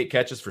 48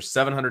 catches for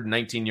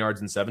 719 yards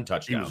and 7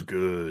 touchdowns. He was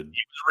good. He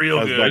was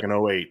real good. Back in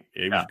 08.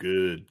 He was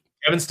good.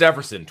 Kevin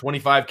Stepherson,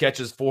 25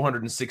 catches,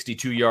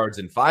 462 yards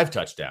and 5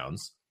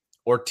 touchdowns.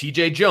 Or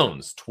TJ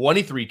Jones,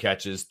 23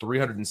 catches,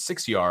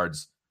 306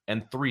 yards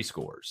and 3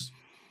 scores.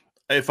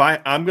 If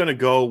I'm going to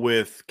go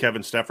with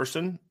Kevin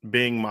Stepherson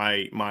being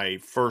my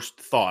first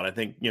thought. I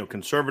think,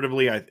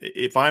 conservatively,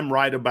 if I'm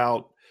right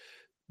about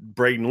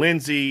Braden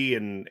Lindsey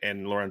and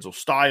Lorenzo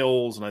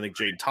Styles, and I think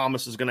Jade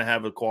Thomas is going to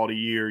have a quality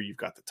year. You've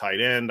got the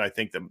tight end. I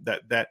think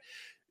that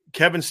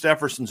Kevin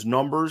Stepherson's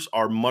numbers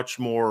are much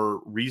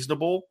more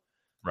reasonable.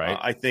 Right.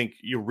 I think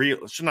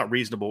it's not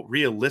reasonable,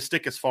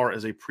 realistic as far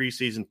as a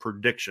preseason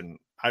prediction.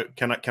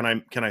 Can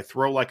I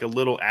throw like a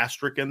little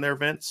asterisk in there,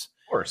 Vince?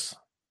 Of course.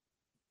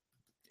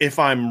 If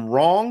I'm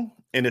wrong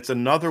and it's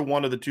another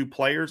one of the 2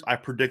 players, I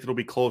predict it'll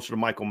be closer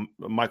to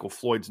Michael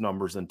Floyd's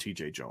numbers than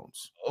TJ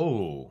Jones.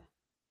 Oh,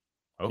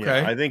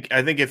 okay. Yeah, I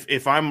think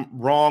if I'm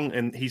wrong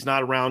and he's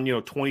not around,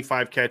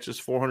 25 catches,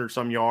 400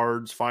 some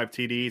yards, 5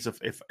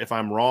 TDs, if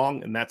I'm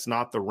wrong and that's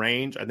not the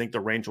range, I think the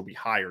range will be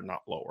higher,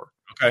 not lower.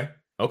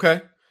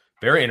 Okay.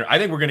 Very interesting. I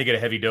think we're going to get a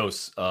heavy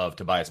dose of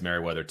Tobias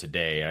Merriweather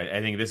today. I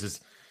think it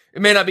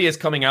may not be his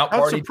coming out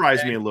party. That would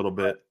surprise me a little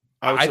bit.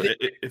 I think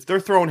if they're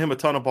throwing him a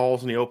ton of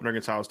balls in the opener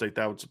against Ohio State,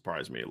 that would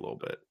surprise me a little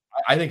bit.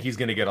 I think he's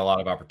going to get a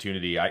lot of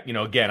opportunity.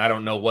 Again, I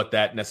don't know what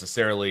that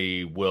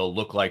necessarily will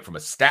look like from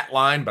a stat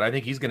line, but I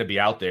think he's going to be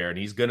out there and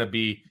he's going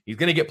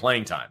to get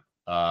playing time.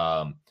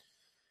 I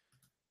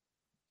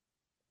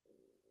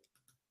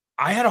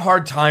had a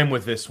hard time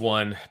with this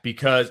one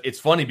because it's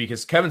funny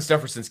because Kevin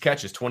Stepherson's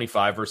catch is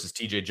 25 versus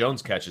TJ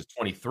Jones' catch is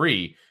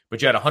 23,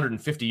 but you had a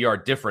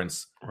 150-yard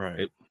difference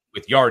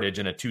with yardage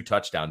and a 2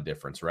 touchdown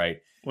difference, right?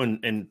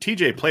 And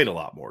TJ played a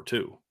lot more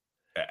too.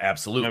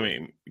 Absolutely. I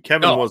mean,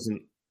 Kevin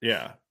wasn't.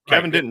 Yeah,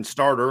 Kevin didn't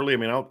start early. I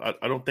mean,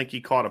 I don't think he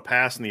caught a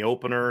pass in the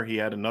opener. He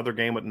had another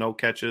game with no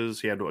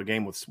catches. He had a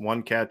game with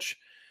 1 catch.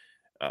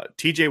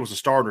 TJ was a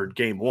starter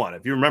game 1.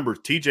 If you remember,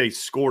 TJ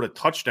scored a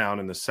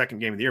touchdown in the second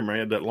game of the year. Man, he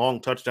had that long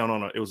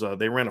touchdown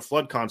they ran a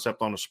flood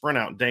concept on a sprint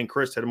out. And Dane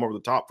Christ hit him over the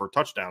top for a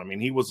touchdown. I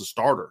mean, he was a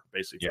starter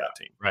basically for that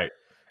team. Right.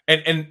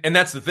 And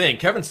that's the thing.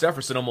 Kevin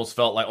Stepherson almost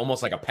felt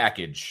like a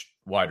package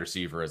wide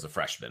receiver as a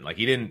freshman. Like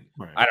he didn't.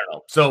 Right. I don't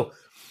know. So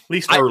at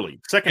least early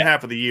second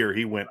half of the year,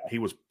 he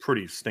was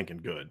pretty stinking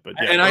good. But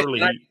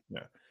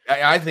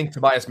I think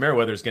Tobias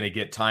Merriweather is going to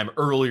get time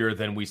earlier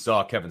than we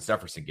saw Kevin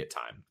Stepherson get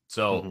time.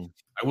 So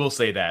I will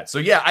say that. So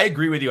yeah, I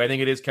agree with you. I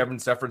think it is Kevin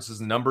Stepherson's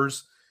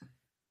numbers.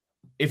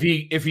 If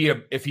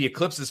he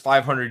eclipses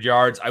 500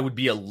 yards, I would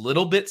be a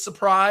little bit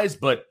surprised,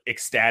 but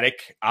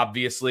ecstatic.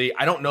 Obviously,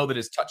 I don't know that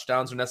his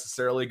touchdowns are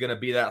necessarily going to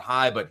be that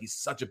high, but he's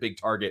such a big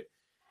target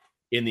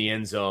in the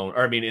end zone,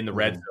 in the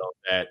red zone,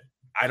 that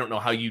I don't know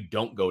how you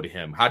don't go to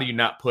him. How do you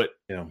not put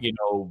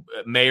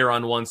Mayer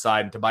on one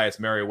side and Tobias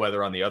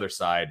Merriweather on the other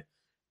side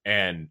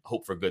and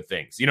hope for good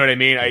things? You know what I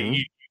mean?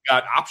 You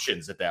got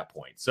options at that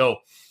point. So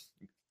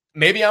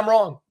maybe I'm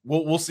wrong.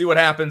 We'll see what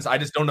happens. I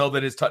just don't know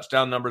that his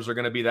touchdown numbers are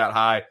going to be that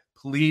high.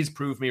 Please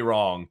prove me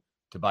wrong,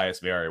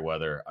 Tobias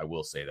Merriweather. I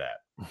will say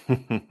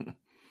that.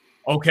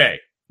 Okay,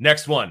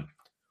 next one.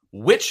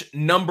 Which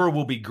number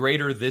will be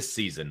greater this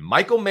season?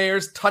 Michael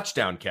Mayer's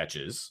touchdown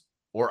catches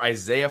or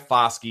Isaiah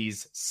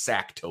Foskey's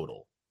sack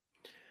total?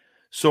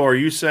 So are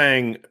you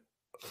saying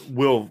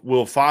will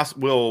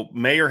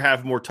Mayer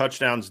have more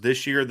touchdowns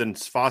this year than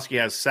Foskey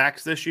has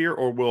sacks this year,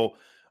 or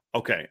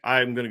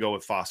I'm going to go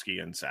with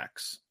Foskey and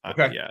sacks.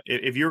 Okay. Yeah.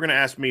 If you're going to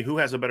ask me who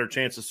has a better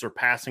chance of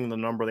surpassing the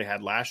number they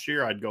had last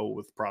year, I'd go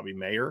with probably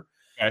Mayer.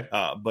 Okay.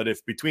 But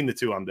if between the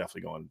two, I'm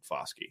definitely going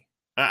Foskey.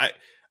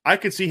 I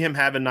could see him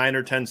having 9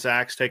 or 10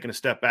 sacks, taking a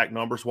step back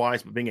numbers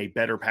wise, but being a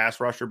better pass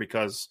rusher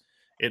because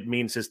it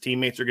means his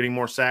teammates are getting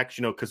more sacks,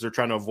 because they're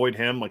trying to avoid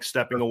him, like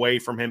stepping away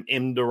from him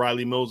into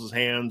Riley Mills'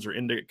 hands or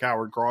into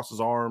Coward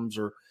Cross's arms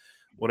or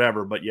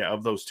whatever. But yeah,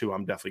 of those two,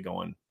 I'm definitely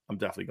going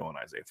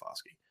Isaiah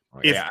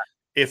Foskey.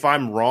 If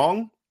I'm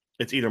wrong,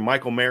 it's either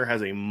Michael Mayer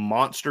has a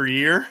monster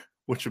year,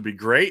 which would be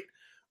great,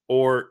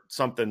 or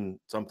something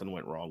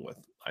went wrong with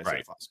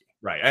Isaiah Foskey.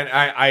 Right.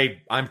 And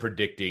I'm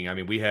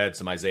predicting, we had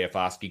some Isaiah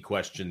Foskey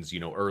questions,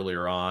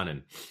 earlier on,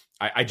 and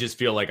I just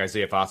feel like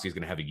Isaiah Foskey is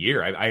going to have a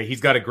year. He's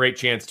got a great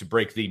chance to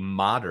break the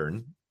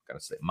modern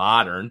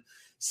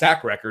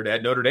sack record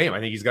at Notre Dame. I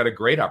think he's got a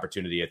great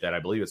opportunity at that. I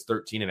believe it's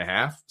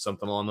 13.5,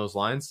 something along those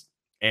lines.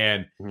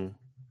 And,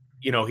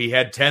 he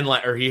had 10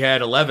 or he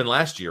had 11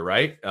 last year.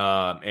 Right.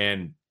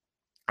 And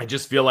I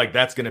just feel like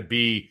that's going to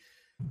be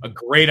a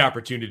great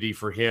opportunity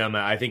for him.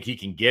 I think he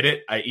can get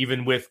it,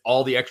 even with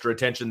all the extra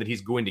attention that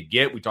he's going to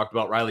get. We talked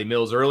about Riley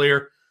Mills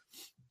earlier.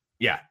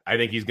 Yeah, I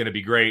think he's going to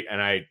be great.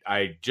 And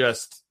I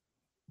just,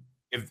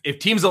 if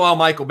teams allow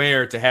Michael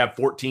Mayer to have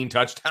 14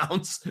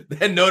 touchdowns,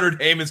 then Notre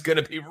Dame is going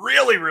to be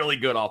really, really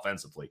good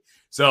offensively.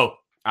 So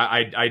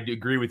I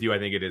agree with you. I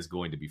think it is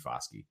going to be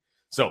Foskey.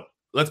 So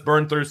let's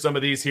burn through some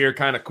of these here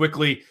kind of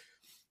quickly.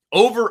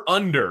 Over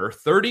under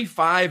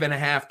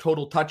 35.5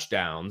 total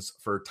touchdowns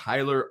for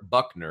Tyler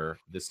Buchner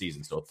this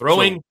season. So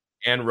throwing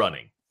and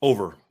running.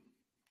 Over.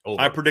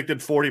 I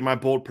predicted 40. My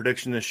bold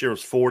prediction this year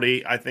was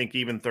 40. I think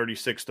even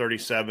 36,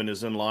 37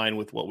 is in line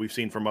with what we've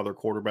seen from other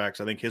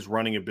quarterbacks. I think his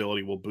running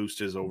ability will boost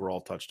his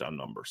overall touchdown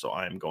number. So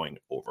I am going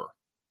over.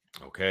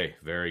 Okay.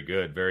 Very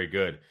good. Very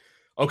good.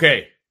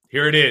 Okay.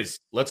 Here it is.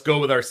 Let's go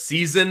with our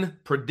season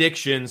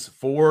predictions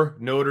for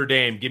Notre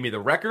Dame. Give me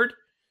the record.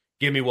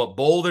 Give me what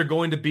bowl they're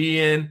going to be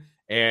in,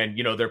 and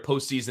their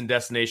postseason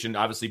destination.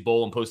 Obviously,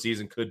 bowl and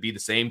postseason could be the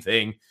same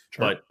thing,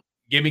 but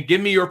give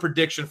me your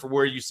prediction for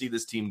where you see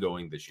this team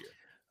going this year.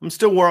 I'm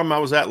still where I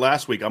was at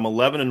last week. I'm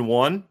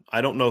 11-1.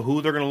 I don't know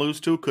who they're going to lose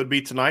to. Could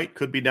be tonight.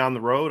 Could be down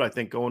the road. I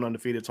think going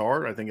undefeated's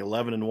hard. I think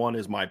 11-1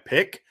 is my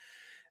pick,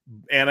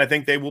 and I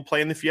think they will play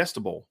in the Fiesta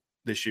Bowl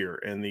this year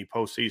in the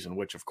postseason,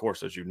 which, of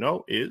course, as you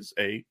know, is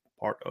a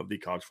part of the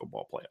college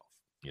football playoff.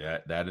 Yeah,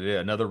 that it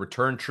is. Another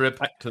return trip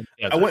to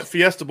I went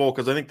Fiesta Bowl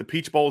because I think the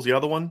Peach Bowl is the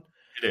other one.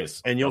 It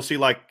is. And you'll see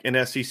like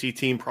an SEC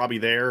team probably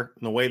there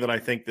in the way that I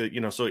think that,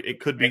 so it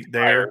could be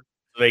there.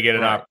 So they get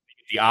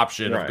the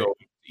option of going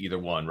to either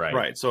one, right?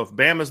 Right. So if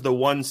Bama's the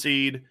 1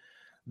 seed,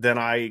 then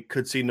I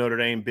could see Notre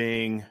Dame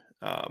being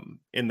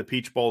in the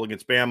Peach Bowl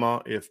against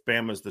Bama. If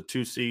Bama's the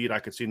 2 seed, I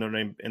could see Notre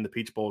Dame in the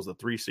Peach Bowl as the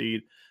 3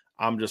 seed.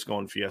 I'm just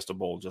going Fiesta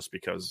Bowl just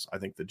because I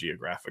think the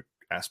geographic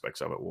aspects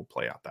of it will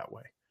play out that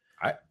way.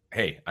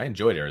 I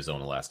enjoyed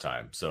Arizona last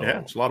time. So yeah,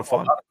 it's a lot of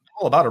fun.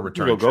 All about a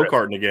return trip.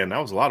 Go-karting again. That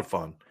was a lot of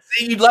fun.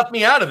 See, you left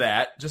me out of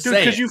that. Just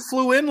saying. Because you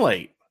flew in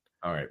late.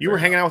 All right. You were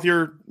hanging out with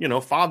your,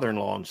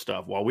 father-in-law and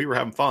stuff while we were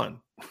having fun.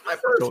 My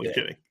first totally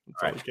kidding.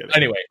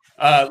 Anyway,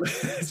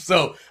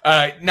 so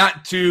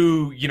not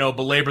to,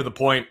 belabor the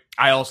point,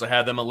 I also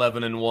had them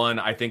 11-1.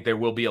 I think there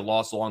will be a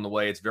loss along the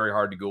way. It's very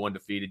hard to go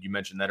undefeated. You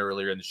mentioned that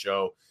earlier in the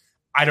show.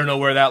 I don't know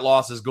where that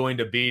loss is going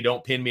to be.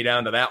 Don't pin me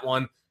down to that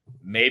one.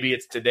 Maybe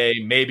it's today.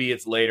 Maybe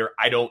it's later.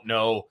 I don't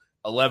know.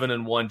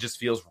 11-1 just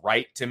feels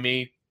right to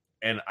me.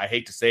 And I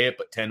hate to say it,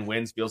 but 10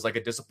 wins feels like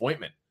a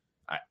disappointment.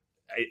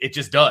 It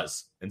just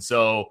does. And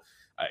so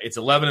it's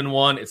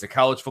 11-1. It's a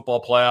college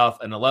football playoff.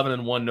 An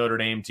 11-1 Notre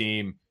Dame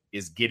team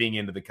is getting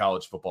into the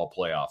college football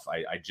playoff.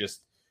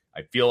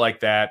 I feel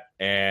like that.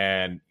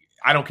 And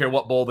I don't care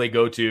what bowl they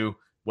go to,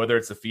 whether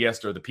it's the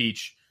Fiesta or the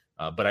Peach,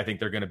 but I think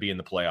they're going to be in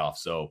the playoff.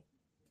 So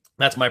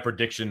that's my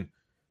prediction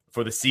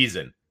for the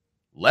season.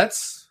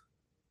 Let's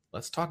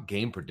talk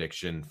game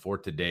prediction for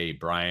today,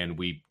 Brian.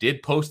 We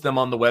did post them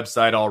on the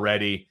website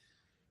already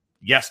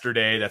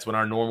yesterday. That's when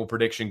our normal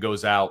prediction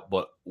goes out.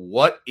 But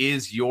what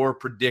is your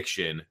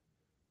prediction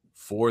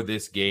for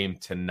this game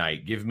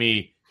tonight? Give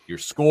me your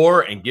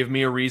score and give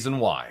me a reason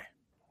why.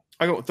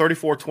 I go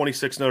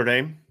 34-26 Notre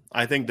Dame.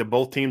 I think that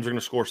both teams are going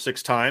to score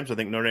 6 times. I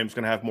think Notre Dame's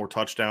going to have more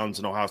touchdowns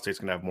and Ohio State's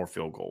going to have more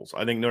field goals.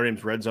 I think Notre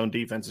Dame's red zone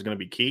defense is going to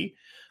be key.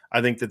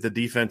 I think that the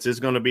defense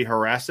is going to be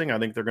harassing. I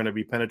think they're going to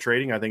be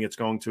penetrating. I think it's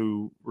going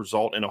to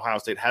result in Ohio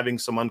State having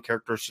some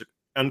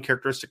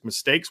uncharacteristic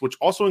mistakes, which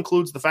also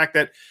includes the fact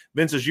that,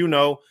 Vince, as you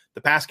know,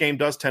 the pass game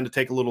does tend to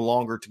take a little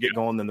longer to get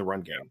going than the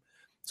run game.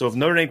 So if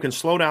Notre Dame can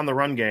slow down the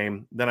run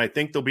game, then I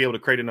think they'll be able to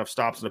create enough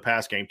stops in the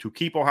pass game to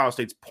keep Ohio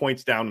State's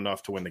points down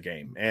enough to win the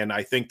game. And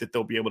I think that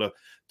they'll be able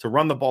to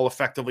run the ball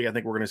effectively. I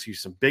think we're going to see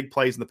some big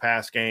plays in the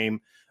pass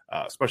game.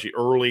 Especially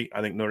early.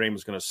 I think Notre Dame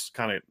is going to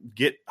kind of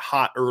get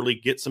hot early,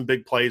 get some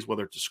big plays,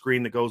 whether it's a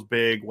screen that goes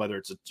big, whether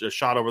it's a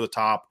shot over the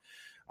top.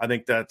 I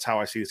think that's how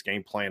I see this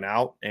game playing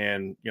out.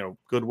 And,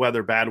 good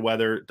weather, bad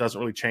weather, doesn't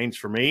really change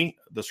for me.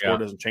 The score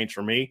doesn't change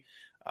for me.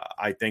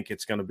 I think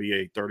it's going to be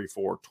a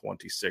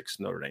 34-26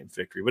 Notre Dame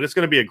victory. But it's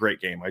going to be a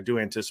great game. I do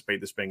anticipate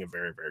this being a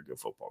very, very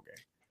good football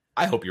game.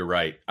 I hope you're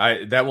right.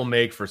 That will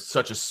make for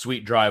such a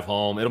sweet drive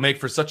home. It'll make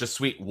for such a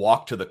sweet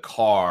walk to the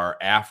car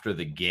after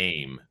the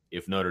game.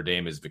 If Notre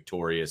Dame is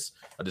victorious,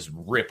 I'll just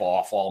rip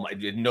off all my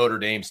Notre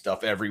Dame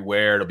stuff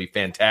everywhere. It'll be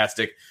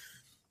fantastic.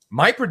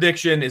 My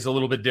prediction is a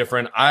little bit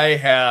different. I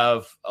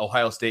have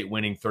Ohio State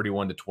winning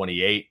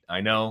 31-28.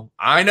 I know.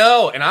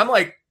 And I'm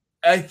like,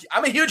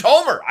 I'm a huge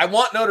homer. I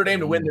want Notre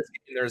Dame to win this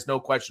game. There's no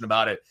question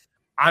about it.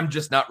 I'm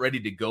just not ready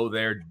to go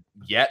there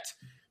yet.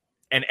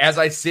 And as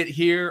I sit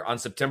here on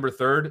September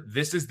 3rd,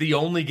 this is the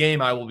only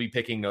game I will be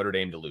picking Notre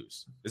Dame to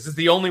lose. This is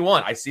the only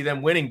one. I see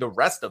them winning the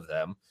rest of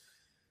them.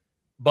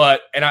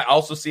 And I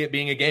also see it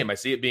being a game. I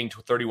see it being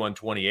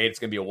 31-28. It's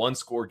going to be a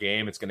one-score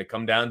game. It's going to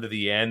come down to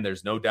the end.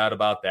 There's no doubt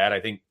about that. I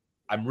think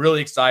I'm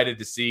really excited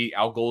to see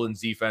Al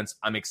Golden's defense.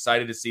 I'm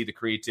excited to see the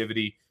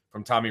creativity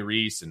from Tommy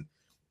Rees. And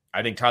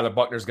I think Tyler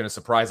Buchner is going to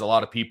surprise a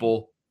lot of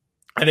people.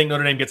 I think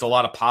Notre Dame gets a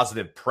lot of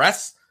positive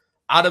press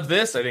out of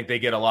this. I think they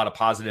get a lot of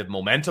positive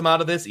momentum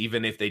out of this,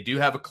 even if they do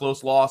have a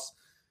close loss.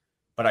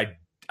 But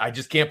I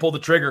just can't pull the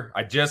trigger.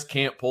 I just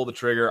can't pull the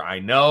trigger. I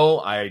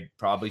know I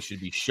probably should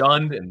be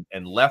shunned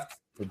and left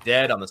for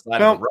dead on the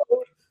side of the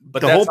road.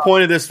 But the whole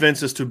point of this,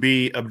 Vince, is to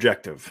be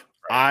objective.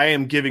 I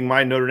am giving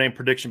my Notre Dame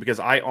prediction because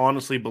I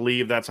honestly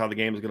believe that's how the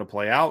game is going to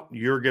play out.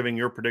 You're giving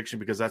your prediction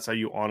because that's how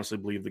you honestly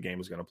believe the game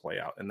is going to play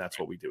out, and that's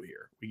what we do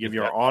here. We give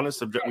you our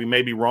honest – we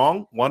may be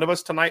wrong. One of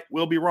us tonight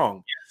will be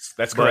wrong. Yes,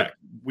 that's correct.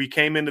 We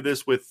came into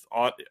this with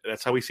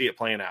that's how we see it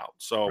playing out.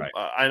 So, right.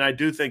 And I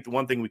do think the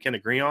one thing we can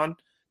agree on,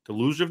 the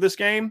loser of this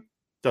game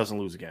doesn't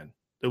lose again.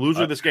 The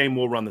loser of this game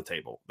will run the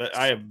table.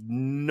 I have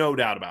no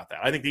doubt about that.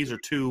 I think these are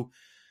two –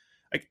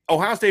 like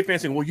Ohio State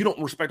fans saying, well, you don't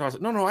respect Ohio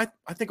State. No, I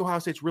think Ohio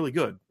State's really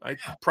good. I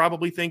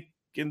probably think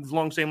in the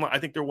long same line, I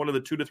think they're one of the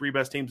 2 to 3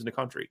 best teams in the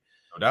country.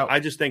 No doubt. I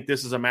just think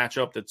this is a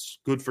matchup that's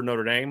good for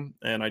Notre Dame,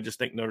 and I just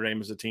think Notre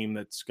Dame is a team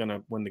that's going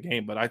to win the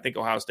game. But I think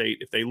Ohio State,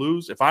 if they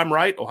lose, if I'm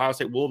right, Ohio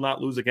State will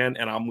not lose again,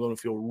 and I'm going to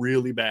feel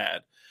really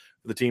bad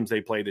for the teams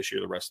they play this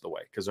year the rest of the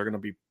way because they're going to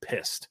be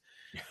pissed.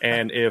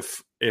 And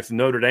if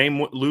Notre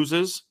Dame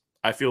loses,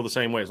 I feel the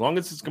same way. As long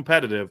as it's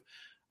competitive,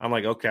 I'm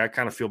like, okay, I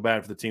kind of feel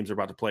bad for the teams they're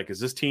about to play because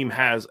this team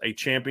has a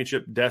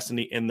championship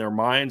destiny in their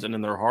minds and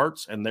in their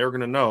hearts, and they're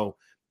going to know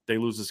if they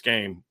lose this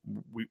game,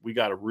 we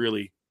got to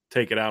really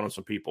take it out on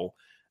some people,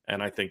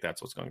 and I think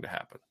that's what's going to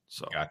happen.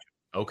 So, gotcha.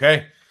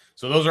 Okay,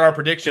 so those are our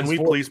predictions. Can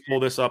we please pull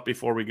this up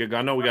before we get?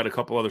 I know we got a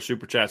couple other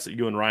super chats that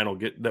you and Ryan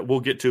we'll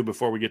get to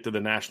before we get to the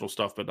national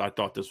stuff, but I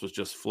thought this was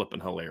just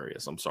flipping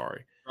hilarious. I'm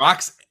sorry.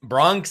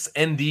 Bronx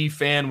ND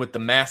fan with the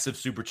massive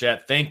super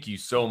chat. Thank you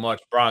so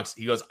much, Bronx.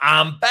 He goes,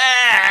 I'm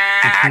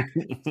back.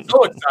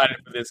 So excited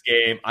for this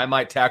game. I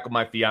might tackle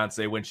my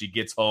fiance when she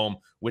gets home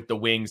with the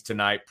wings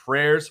tonight.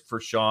 Prayers for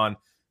Sean.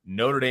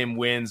 Notre Dame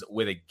wins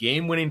with a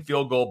game-winning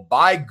field goal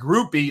by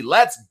Groupie.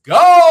 Let's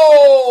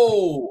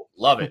go.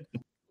 Love it.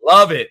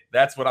 Love it.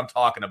 That's what I'm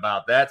talking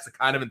about. That's the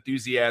kind of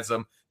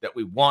enthusiasm that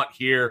we want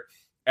here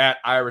at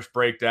Irish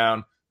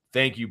Breakdown.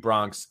 Thank you,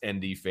 Bronx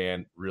ND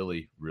fan.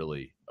 Really,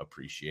 really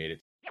appreciate it.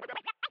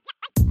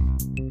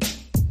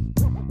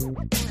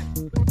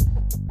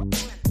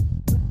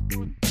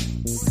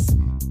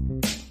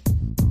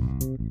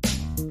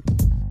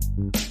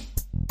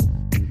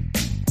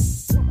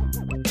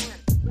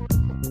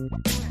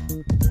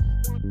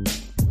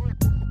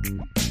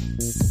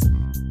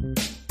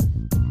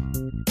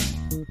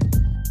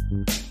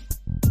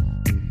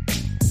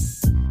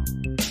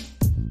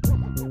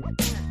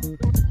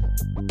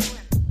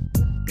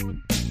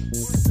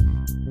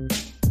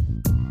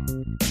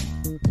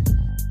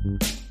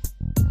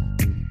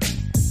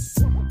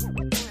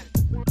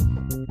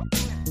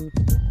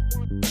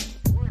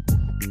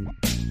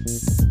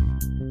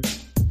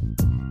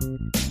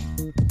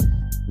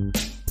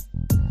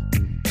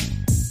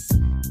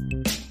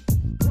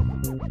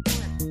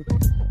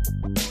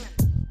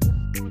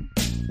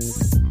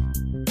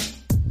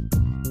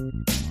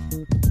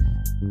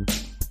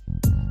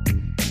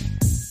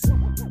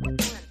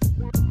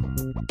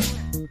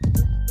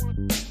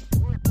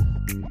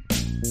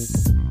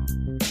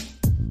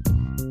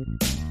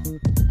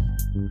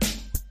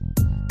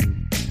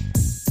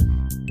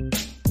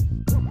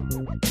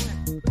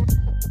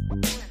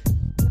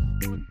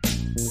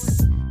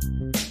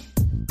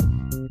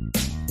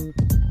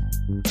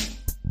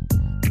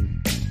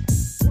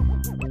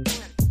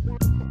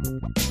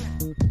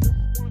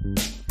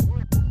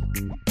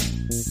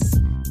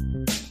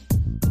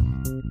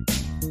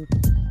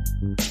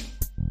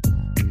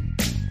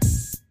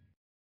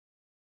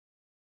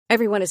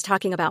 Everyone is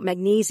talking about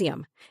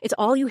magnesium. It's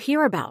all you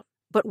hear about.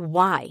 But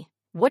why?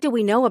 What do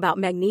we know about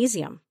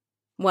magnesium?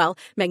 Well,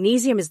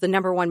 magnesium is the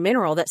number one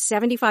mineral that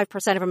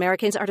 75% of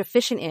Americans are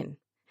deficient in.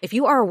 If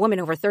you are a woman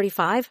over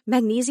 35,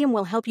 magnesium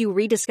will help you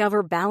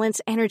rediscover balance,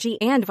 energy,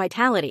 and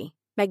vitality.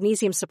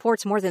 Magnesium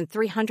supports more than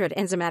 300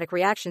 enzymatic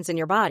reactions in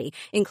your body,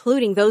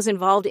 including those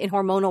involved in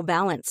hormonal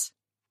balance.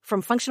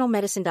 From functional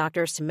medicine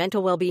doctors to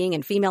mental well-being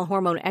and female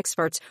hormone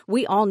experts,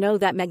 we all know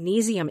that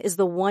magnesium is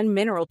the one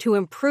mineral to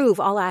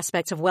improve all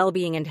aspects of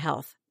well-being and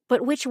health.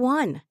 But which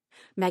one?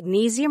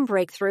 Magnesium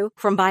Breakthrough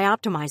from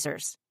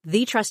Bioptimizers,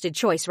 the trusted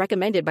choice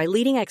recommended by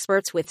leading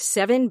experts with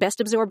 7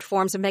 best-absorbed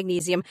forms of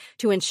magnesium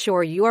to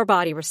ensure your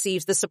body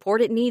receives the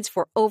support it needs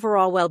for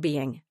overall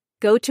well-being.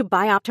 Go to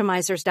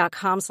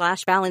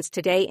bioptimizers.com/balance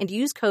today and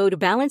use code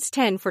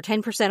BALANCE10 for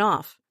 10%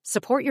 off.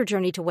 Support your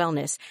journey to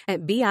wellness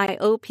at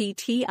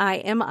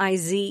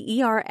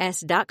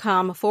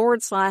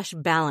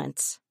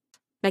BIOPTIMIZERS.com/balance.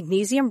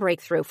 Magnesium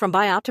Breakthrough from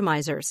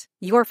Bioptimizers,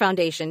 your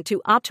foundation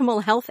to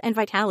optimal health and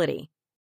vitality.